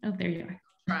foundation. Oh, there you are.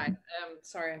 Right.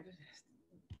 Sorry,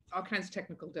 all kinds of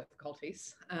technical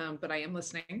difficulties, but I am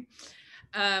listening.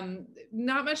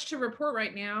 Not much to report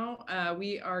right now.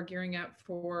 We are gearing up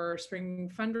for spring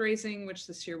fundraising, which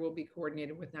this year will be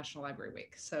coordinated with National Library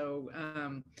Week. So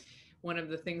one of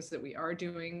the things that we are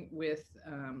doing with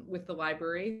the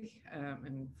library,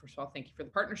 and first of all, thank you for the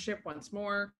partnership once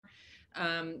more,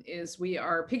 is we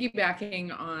are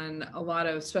piggybacking on a lot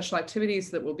of special activities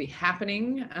that will be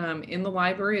happening in the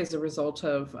library as a result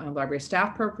of library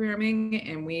staff programming.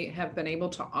 And we have been able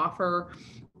to offer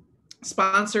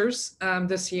sponsors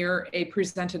this year a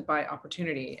presented by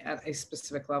opportunity at a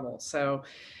specific level. So,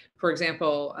 for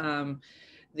example,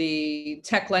 the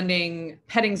Tech Lending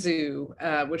Petting Zoo,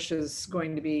 which is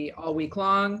going to be all week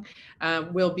long,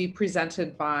 will be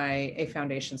presented by a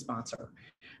foundation sponsor.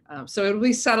 So it'll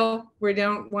be subtle. We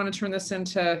don't want to turn this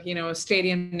into, you know, a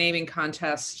stadium naming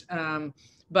contest,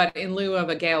 but in lieu of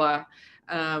a gala,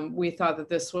 we thought that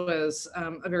this was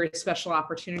a very special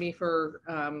opportunity for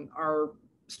our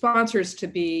sponsors to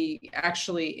be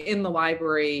actually in the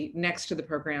library next to the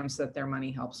programs that their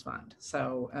money helps fund.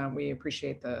 So we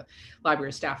appreciate the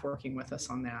library staff working with us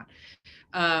on that.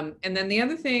 And then the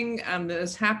other thing that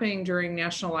is happening during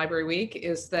National Library Week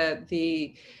is that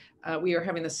we are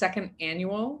having the second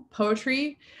annual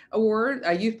poetry award,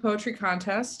 a youth poetry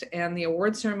contest, and the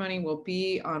award ceremony will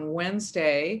be on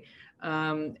Wednesday,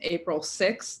 April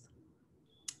 6th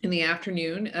in the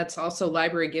afternoon. That's also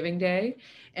Library Giving Day.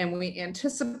 And we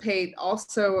anticipate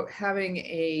also having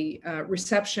a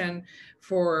reception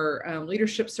for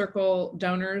Leadership Circle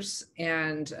donors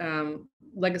and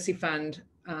Legacy Fund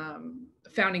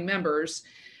founding members,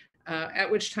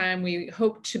 at which time we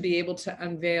hope to be able to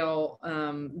unveil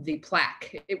the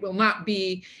plaque. It will not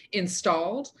be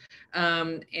installed,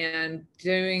 and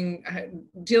dealing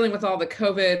with all the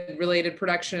COVID-related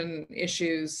production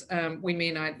issues, we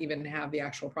may not even have the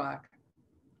actual plaque.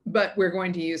 But we're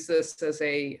going to use this as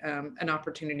an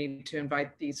opportunity to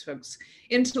invite these folks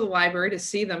into the library to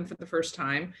see them for the first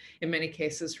time, in many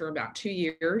cases for about 2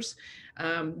 years.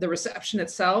 The reception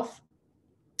itself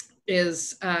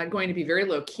is going to be very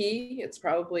low key. It's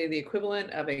probably the equivalent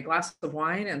of a glass of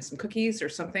wine and some cookies or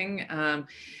something,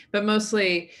 but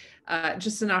mostly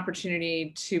just an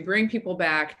opportunity to bring people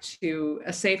back to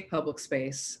a safe public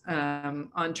space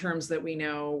on terms that we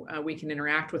know we can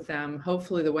interact with them.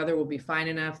 Hopefully the weather will be fine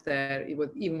enough that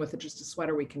even with just a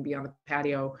sweater, we can be on the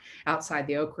patio outside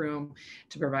the Oak Room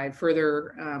to provide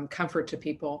further comfort to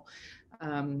people.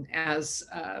 As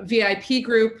a VIP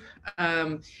group,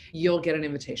 you'll get an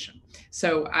invitation.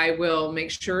 So I will make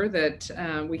sure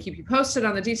that we keep you posted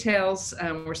on the details.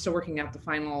 We're still working out the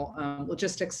final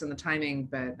logistics and the timing,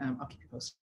 but I'll keep you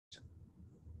posted.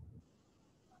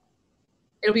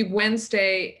 It'll be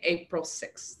Wednesday, April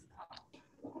 6th.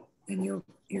 And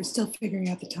you're still figuring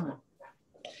out the time.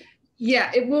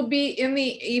 Yeah, it will be in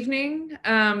the evening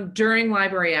during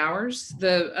library hours.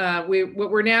 What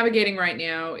we're navigating right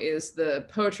now is the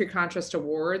Poetry Contest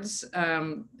Awards.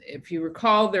 If you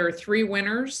recall, there are 3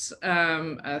 winners,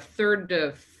 a 3rd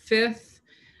to 5th,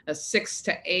 a 6th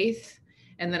to 8th,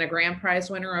 and then a grand prize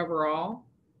winner overall.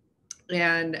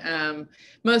 And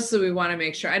mostly we want to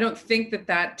make sure, I don't think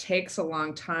that takes a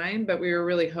long time, but we were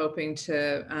really hoping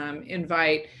to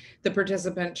invite the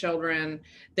participant children,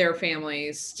 their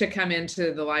families, to come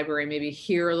into the library, maybe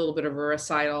hear a little bit of a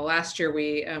recital. Last year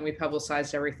we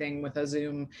publicized everything with a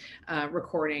Zoom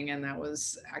recording, and that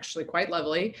was actually quite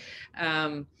lovely.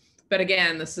 But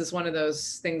again, this is one of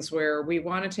those things where we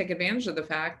want to take advantage of the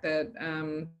fact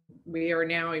that we are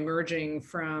now emerging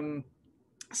from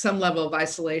some level of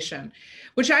isolation,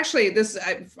 which actually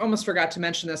I almost forgot to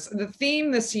mention this. The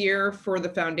theme this year for the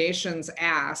Foundation's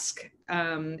ask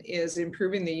is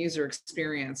improving the user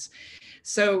experience.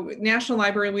 So National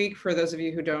Library Week, for those of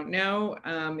you who don't know,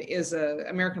 is an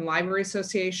American Library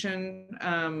Association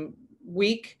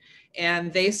week,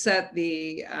 and they set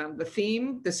the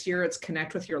theme. This year it's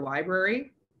Connect with Your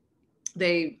Library.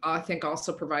 They, I think,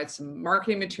 also provide some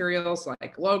marketing materials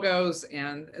like logos,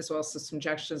 and as well as some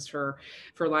suggestions for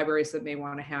libraries that may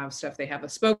want to have stuff. They have a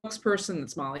spokesperson,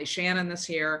 that's Molly Shannon this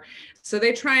year. So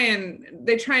they try and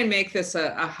make this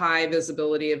a high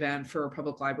visibility event for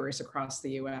public libraries across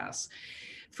the US.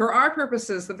 For our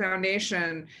purposes, the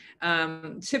Foundation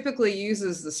typically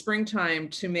uses the springtime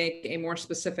to make a more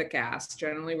specific ask.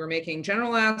 Generally, we're making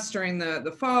general asks during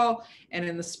the fall, and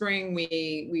in the spring,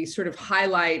 we sort of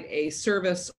highlight a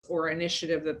service or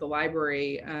initiative that the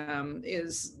library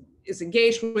is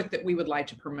engaged with that we would like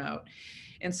to promote.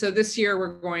 And so this year,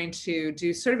 we're going to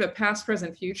do sort of a past,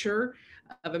 present, future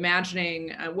of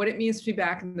imagining what it means to be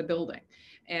back in the building,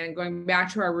 and going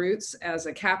back to our roots as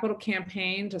a capital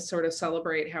campaign to sort of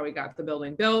celebrate how we got the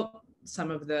building built, some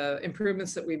of the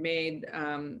improvements that we've made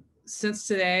since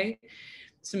today,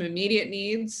 some immediate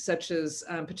needs such as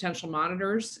potential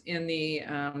monitors in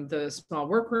the small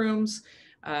workrooms,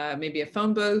 maybe a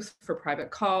phone booth for private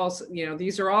calls. You know,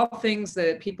 these are all things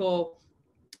that people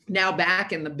now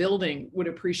back in the building would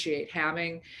appreciate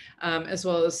having, as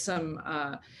well as some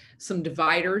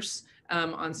dividers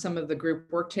on some of the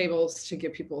group work tables to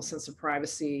give people a sense of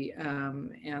privacy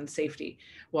and safety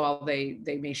while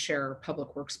they may share public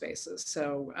workspaces.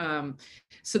 So,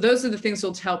 so those are the things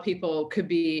we'll tell people could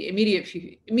be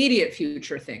immediate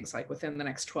future things, like within the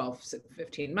next 12,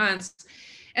 15 months.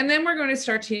 And then we're going to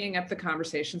start teeing up the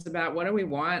conversations about what do we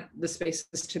want the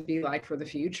spaces to be like for the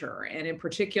future. And in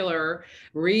particular,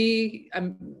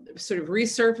 sort of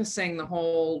resurfacing the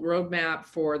whole roadmap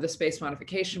for the space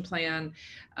modification plan,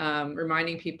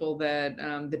 reminding people that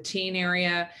the teen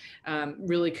area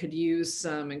really could use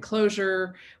some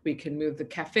enclosure. We can move the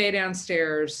cafe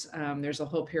downstairs. There's a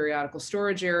whole periodical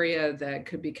storage area that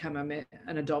could become an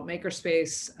adult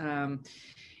makerspace.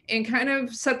 And kind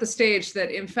of set the stage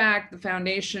that, in fact, the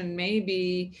foundation may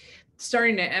be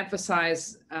starting to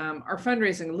emphasize our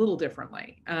fundraising a little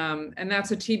differently. And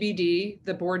that's a TBD.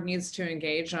 The board needs to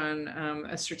engage on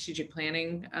a strategic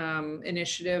planning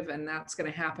initiative, and that's going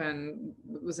to happen.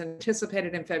 It was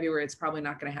anticipated in February. It's probably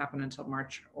not going to happen until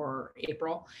March or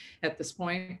April at this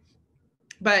point.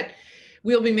 But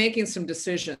we'll be making some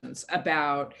decisions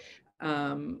about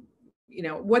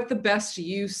what the best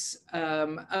use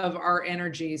of our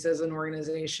energies as an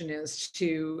organization is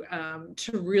to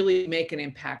really make an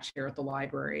impact here at the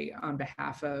library on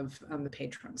behalf of the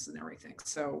patrons and everything.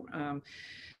 So,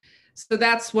 so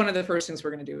that's one of the first things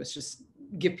we're going to do, is just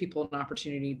give people an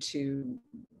opportunity to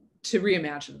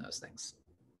reimagine those things.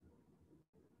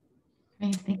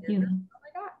 Great, thank you.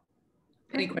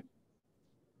 Any questions?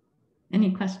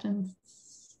 Any questions?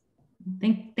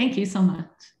 Thank you so much.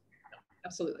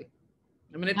 Absolutely.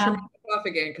 I'm going to turn myself off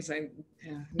again because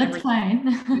that's fine.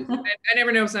 I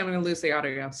never know if I'm going to lose the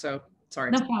audio, so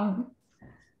sorry. No problem.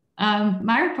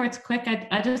 My report's quick.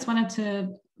 I just wanted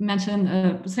to mention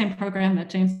the same program that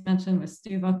James mentioned with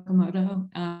Steve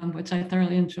Okamoto, which I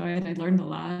thoroughly enjoyed. I learned a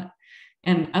lot.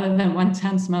 And other than one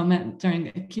tense moment during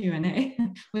a Q&A,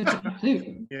 which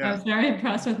actually, I was very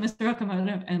impressed with Mr.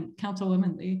 Okamoto and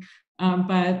Councilwoman Lee.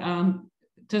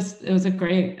 Just, it was a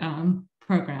great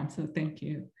program, so thank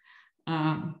you.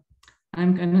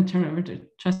 I'm going to turn over to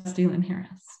Trustee Lynn Harris.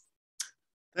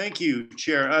 Thank you,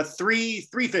 Chair. Three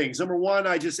things. Number one,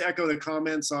 I just echo the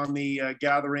comments on the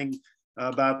gathering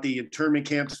about the internment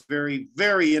camps. Very,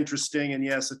 very interesting, and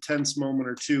yes, a tense moment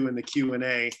or two in the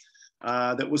Q&A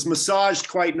that was massaged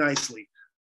quite nicely.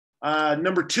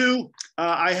 Number two,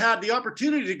 I had the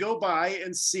opportunity to go by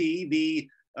and see the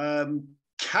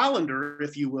calendar,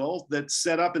 if you will, that's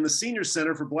set up in the Senior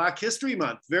Center for Black History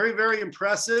Month. Very, very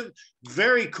impressive,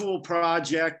 very cool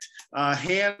project,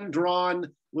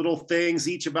 hand-drawn little things,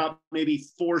 each about maybe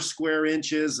 4 square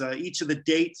inches. Each of the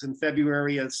dates in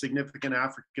February, a significant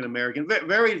African-American.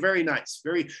 Very, very nice,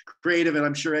 very creative, and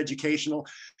I'm sure educational.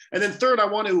 And then third, I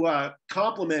want to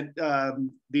compliment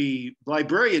the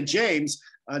librarian, James,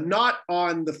 not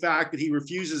on the fact that he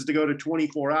refuses to go to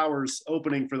 24 hours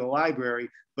opening for the library,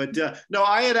 but no,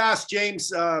 I had asked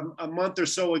James a month or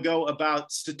so ago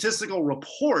about statistical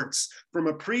reports from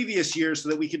a previous year so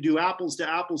that we could do apples to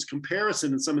apples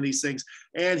comparison in some of these things.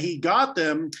 And he got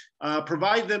them,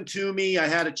 provided them to me. I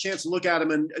had a chance to look at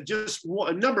them, and just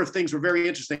a number of things were very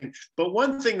interesting. But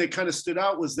one thing that kind of stood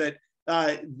out was that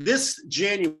this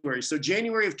January, so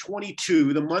January of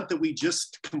 22, the month that we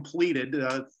just completed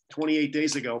 28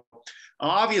 days ago,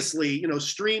 obviously,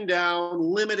 streamed down,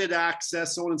 limited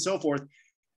access, so on and so forth.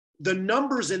 The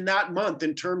numbers in that month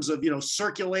in terms of,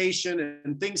 circulation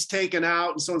and things taken out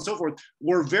and so on and so forth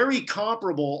were very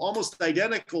comparable, almost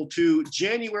identical to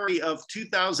January of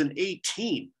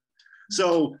 2018.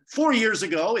 So 4 years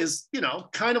ago is,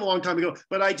 kind of a long time ago,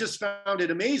 but I just found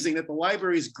it amazing that the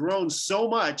library's grown so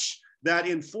much that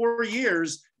in 4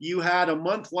 years, you had a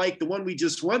month like the one we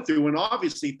just went through, and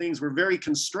obviously things were very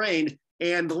constrained,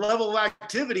 and the level of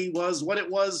activity was what it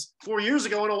was 4 years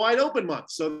ago in a wide open month.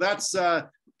 So that's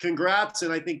congrats,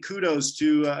 and I think kudos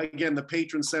to, again, the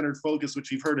patron-centered focus, which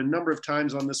we've heard a number of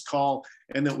times on this call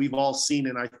and that we've all seen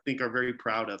and I think are very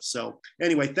proud of. So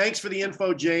anyway, thanks for the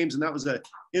info, James, and that was an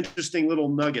interesting little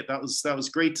nugget. That was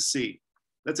great to see.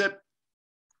 That's it.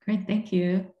 Great, thank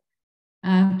you.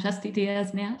 Trustee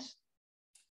Diaz-Nash.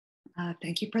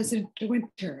 Thank you, President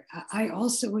DeWinter. I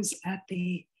also was at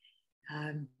the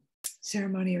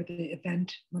ceremony or the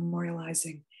event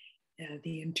memorializing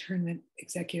the internment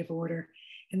executive order.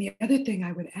 And the other thing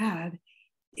I would add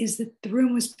is that the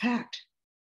room was packed.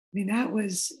 I mean,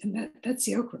 that's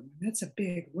the Oak Room. That's a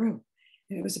big room.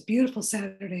 And it was a beautiful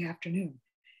Saturday afternoon.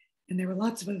 And there were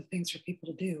lots of other things for people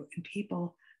to do. And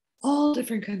people, all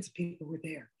different kinds of people were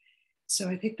there. So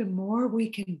I think the more we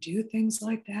can do things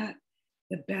like that,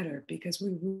 the better, because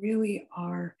we really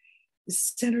are the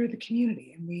center of the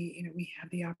community. And we have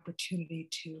the opportunity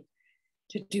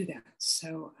do that.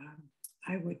 So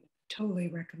I would totally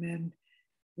recommend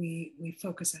we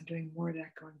focus on doing more of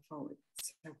that going forward.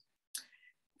 So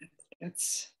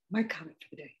that's my comment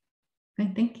for the day.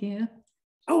 Thank you.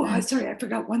 Oh, sorry, I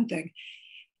forgot one thing.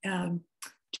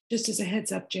 Just as a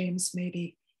heads up, James,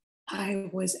 maybe I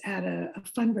was at a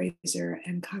fundraiser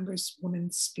and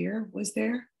Congresswoman Spear was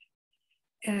there.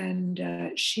 And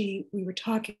we were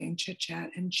talking, chit chat,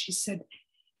 and she said,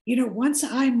 you know, once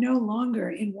I'm no longer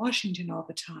in Washington all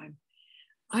the time,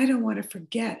 I don't want to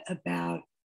forget about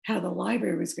how the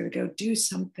library was going to go do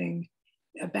something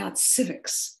about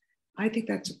civics. I think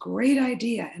that's a great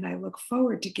idea, and I look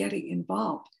forward to getting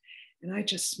involved. And I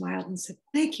just smiled and said,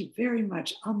 thank you very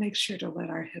much. I'll make sure to let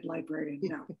our head librarian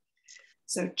know.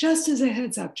 So just as a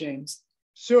heads up, James.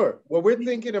 Sure. Well, we're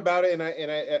thinking about it, and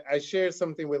I shared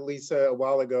something with Lisa a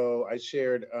while ago. I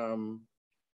shared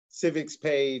civics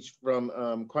page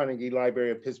from Carnegie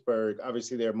Library of Pittsburgh.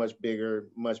 Obviously, they're much bigger,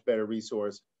 much better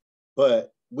resource,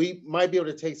 but we might be able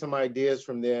to take some ideas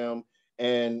from them,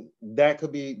 and that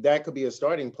could be a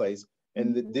starting place.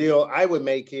 And the deal I would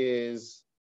make is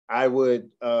I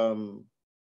would probably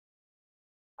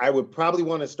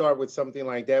want to start with something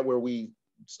like that, where we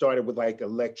started with like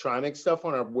electronic stuff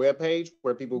on our webpage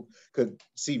where people could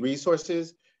see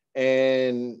resources,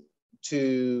 and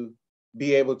to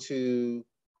be able to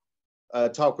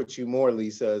talk with you more,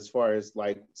 Lisa, as far as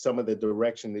like some of the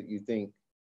direction that you think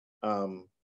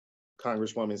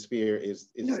Congresswoman Spear is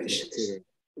considering.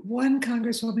 One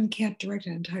Congresswoman can't direct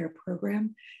an entire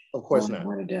program. Of course not.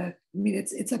 I mean,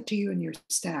 it's up to you and your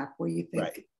staff where you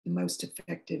think the most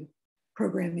effective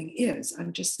programming is.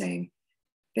 I'm just saying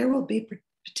there will be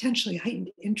potentially heightened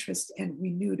interest and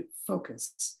renewed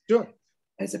focus. Sure.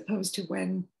 As opposed to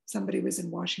when somebody was in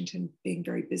Washington being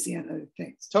very busy on other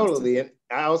things. Totally. And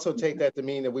I also take that to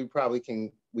mean that we probably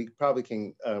can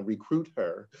recruit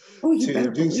her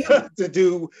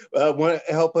to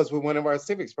help us with one of our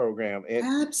civics program and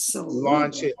absolutely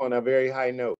launch it on a very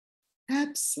high note.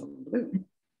 Absolutely.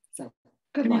 So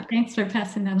good luck. Thanks for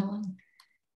passing that along.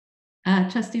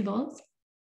 Trustee Bowles?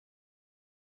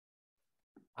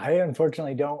 I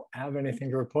unfortunately don't have anything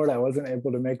to report. I wasn't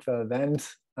able to make the event.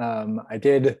 I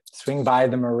did swing by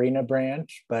the Marina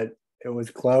branch, but it was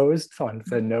closed on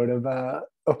the note of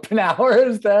open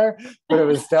hours there. But it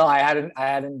was still, I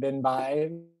hadn't been by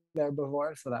there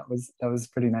before, so that was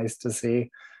pretty nice to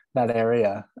see that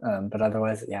area. But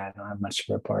otherwise, yeah, I don't have much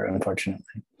to report, unfortunately.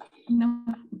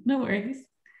 No worries.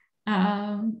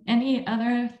 Any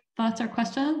other thoughts or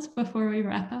questions before we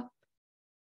wrap up?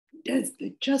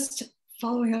 Just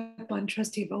following up on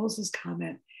Trustee Bowles'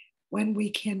 comment, when we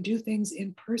can do things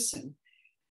in person,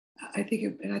 I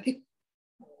think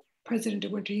President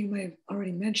DeWinter, you might have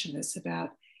already mentioned this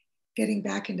about getting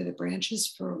back into the branches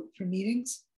for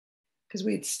meetings, because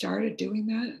we had started doing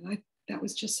that, and that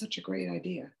was just such a great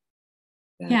idea.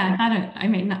 Yeah,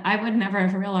 I would never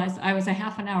have realized. I was a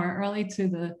half an hour early to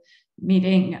the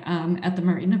meeting at the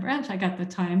Marina branch. I got the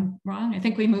time wrong. I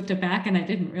think we moved it back and I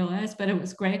didn't realize, but it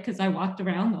was great because I walked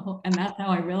around the whole, and that's how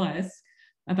I realized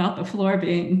about the floor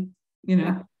being,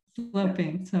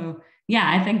 sloping. So yeah,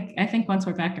 I think once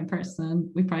we're back in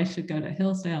person, we probably should go to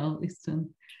Hillsdale at least.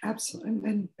 Absolutely,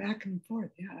 and back and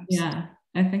forth. Yeah. Absolutely. Yeah,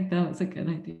 I think that was a good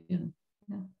idea.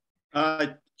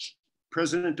 Yeah.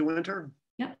 President DeWinter?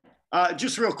 Yep.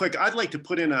 Just real quick, I'd like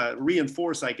to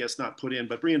reinforce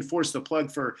the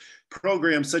plug for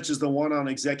programs such as the one on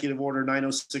Executive Order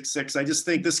 9066. I just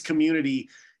think this community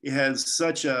has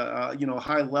such a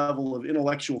high level of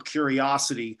intellectual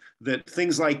curiosity that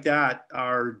things like that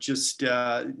are just,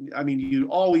 you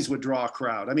always would draw a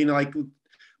crowd. I mean,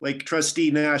 like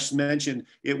Trustee Nash mentioned,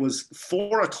 it was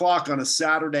 4 o'clock on a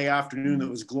Saturday afternoon that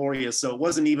was glorious. So it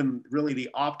wasn't even really the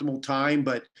optimal time,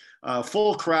 but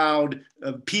full crowd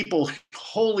of people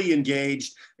wholly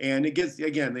engaged. And it gets,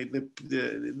 again,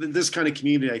 this kind of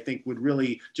community, I think, would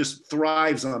really just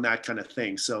thrives on that kind of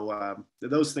thing. So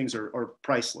those things are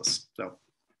priceless. So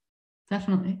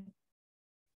definitely.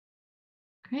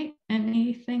 Great.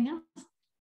 Anything else?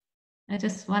 I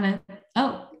just want to,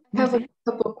 I have a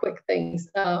couple of quick things.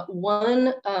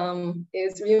 One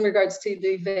is in regards to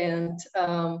the event,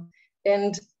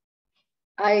 and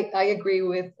I agree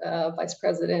with Vice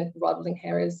President Rodling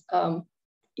Harris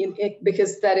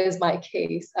because that is my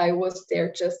case. I was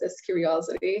there just as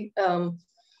curiosity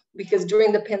because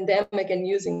during the pandemic and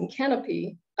using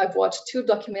Canopy, I've watched 2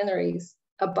 documentaries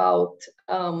about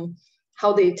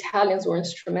how the Italians were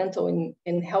instrumental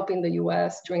in helping the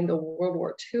US during the World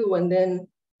War II, and then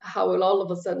how all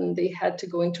of a sudden they had to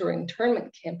go into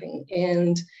internment camping.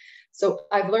 And so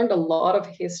I've learned a lot of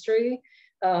history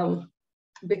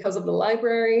because of the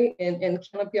library and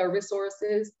Canopy Our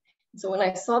Resources. So when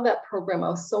I saw that program, I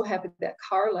was so happy that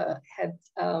Carla had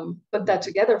put that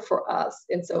together for us.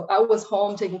 And so I was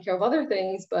home taking care of other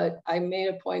things, but I made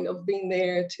a point of being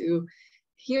there to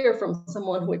hear from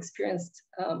someone who experienced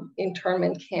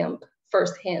internment camp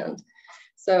firsthand.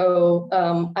 So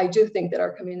I do think that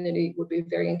our community would be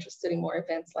very interested in more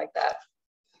events like that.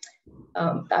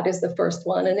 That is the first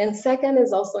one. And then second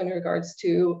is also in regards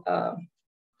to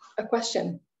a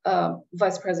question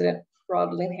Vice President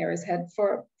Rodlin Harris had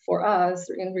for us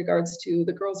in regards to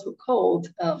the Girls Who Code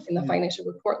in the financial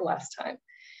report last time.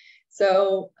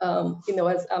 So, you know,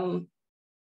 as I'm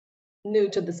new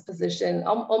to this position,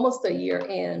 I'm almost a year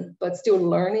in, but still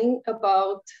learning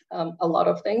about a lot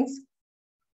of things.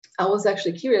 I was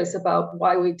actually curious about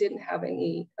why we didn't have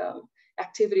any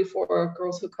activity for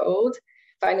Girls Who Code,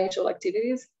 financial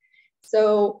activities.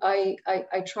 So I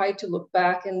tried to look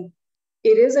back, and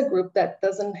it is a group that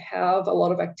doesn't have a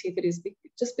lot of activities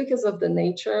just because of the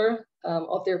nature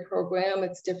of their program.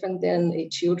 It's different than a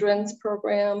children's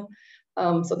program.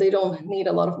 So they don't need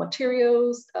a lot of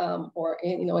materials or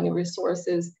any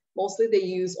resources. Mostly they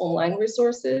use online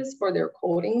resources for their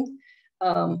coding.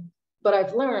 But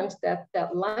I've learned that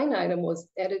that line item was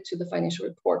added to the financial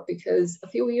report because a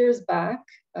few years back,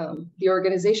 the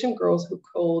organization Girls Who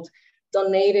Code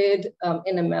donated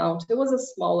an amount. It was a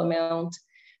small amount,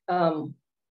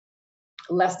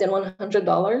 less than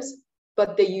 $100,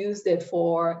 but they used it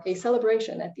for a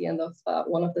celebration at the end of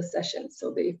one of the sessions.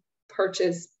 So they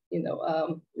purchased,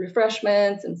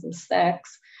 refreshments and some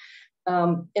snacks.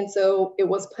 And so it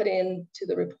was put into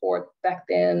the report back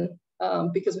then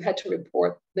because we had to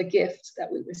report the gift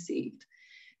that we received.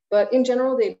 But in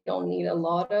general, they don't need a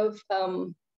lot of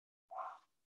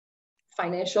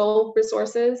financial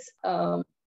resources.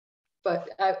 But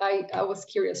I was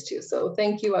curious too. So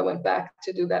thank you. I went back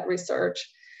to do that research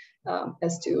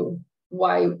as to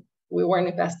why we weren't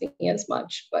investing as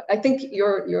much. But I think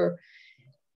your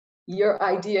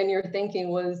idea and your thinking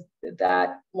was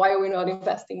that why are we not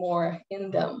investing more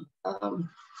in them?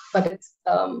 But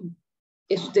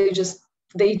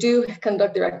they do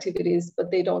conduct their activities,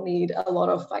 but they don't need a lot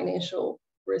of financial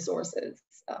resources.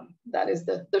 That is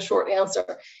the short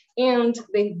answer. And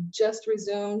they just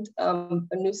resumed a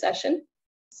new session.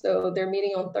 So they're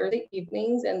meeting on Thursday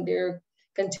evenings and they're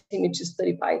continuing to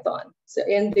study Python. So,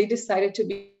 and they decided to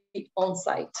be on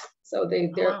site. So they're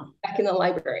back in the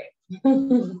library.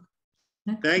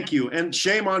 Thank you. And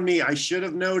shame on me. I should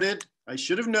have noted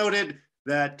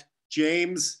that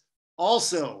James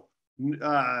also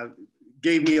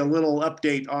gave me a little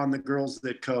update on the Girls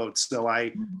That Code. So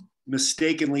I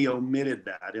mistakenly omitted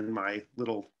that in my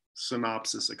little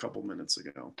synopsis a couple minutes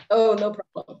ago. Oh, no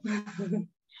problem.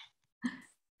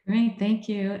 Great, thank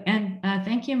you. And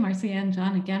thank you, Marcia and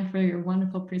John, again for your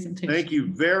wonderful presentation. Thank you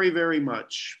very, very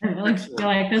much. I really feel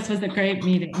like this was a great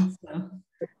meeting. So.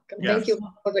 Thank you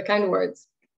for the kind words.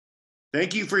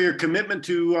 Thank you for your commitment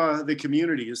to the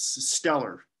community. It's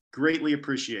stellar. Greatly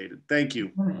appreciated. Thank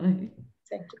you. Thank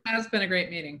you. That's been a great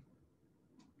meeting.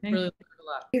 Really learned a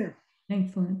lot. Here.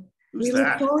 Excellent. We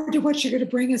look forward to what you're going to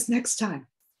bring us next time.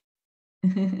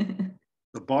 The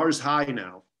bar's high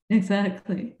now.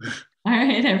 Exactly. All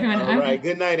right, everyone. All right.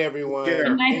 Good night, everyone.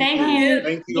 Good night. Thank you.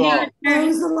 Thank you all.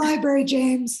 Close the library,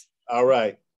 James. All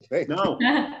right. No.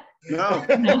 No.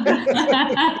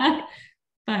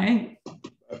 Bye.